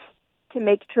editors to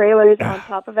make trailers on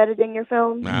top of editing your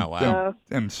film. Oh, wow. So,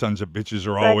 them sons of bitches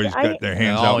are always got their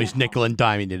hands out. Always nickel and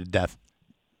diming you to death.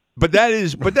 But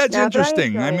that's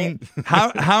interesting. I I mean,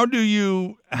 how do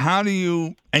you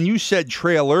and you said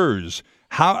trailers.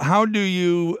 How do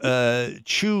you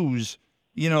choose,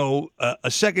 a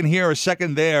second here, a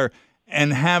second there,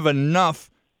 and have enough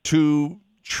to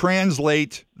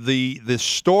translate the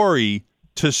story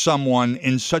to someone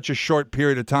in such a short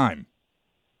period of time?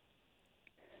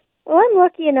 Well, I'm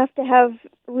lucky enough to have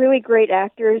really great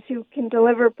actors who can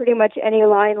deliver pretty much any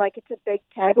line like it's a big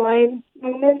tagline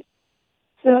moment.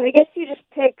 So I guess you just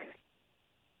pick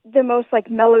the most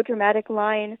melodramatic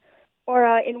line.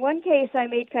 Or in one case, I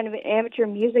made kind of an amateur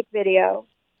music video,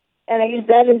 and I used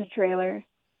that as a trailer.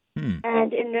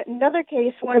 And in another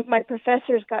case, one of my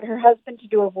professors got her husband to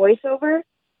do a voiceover,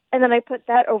 and then I put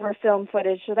that over film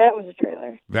footage, so that was a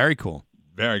trailer. Very cool.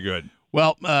 Very good.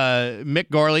 Well, Mick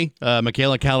Gorley,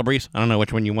 Michaela Calabrese, I don't know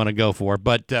which one you want to go for,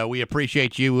 but we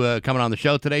appreciate you coming on the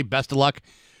show today. Best of luck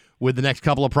with the next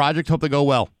couple of projects. Hope they go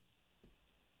well.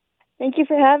 Thank you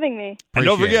for having me. And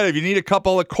don't forget, if you need a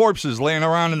couple of corpses laying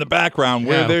around in the background,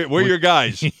 we're your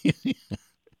guys.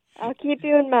 I'll keep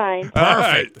you in mind. Perfect.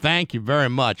 Right. Thank you very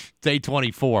much. It's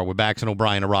 8:24 with Bax and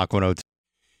O'Brien at Rock 102.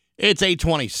 It's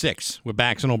 8:26 with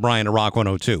Bax and O'Brien at Rock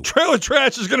 102. Trailer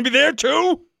Trash is going to be there,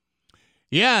 too?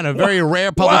 Yeah, and a very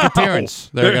rare public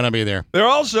appearance. They're going to be there. They're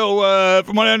also,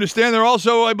 from what I understand,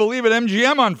 I believe, at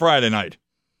MGM on Friday night.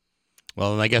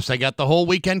 Well, I guess they got the whole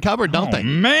weekend covered, don't they?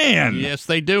 Man. Yes,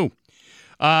 they do.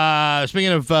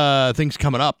 Speaking of things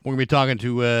coming up, we're going to be talking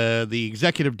to the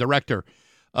executive director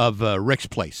of Rick's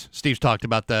Place. Steve's talked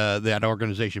about that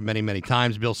organization many, many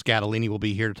times. Bill Scatolini will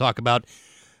be here to talk about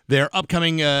their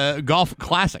upcoming golf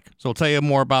classic. So we'll tell you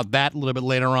more about that a little bit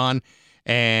later on.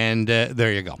 And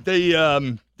there you go. They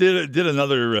did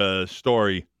another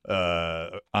story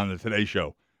on the Today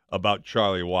Show about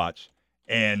Charlie Watts.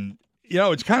 And,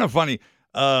 it's kind of funny.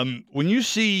 When you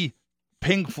see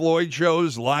Pink Floyd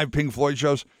shows, live Pink Floyd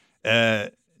shows,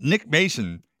 Nick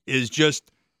Mason is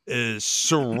just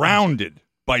surrounded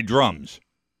by drums.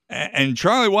 And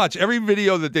Charlie Watts, every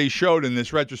video that they showed in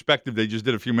this retrospective they just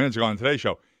did a few minutes ago on Today's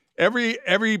Show,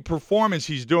 every performance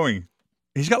he's doing,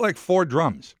 he's got like 4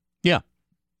 drums. Yeah.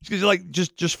 He's like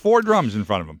just 4 drums in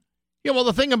front of him. Yeah, well,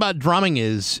 the thing about drumming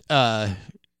is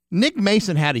Nick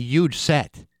Mason had a huge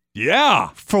set. Yeah.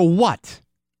 For what?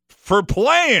 For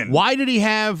playing. Why did he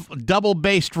have double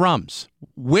bass drums?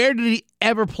 Where did he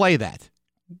ever play that?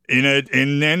 In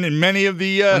many of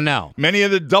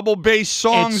the double bass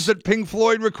songs that Pink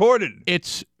Floyd recorded.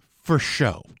 It's for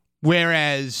show.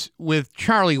 Whereas with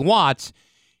Charlie Watts,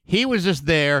 he was just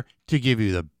there to give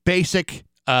you the basic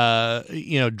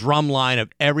drum line of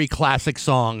every classic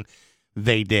song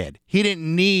they did. He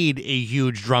didn't need a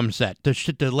huge drum set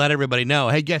to let everybody know,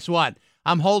 hey, guess what?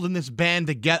 I'm holding this band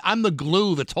together. I'm the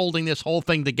glue that's holding this whole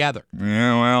thing together.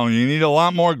 Yeah, well, you need a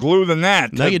lot more glue than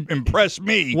that to impress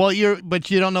me. Well, but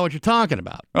you don't know what you're talking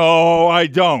about. Oh, I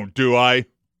don't, do I?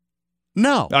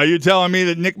 No. Are you telling me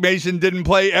that Nick Mason didn't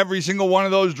play every single one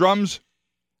of those drums?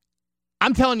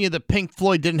 I'm telling you that Pink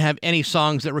Floyd didn't have any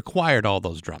songs that required all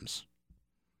those drums.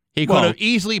 He could have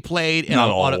easily played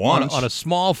on a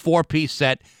small 4-piece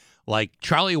set like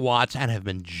Charlie Watts and have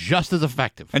been just as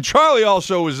effective. And Charlie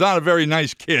also was not a very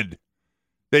nice kid.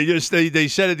 They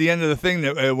said at the end of the thing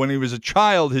that when he was a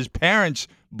child, his parents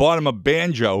bought him a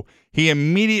banjo. He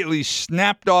immediately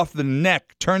snapped off the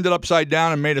neck, turned it upside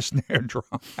down, and made a snare drum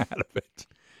out of it.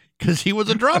 Because he was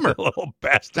a drummer. Little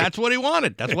bastard. That's what he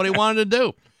wanted. That's what he wanted to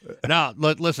do. Now,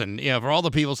 listen, for all the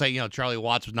people saying, Charlie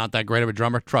Watts was not that great of a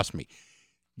drummer, trust me.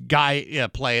 Guy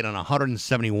played on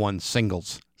 171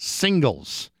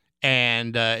 singles.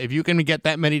 And if you can get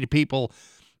that many people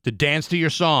to dance to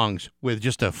your songs with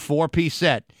just a 4-piece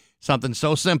set, something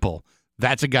so simple,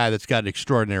 that's a guy that's got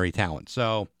extraordinary talent.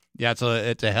 So, yeah,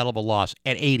 it's a hell of a loss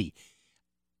at 80.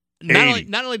 Not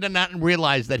only did I not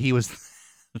realize that he was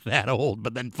that old,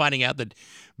 but then finding out that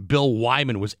Bill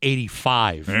Wyman was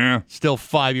 85. Yeah. Still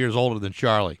 5 years older than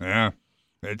Charlie. Yeah.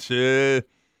 It's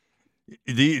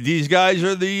These guys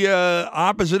are the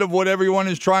opposite of what everyone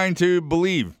is trying to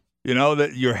believe. You know,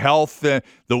 that your health, the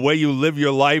way you live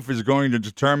your life is going to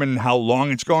determine how long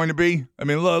it's going to be. I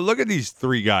mean, look at these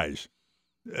three guys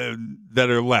that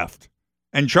are left.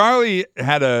 And Charlie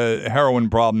had a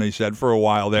heroin problem, they said, for a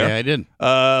while there. Yeah, I did.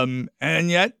 And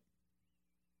yet,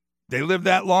 they live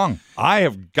that long. I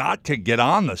have got to get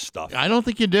on this stuff. I don't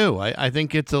think you do. I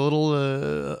think it's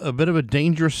a bit of a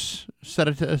dangerous set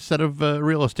of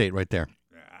real estate right there.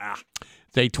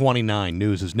 It's 8:29.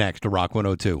 News is next to Rock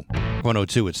 102.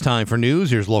 102, it's time for news.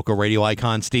 Here's local radio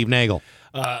icon Steve Nagel.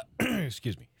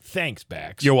 Excuse me. Thanks,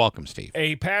 Bax. You're welcome, Steve.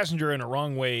 A passenger in a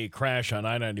wrong-way crash on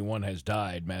I-91 has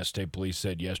died, Mass State Police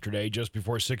said yesterday. Just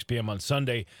before 6 p.m. on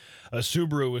Sunday, a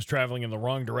Subaru was traveling in the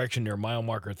wrong direction near mile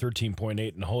marker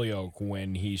 13.8 in Holyoke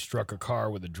when he struck a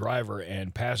car with a driver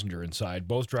and passenger inside.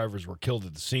 Both drivers were killed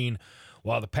at the scene,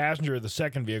 while the passenger of the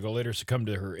second vehicle later succumbed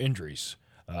to her injuries.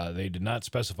 They did not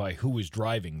specify who was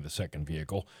driving the second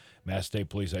vehicle. Mass State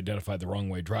Police identified the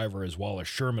wrong-way driver as Wallace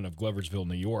Sherman of Gloversville,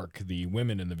 New York. The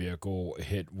women in the vehicle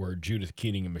hit were Judith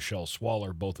Keating and Michelle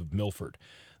Swaller, both of Milford.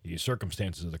 The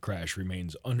circumstances of the crash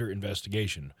remains under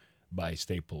investigation by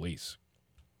state police.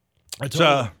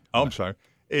 I'm sorry.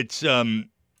 It's I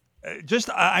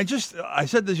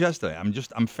said this yesterday.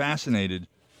 I'm fascinated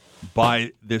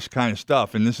by this kind of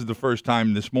stuff, and this is the first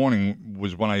time this morning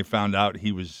was when I found out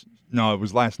it was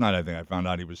last night. I think I found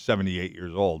out he was 78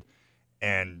 years old,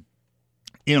 and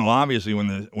you know, obviously,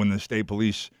 when the state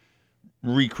police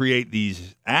recreate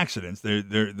these accidents,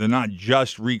 they're not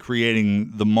just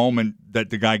recreating the moment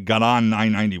that the guy got on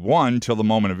I-91 till the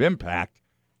moment of impact.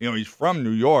 You know, he's from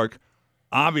New York.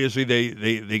 Obviously,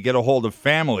 they get a hold of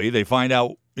family. They find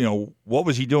out, you know, what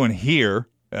was he doing here?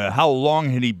 How long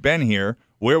had he been here?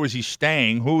 Where was he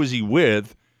staying? Who was he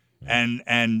with?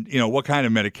 And you know, what kind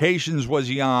of medications was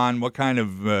he on? What kind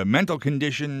of mental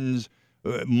conditions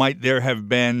might there have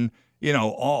been? You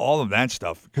know, all of that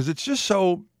stuff, because it's just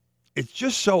so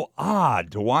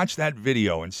odd to watch that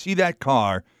video and see that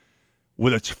car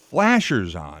with its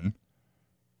flashers on,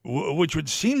 which would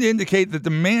seem to indicate that the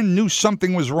man knew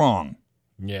something was wrong.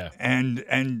 Yeah,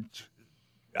 and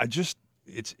I just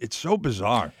it's so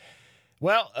bizarre.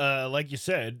 Well, like you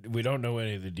said, we don't know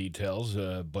any of the details,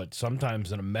 but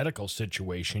sometimes in a medical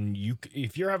situation,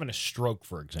 if you're having a stroke,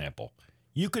 for example,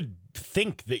 you could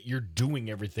think that you're doing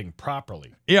everything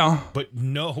properly. Yeah. But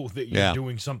know that you're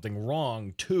doing something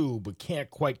wrong, too, but can't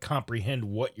quite comprehend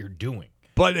what you're doing.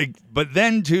 But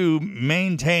then to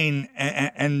maintain,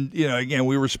 and you know, again,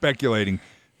 we were speculating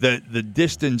that the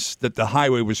distance that the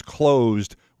highway was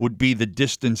closed would be the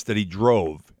distance that he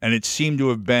drove. And it seemed to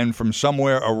have been from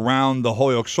somewhere around the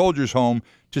Holyoke Soldiers' Home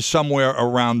to somewhere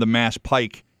around the Mass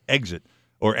Pike exit.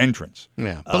 Or entrance.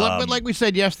 Yeah, but like we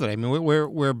said yesterday, I mean,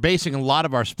 we're basing a lot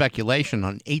of our speculation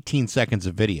on 18 seconds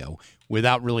of video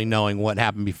without really knowing what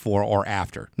happened before or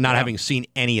after, not having seen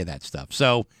any of that stuff.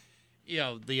 So, you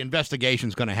know, the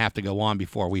investigation's going to have to go on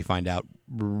before we find out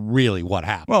really what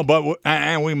happened. Well,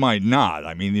 and we might not.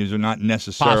 I mean, these are not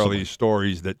necessarily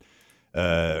stories that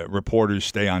reporters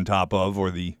stay on top of, or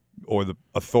the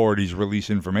authorities release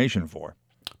information for.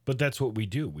 But that's what we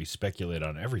do. We speculate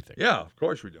on everything. Yeah, of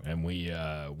course we do. And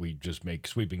we just make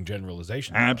sweeping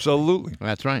generalizations. Absolutely.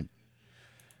 That's right.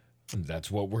 And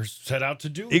that's what we're set out to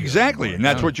do. Exactly. And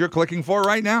that's what you're clicking for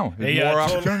right now. More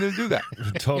opportunity to do that.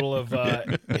 A total of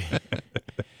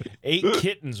 8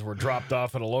 kittens were dropped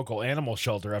off at a local animal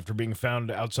shelter after being found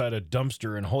outside a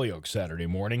dumpster in Holyoke Saturday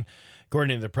morning.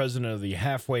 According to the president of the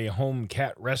Halfway Home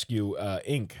Cat Rescue,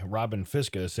 Inc., Robin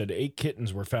Fiska, said 8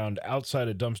 kittens were found outside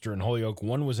a dumpster in Holyoke.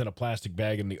 One was in a plastic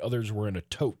bag and the others were in a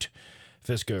tote.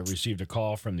 Fiska received a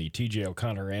call from the T.J.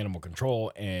 O'Connor Animal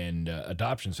Control and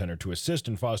Adoption Center to assist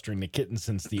in fostering the kittens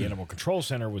since the Animal Control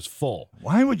Center was full.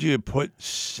 Why would you put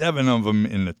 7 of them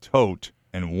in the tote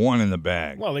and 1 in the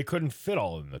bag? Well, they couldn't fit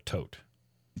all in the tote.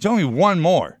 It's only 1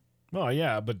 more. Oh,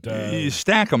 yeah, but... you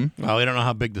stack them. Well, we don't know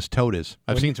how big this tote is.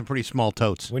 I've seen some pretty small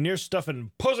totes. When you're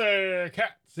stuffing pussy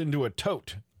cats into a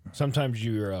tote, sometimes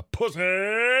your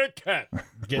pussy cat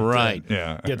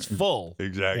gets full.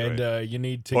 Exactly. And you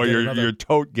need to or get your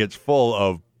tote gets full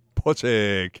of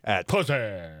pussy cats.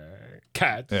 Pussy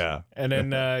cats. Yeah. And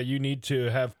then you need to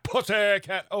have pussy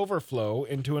cat overflow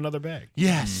into another bag.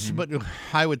 Yes, but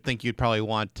I would think you'd probably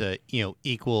want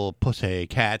equal pussy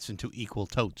cats into equal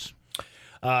totes.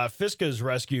 Fiska's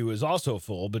rescue is also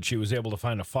full, but she was able to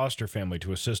find a foster family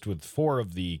to assist with 4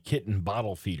 of the kitten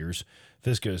bottle feeders.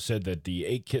 Fiska said that the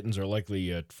 8 kittens are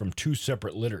likely from 2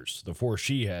 separate litters. The 4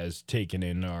 she has taken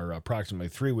in are approximately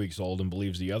 3 weeks old and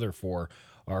believes the other 4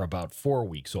 are about 4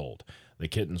 weeks old. The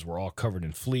kittens were all covered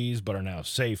in fleas but are now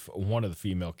safe. One of the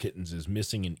female kittens is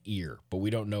missing an ear, but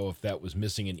we don't know if that was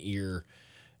missing an ear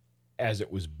as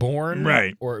it was born,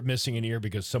 right, or missing an ear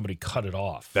because somebody cut it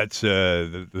off. That's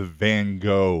the Van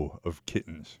Gogh of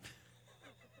kittens.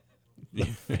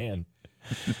 Man.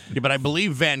 Yeah, but I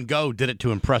believe Van Gogh did it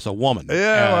to impress a woman.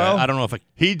 Yeah, well, I don't know if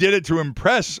he did it to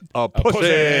impress a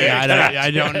pussy. I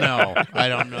don't know. I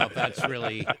don't know if that's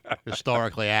really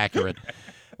historically accurate.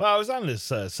 Well, I was on this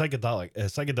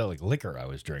psychedelic liquor I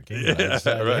was drinking. Yeah, I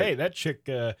decided, right. Hey, that chick,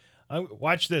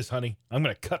 watch this, honey. I'm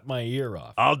going to cut my ear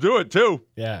off. I'll do it, too.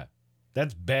 Yeah.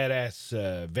 That's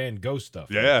badass Van Gogh stuff.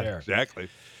 Yeah, right there. exactly.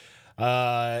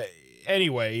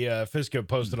 Anyway, Fiska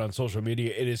posted on social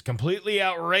media, it is completely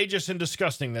outrageous and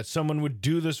disgusting that someone would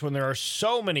do this when there are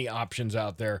so many options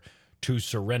out there to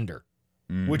surrender,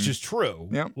 which is true.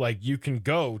 Yep. Like, you can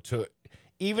go to,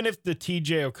 even if the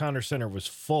TJ O'Connor Center was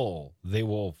full, they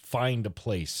will find a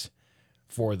place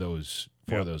for those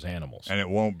animals. And it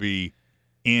won't be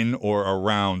in or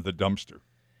around the dumpster.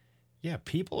 Yeah,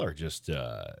 people are just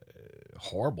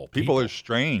horrible. People are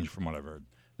strange, from what I've heard.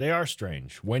 They are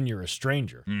strange when you're a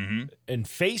stranger. Mm-hmm. And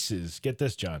faces, get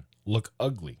this, John, look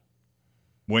ugly.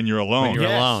 When you're alone. When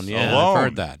you're alone, yeah. Alone. I've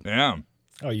heard that. Yeah.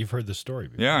 Oh, you've heard the story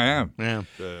before. Yeah, I am. Yeah.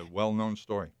 It's a well-known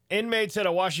story. Inmates at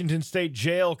a Washington state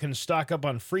jail can stock up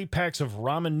on free packs of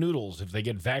ramen noodles if they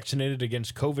get vaccinated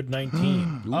against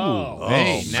COVID-19.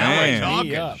 Hey, now we're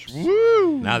talking.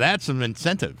 Woo! Now that's some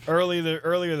incentive.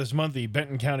 Earlier this month, the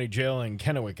Benton County Jail in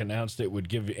Kennewick announced it would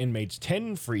give inmates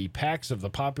 10 free packs of the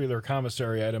popular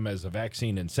commissary item as a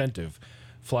vaccine incentive.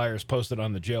 Flyers posted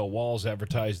on the jail walls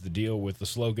advertised the deal with the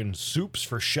slogan, Soups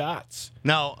for Shots.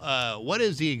 Now, what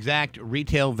is the exact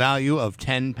retail value of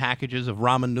 10 packages of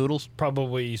ramen noodles?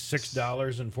 Probably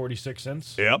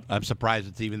 $6.46. Yep. I'm surprised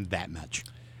it's even that much.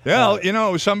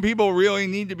 Well, some people really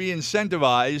need to be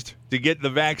incentivized to get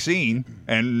the vaccine.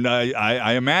 And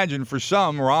I imagine for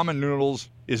some, ramen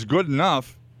noodles is good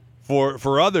enough.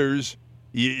 For others,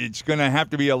 it's going to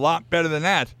have to be a lot better than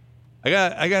that. I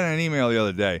got an email the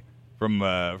other day from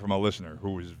a listener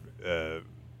who was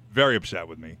very upset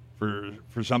with me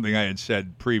for something I had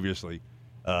said previously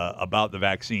about the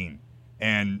vaccine,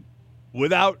 and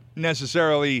without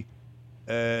necessarily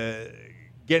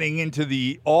getting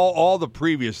into all the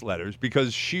previous letters,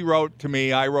 because she wrote to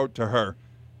me, I wrote to her,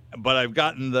 but I've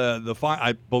gotten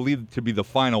I believe to be the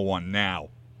final one now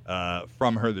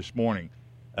from her this morning.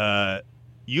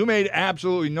 You made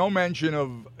absolutely no mention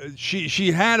of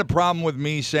she had a problem with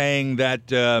me saying that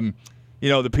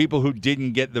the people who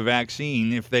didn't get the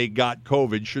vaccine, if they got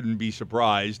COVID, shouldn't be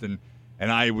surprised, and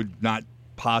I would not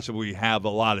possibly have a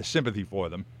lot of sympathy for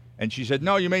them. And she said,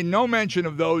 no, you made no mention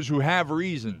of those who have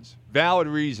reasons, valid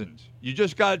reasons. You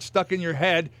just got it stuck in your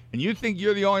head, and you think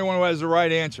you're the only one who has the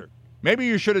right answer. Maybe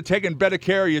you should have taken better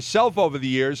care of yourself over the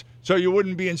years so you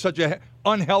wouldn't be in such an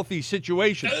unhealthy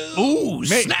situation. Ooh,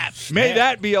 snap. May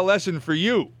that be a lesson for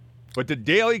you. But to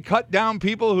daily cut down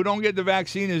people who don't get the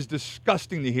vaccine is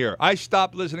disgusting to hear. I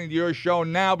stopped listening to your show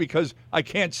now because I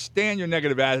can't stand your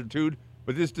negative attitude.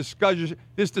 But this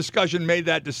discussion made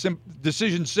that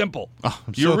decision simple.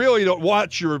 You really don't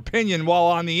watch your opinion while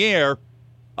on the air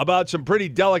about some pretty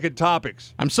delicate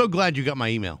topics. I'm so glad you got my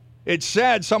email. It's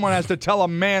sad someone has to tell a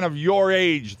man of your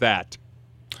age that.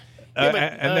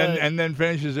 And then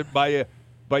finishes it by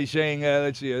saying,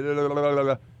 let's see.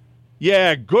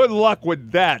 Yeah, good luck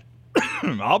with that.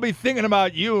 I'll be thinking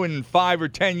about you in 5 or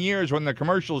 10 years when the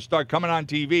commercials start coming on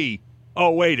TV.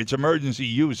 Oh, wait, it's emergency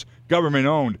use, government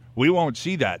owned. We won't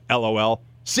see that, LOL.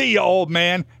 See you, old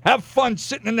man. Have fun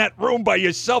sitting in that room by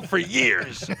yourself for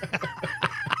years.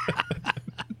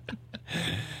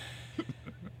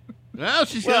 Well,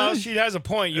 she has a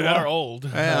point. You are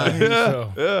old.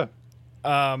 But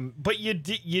you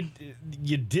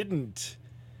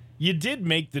did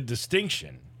make the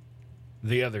distinction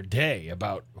the other day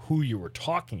about who you were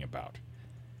talking about.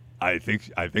 I think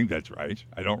that's right.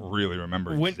 I don't really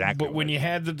remember exactly. But when you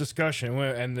had the discussion,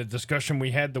 and the discussion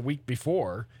we had the week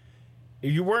before,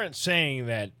 you weren't saying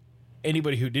that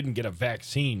anybody who didn't get a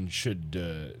vaccine should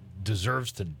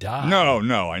deserves to die.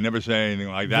 No, I never said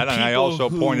anything like that. And I also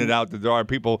pointed out that there are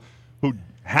people who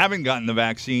haven't gotten the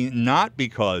vaccine not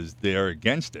because they're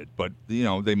against it, but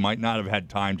they might not have had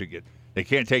time to get. They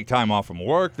can't take time off from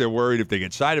work. They're worried if they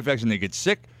get side effects and they get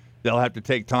sick, they'll have to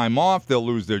take time off. They'll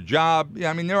lose their job. Yeah,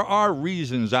 I mean, there are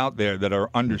reasons out there that are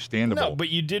understandable. No, but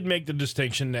you did make the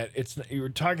distinction that you were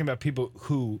talking about people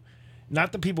who,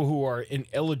 not the people who are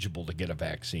ineligible to get a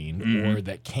vaccine or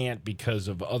that can't because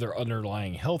of other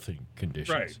underlying health conditions.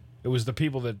 Right. It was the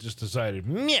people that just decided,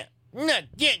 yeah, I'm not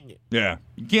getting it. Yeah,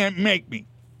 you can't make me.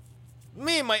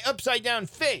 Me and my upside down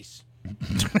face.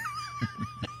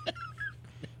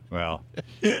 Well,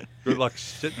 good luck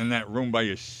sitting in that room by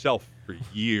yourself for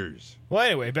years. Well,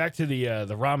 anyway, back to the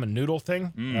ramen noodle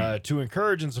thing. To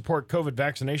encourage and support COVID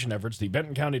vaccination efforts, the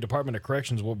Benton County Department of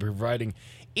Corrections will be providing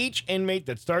each inmate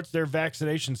that starts their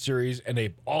vaccination series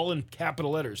and all in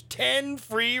capital letters, 10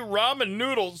 free ramen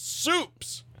noodle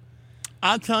soups.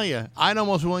 I'll tell you, I'd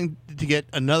almost willing to get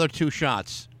another 2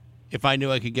 shots if I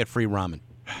knew I could get free ramen.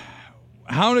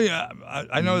 How do you?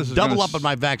 I know this is double up on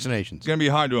my vaccinations. It's going to be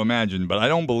hard to imagine, but I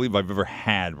don't believe I've ever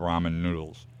had ramen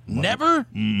noodles. Never?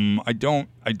 I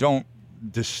don't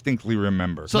distinctly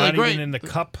remember. So not even in the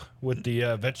cup with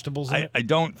the vegetables in it? I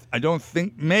don't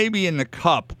think, maybe in the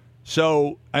cup.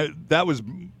 So that was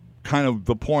kind of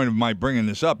the point of my bringing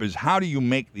this up, is how do you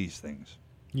make these things?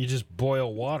 You just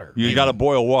boil water. You got to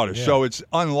boil water. Yeah. So it's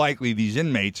unlikely these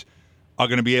inmates are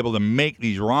going to be able to make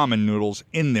these ramen noodles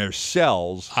in their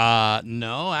cells.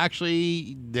 No,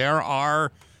 actually, there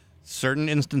are certain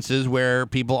instances where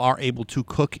people are able to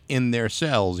cook in their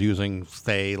cells using,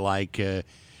 say, like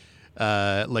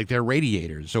their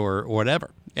radiators or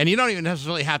whatever. And you don't even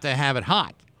necessarily have to have it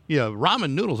hot. You know,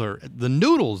 ramen noodles the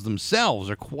noodles themselves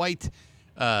are quite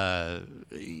diverse.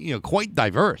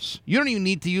 You don't even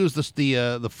need to use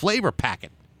the flavor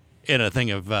packet in a thing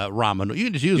of ramen. You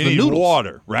can just use the noodles.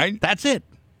 Water, right? That's it.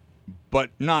 But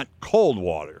not cold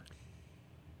water.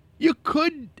 You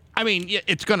could. I mean,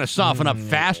 it's going to soften up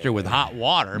faster with hot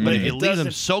water, but if you leave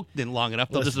them soaked in long enough,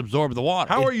 they'll just absorb the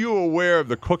water. How are you aware of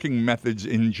the cooking methods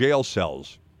in jail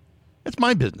cells? It's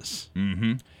my business.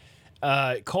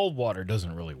 Mm-hmm. Cold water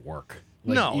doesn't really work.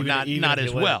 No, not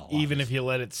as well. Even if you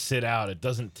let it sit out, it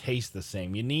doesn't taste the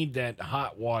same. You need that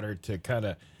hot water to kind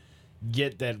of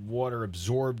get that water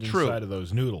absorbed inside of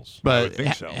those noodles. But I would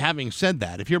think so. Having said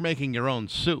that, if you're making your own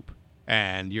soup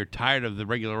and you're tired of the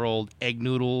regular old egg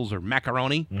noodles or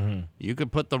macaroni, you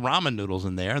could put the ramen noodles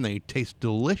in there and they taste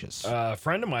delicious. A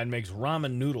friend of mine makes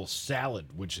ramen noodle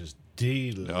salad, which is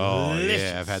delicious. Oh,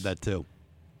 yeah, I've had that too.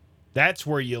 That's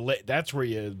where you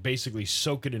basically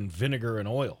soak it in vinegar and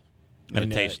oil.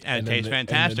 And it tastes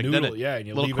fantastic, doesn't it? Yeah, and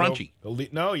you a little crunchy.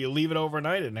 You leave it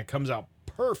overnight and it comes out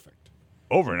perfect.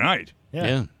 Overnight?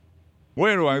 Yeah.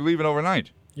 Where do I leave it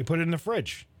overnight? You put it in the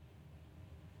fridge.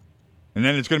 And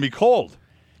then it's going to be cold.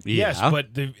 Yeah. Yes, but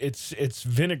it's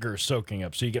vinegar soaking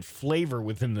up, so you get flavor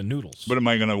within the noodles. But am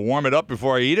I going to warm it up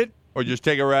before I eat it, or just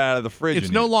take it right out of the fridge?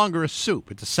 It's no longer a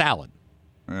soup; it's a salad.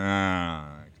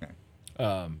 Okay.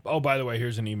 By the way,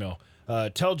 here's an email.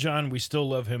 Tell John we still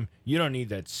love him. You don't need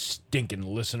that stinking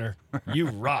listener. You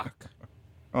rock.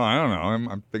 Oh, I don't know.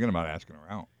 I'm thinking about asking her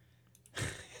out.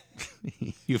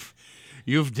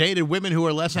 You've dated women who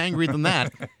are less angry than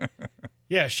that.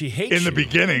 Yeah, she hates you. In the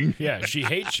beginning. Yeah, she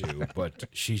hates you, but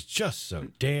she's just so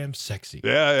damn sexy.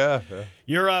 Yeah.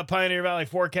 Your Pioneer Valley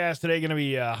forecast today going to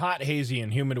be hot, hazy,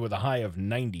 and humid with a high of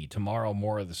 90. Tomorrow,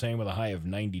 more of the same with a high of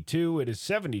 92. It is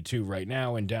 72 right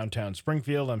now in downtown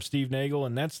Springfield. I'm Steve Nagel,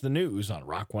 and that's the news on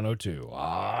Rock 102.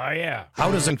 Yeah.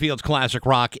 How does Springfield's Classic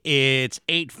Rock? It's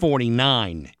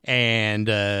 8:49, and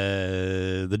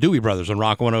the Dewey Brothers on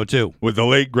Rock 102. With the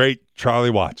late, great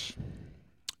Charlie Watts.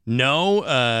 No,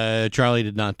 Charlie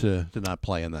did not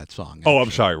play in that song. Oh, I'm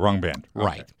sorry. Wrong band.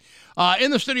 Right. In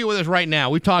the studio with us right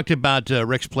now, we've talked about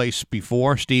Rick's Place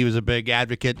before. Steve is a big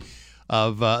advocate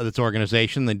of this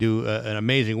organization. They do an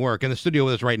amazing work. In the studio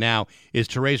with us right now is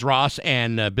Therese Ross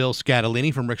and Bill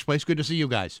Scatolini from Rick's Place. Good to see you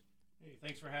guys. Hey,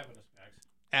 thanks for having us, Max.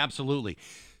 Absolutely.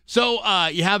 So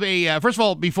you have first of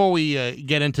all, before we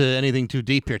get into anything too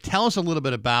deep here, tell us a little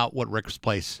bit about what Rick's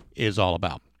Place is all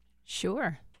about.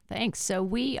 Sure. Thanks. So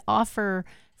we offer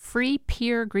free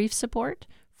peer grief support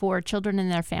for children and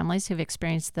their families who've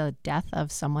experienced the death of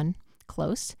someone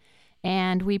close.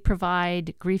 And we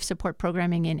provide grief support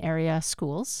programming in area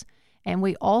schools. And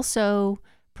we also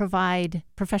provide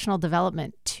professional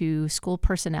development to school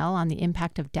personnel on the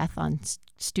impact of death on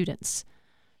students.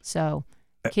 So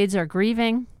kids are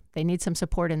grieving. They need some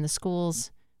support in the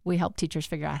schools. We help teachers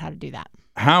figure out how to do that.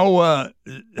 How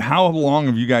long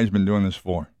have you guys been doing this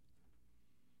for?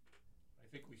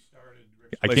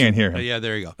 I can't hear him. Yeah,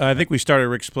 there you go. I think we started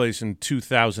Rick's Place in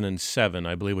 2007,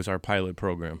 I believe, was our pilot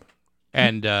program.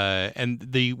 And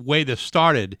the way this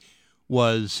started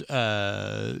was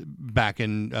back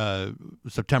in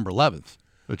September 11th,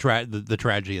 the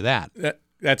tragedy of that.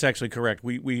 That's actually correct.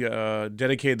 We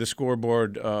dedicated the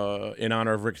scoreboard in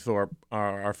honor of Rick Thorpe,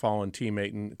 our fallen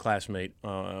teammate and classmate,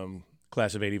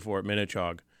 class of '84 at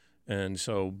Minichog. And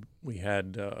so we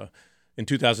had... in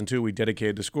 2002, we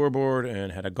dedicated the scoreboard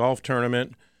and had a golf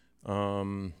tournament.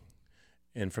 And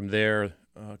from there,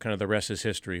 kind of the rest is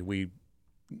history. We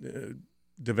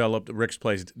developed Rick's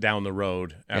Place down the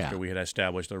road after we had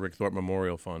established the Rick Thorpe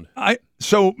Memorial Fund.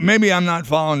 So maybe I'm not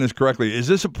following this correctly. Is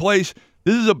this a place?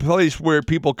 This is a place where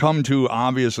people come to,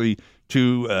 obviously,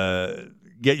 to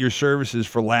get your services,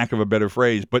 for lack of a better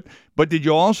phrase. But did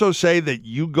you also say that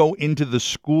you go into the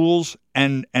schools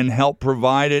and help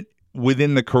provide it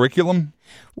within the curriculum?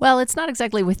 Well, it's not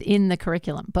exactly within the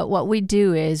curriculum, but what we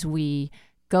do is we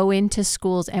go into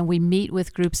schools and we meet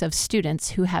with groups of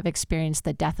students who have experienced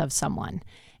the death of someone.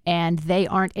 And they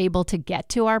aren't able to get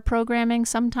to our programming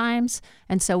sometimes.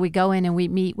 And so we go in and we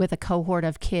meet with a cohort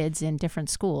of kids in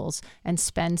different schools and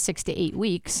spend 6 to 8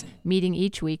 weeks meeting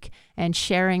each week and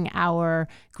sharing our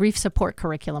grief support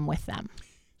curriculum with them.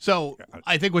 So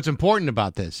I think what's important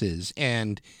about this is,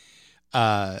 and,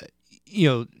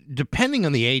 depending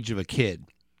on the age of a kid,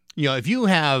 if you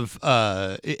have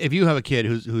a kid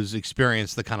who's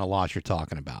experienced the kind of loss you're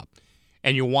talking about,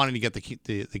 and you're wanting to get the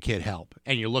kid help,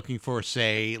 and you're looking for,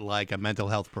 say, like a mental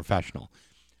health professional,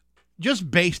 just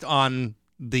based on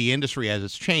the industry as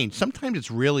it's changed, sometimes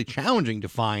it's really challenging to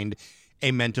find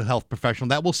a mental health professional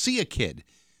that will see a kid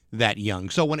that young.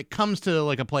 So when it comes to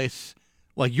like a place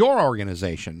like your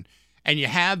organization, and you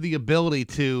have the ability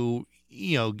to,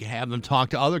 have them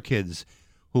talk to other kids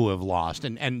who have lost,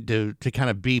 and to kind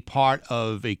of be part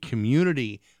of a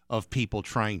community of people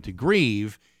trying to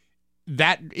grieve,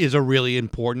 that is a really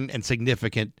important and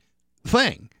significant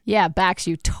thing. Yeah, Bax,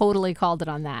 you totally called it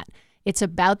on that. It's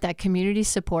about that community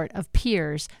support of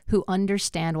peers who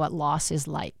understand what loss is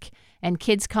like. And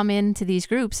kids come into these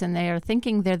groups and they are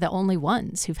thinking they're the only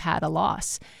ones who've had a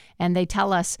loss. And they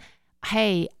tell us,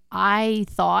 hey, I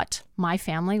thought my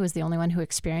family was the only one who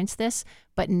experienced this,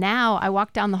 but now I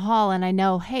walk down the hall and I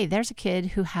know, hey, there's a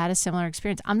kid who had a similar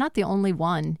experience. I'm not the only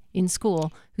one in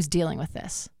school who's dealing with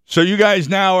this. So you guys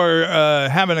now are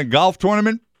having a golf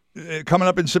tournament coming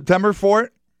up in September for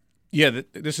it? Yeah,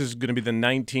 this is going to be the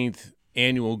 19th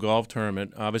annual golf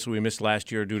tournament. Obviously, we missed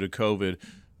last year due to COVID,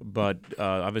 but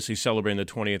obviously celebrating the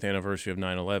 20th anniversary of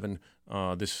 9/11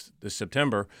 this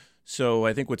September. So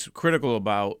I think what's critical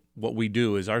about what we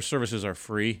do is our services are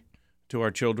free to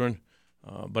our children,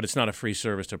 but it's not a free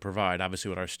service to provide, obviously,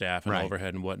 with our staff and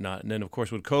overhead and whatnot. And then, of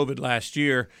course, with COVID last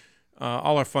year,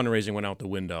 all our fundraising went out the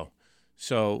window.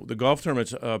 So the golf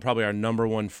tournament's probably our number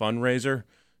one fundraiser.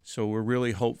 So we're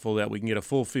really hopeful that we can get a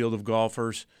full field of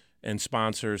golfers and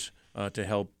sponsors to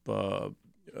help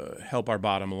our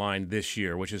bottom line this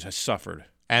year, which has suffered.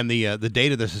 And the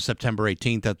date of this is September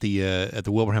 18th at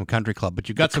the Wilbraham Country Club. But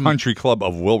you've got some Country Club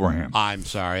of Wilbraham. I'm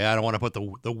sorry, I don't want to put the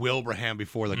Wilbraham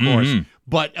before the course.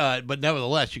 But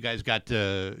nevertheless, you guys got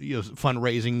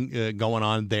fundraising going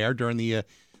on there during the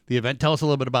event. Tell us a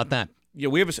little bit about that. Yeah,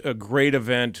 we have a great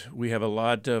event. We have a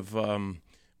lot of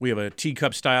we have a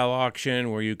teacup style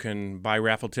auction where you can buy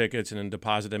raffle tickets and then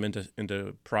deposit them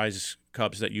into prize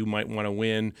cups that you might want to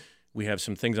win. We have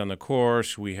some things on the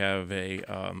course. We have a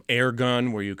air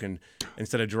gun where you can,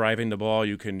 instead of driving the ball,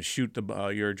 you can shoot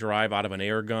your drive out of an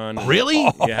air gun. Really?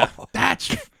 Yeah.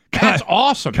 That's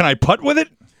awesome. Can I putt with it?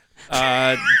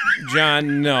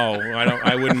 John, no, I don't.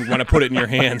 I wouldn't want to put it in your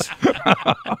hands.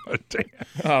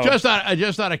 Just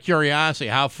out of curiosity,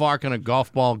 how far can a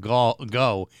golf ball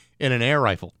go in an air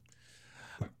rifle?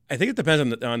 I think it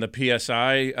depends on the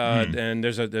PSI, and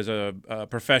there's a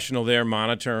professional there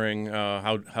monitoring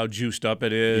how juiced up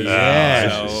it is.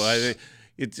 Yes.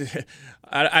 So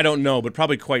I don't know, but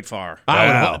probably quite far.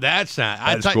 That's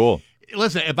cool.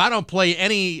 Listen, if I don't play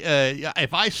any,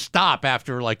 if I stop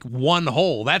after like one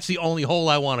hole, that's the only hole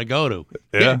I want to go to.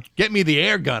 Yeah. Get me the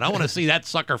air gun. I want to see that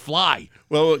sucker fly.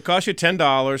 Well, it costs you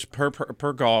 $10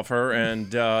 per golfer, and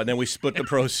then we split the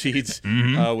proceeds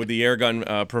with the air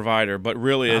gun provider. But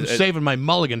really, I'm saving my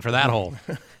mulligan for that hole.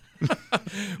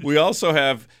 We also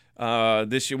have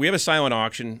this year we have a silent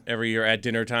auction every year at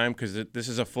dinner time because this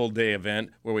is a full day event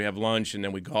where we have lunch and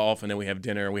then we golf and then we have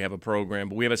dinner and we have a program.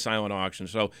 But we have a silent auction,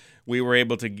 so we were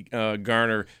able to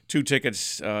garner 2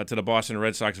 tickets to the Boston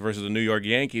Red Sox versus the New York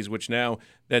Yankees, which now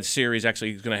that series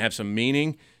actually is going to have some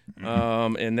meaning.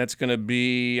 And that's going to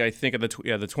be, I think, the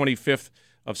 25th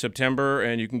of September,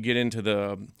 and you can get into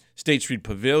the State Street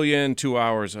Pavilion, 2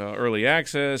 hours early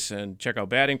access, and check out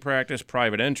batting practice,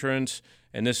 private entrance.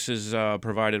 And this is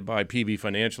provided by PV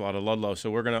Financial out of Ludlow. So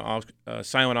we're going to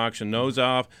silent auction those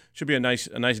off. Should be a nice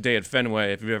day at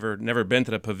Fenway. If you've never been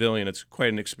to the pavilion, it's quite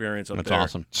an experience up there. That's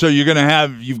awesome. So you're going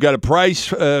to you've got a price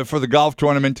for the golf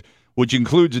tournament, which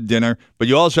includes a dinner, but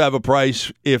you also have a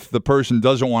price if the person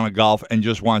doesn't want to golf and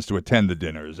just wants to attend the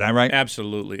dinner. Is that right?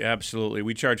 Absolutely, absolutely.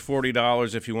 We charge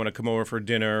 $40 if you want to come over for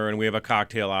dinner, and we have a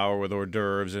cocktail hour with hors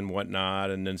d'oeuvres and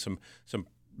whatnot, and then some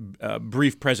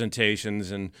brief presentations,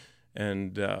 and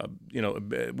And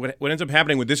what ends up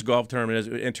happening with this golf tournament is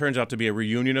it turns out to be a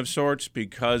reunion of sorts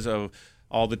because of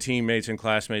all the teammates and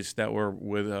classmates that were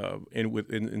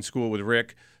in school with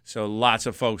Rick. So lots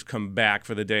of folks come back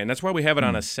for the day, and that's why we have it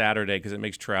on a Saturday, because it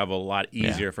makes travel a lot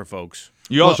easier for folks.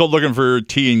 You're also looking for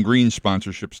Tee and Green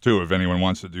sponsorships too, if anyone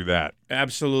wants to do that.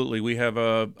 Absolutely, we have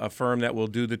a firm that will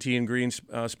do the Tee and Green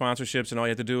sponsorships, and all you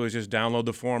have to do is just download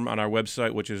the form on our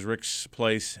website, which is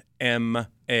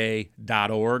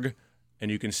ricksplacema.org,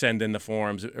 and you can send in the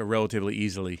forms relatively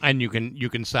easily. And you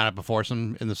can sign up before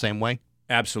some in the same way.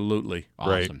 Absolutely.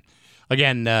 Awesome. Right.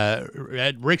 Again,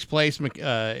 at Rick's Place, Bill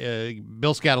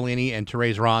Scatolini and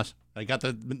Therese Ross. I got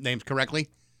the names correctly?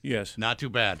 Yes. Not too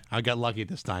bad. I got lucky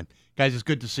this time. Guys, it's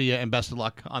good to see you, and best of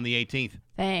luck on the 18th.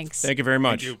 Thanks. Thank you very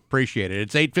much. Appreciate it.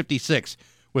 It's 8:56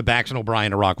 with Bax and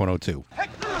O'Brien to Rock 102.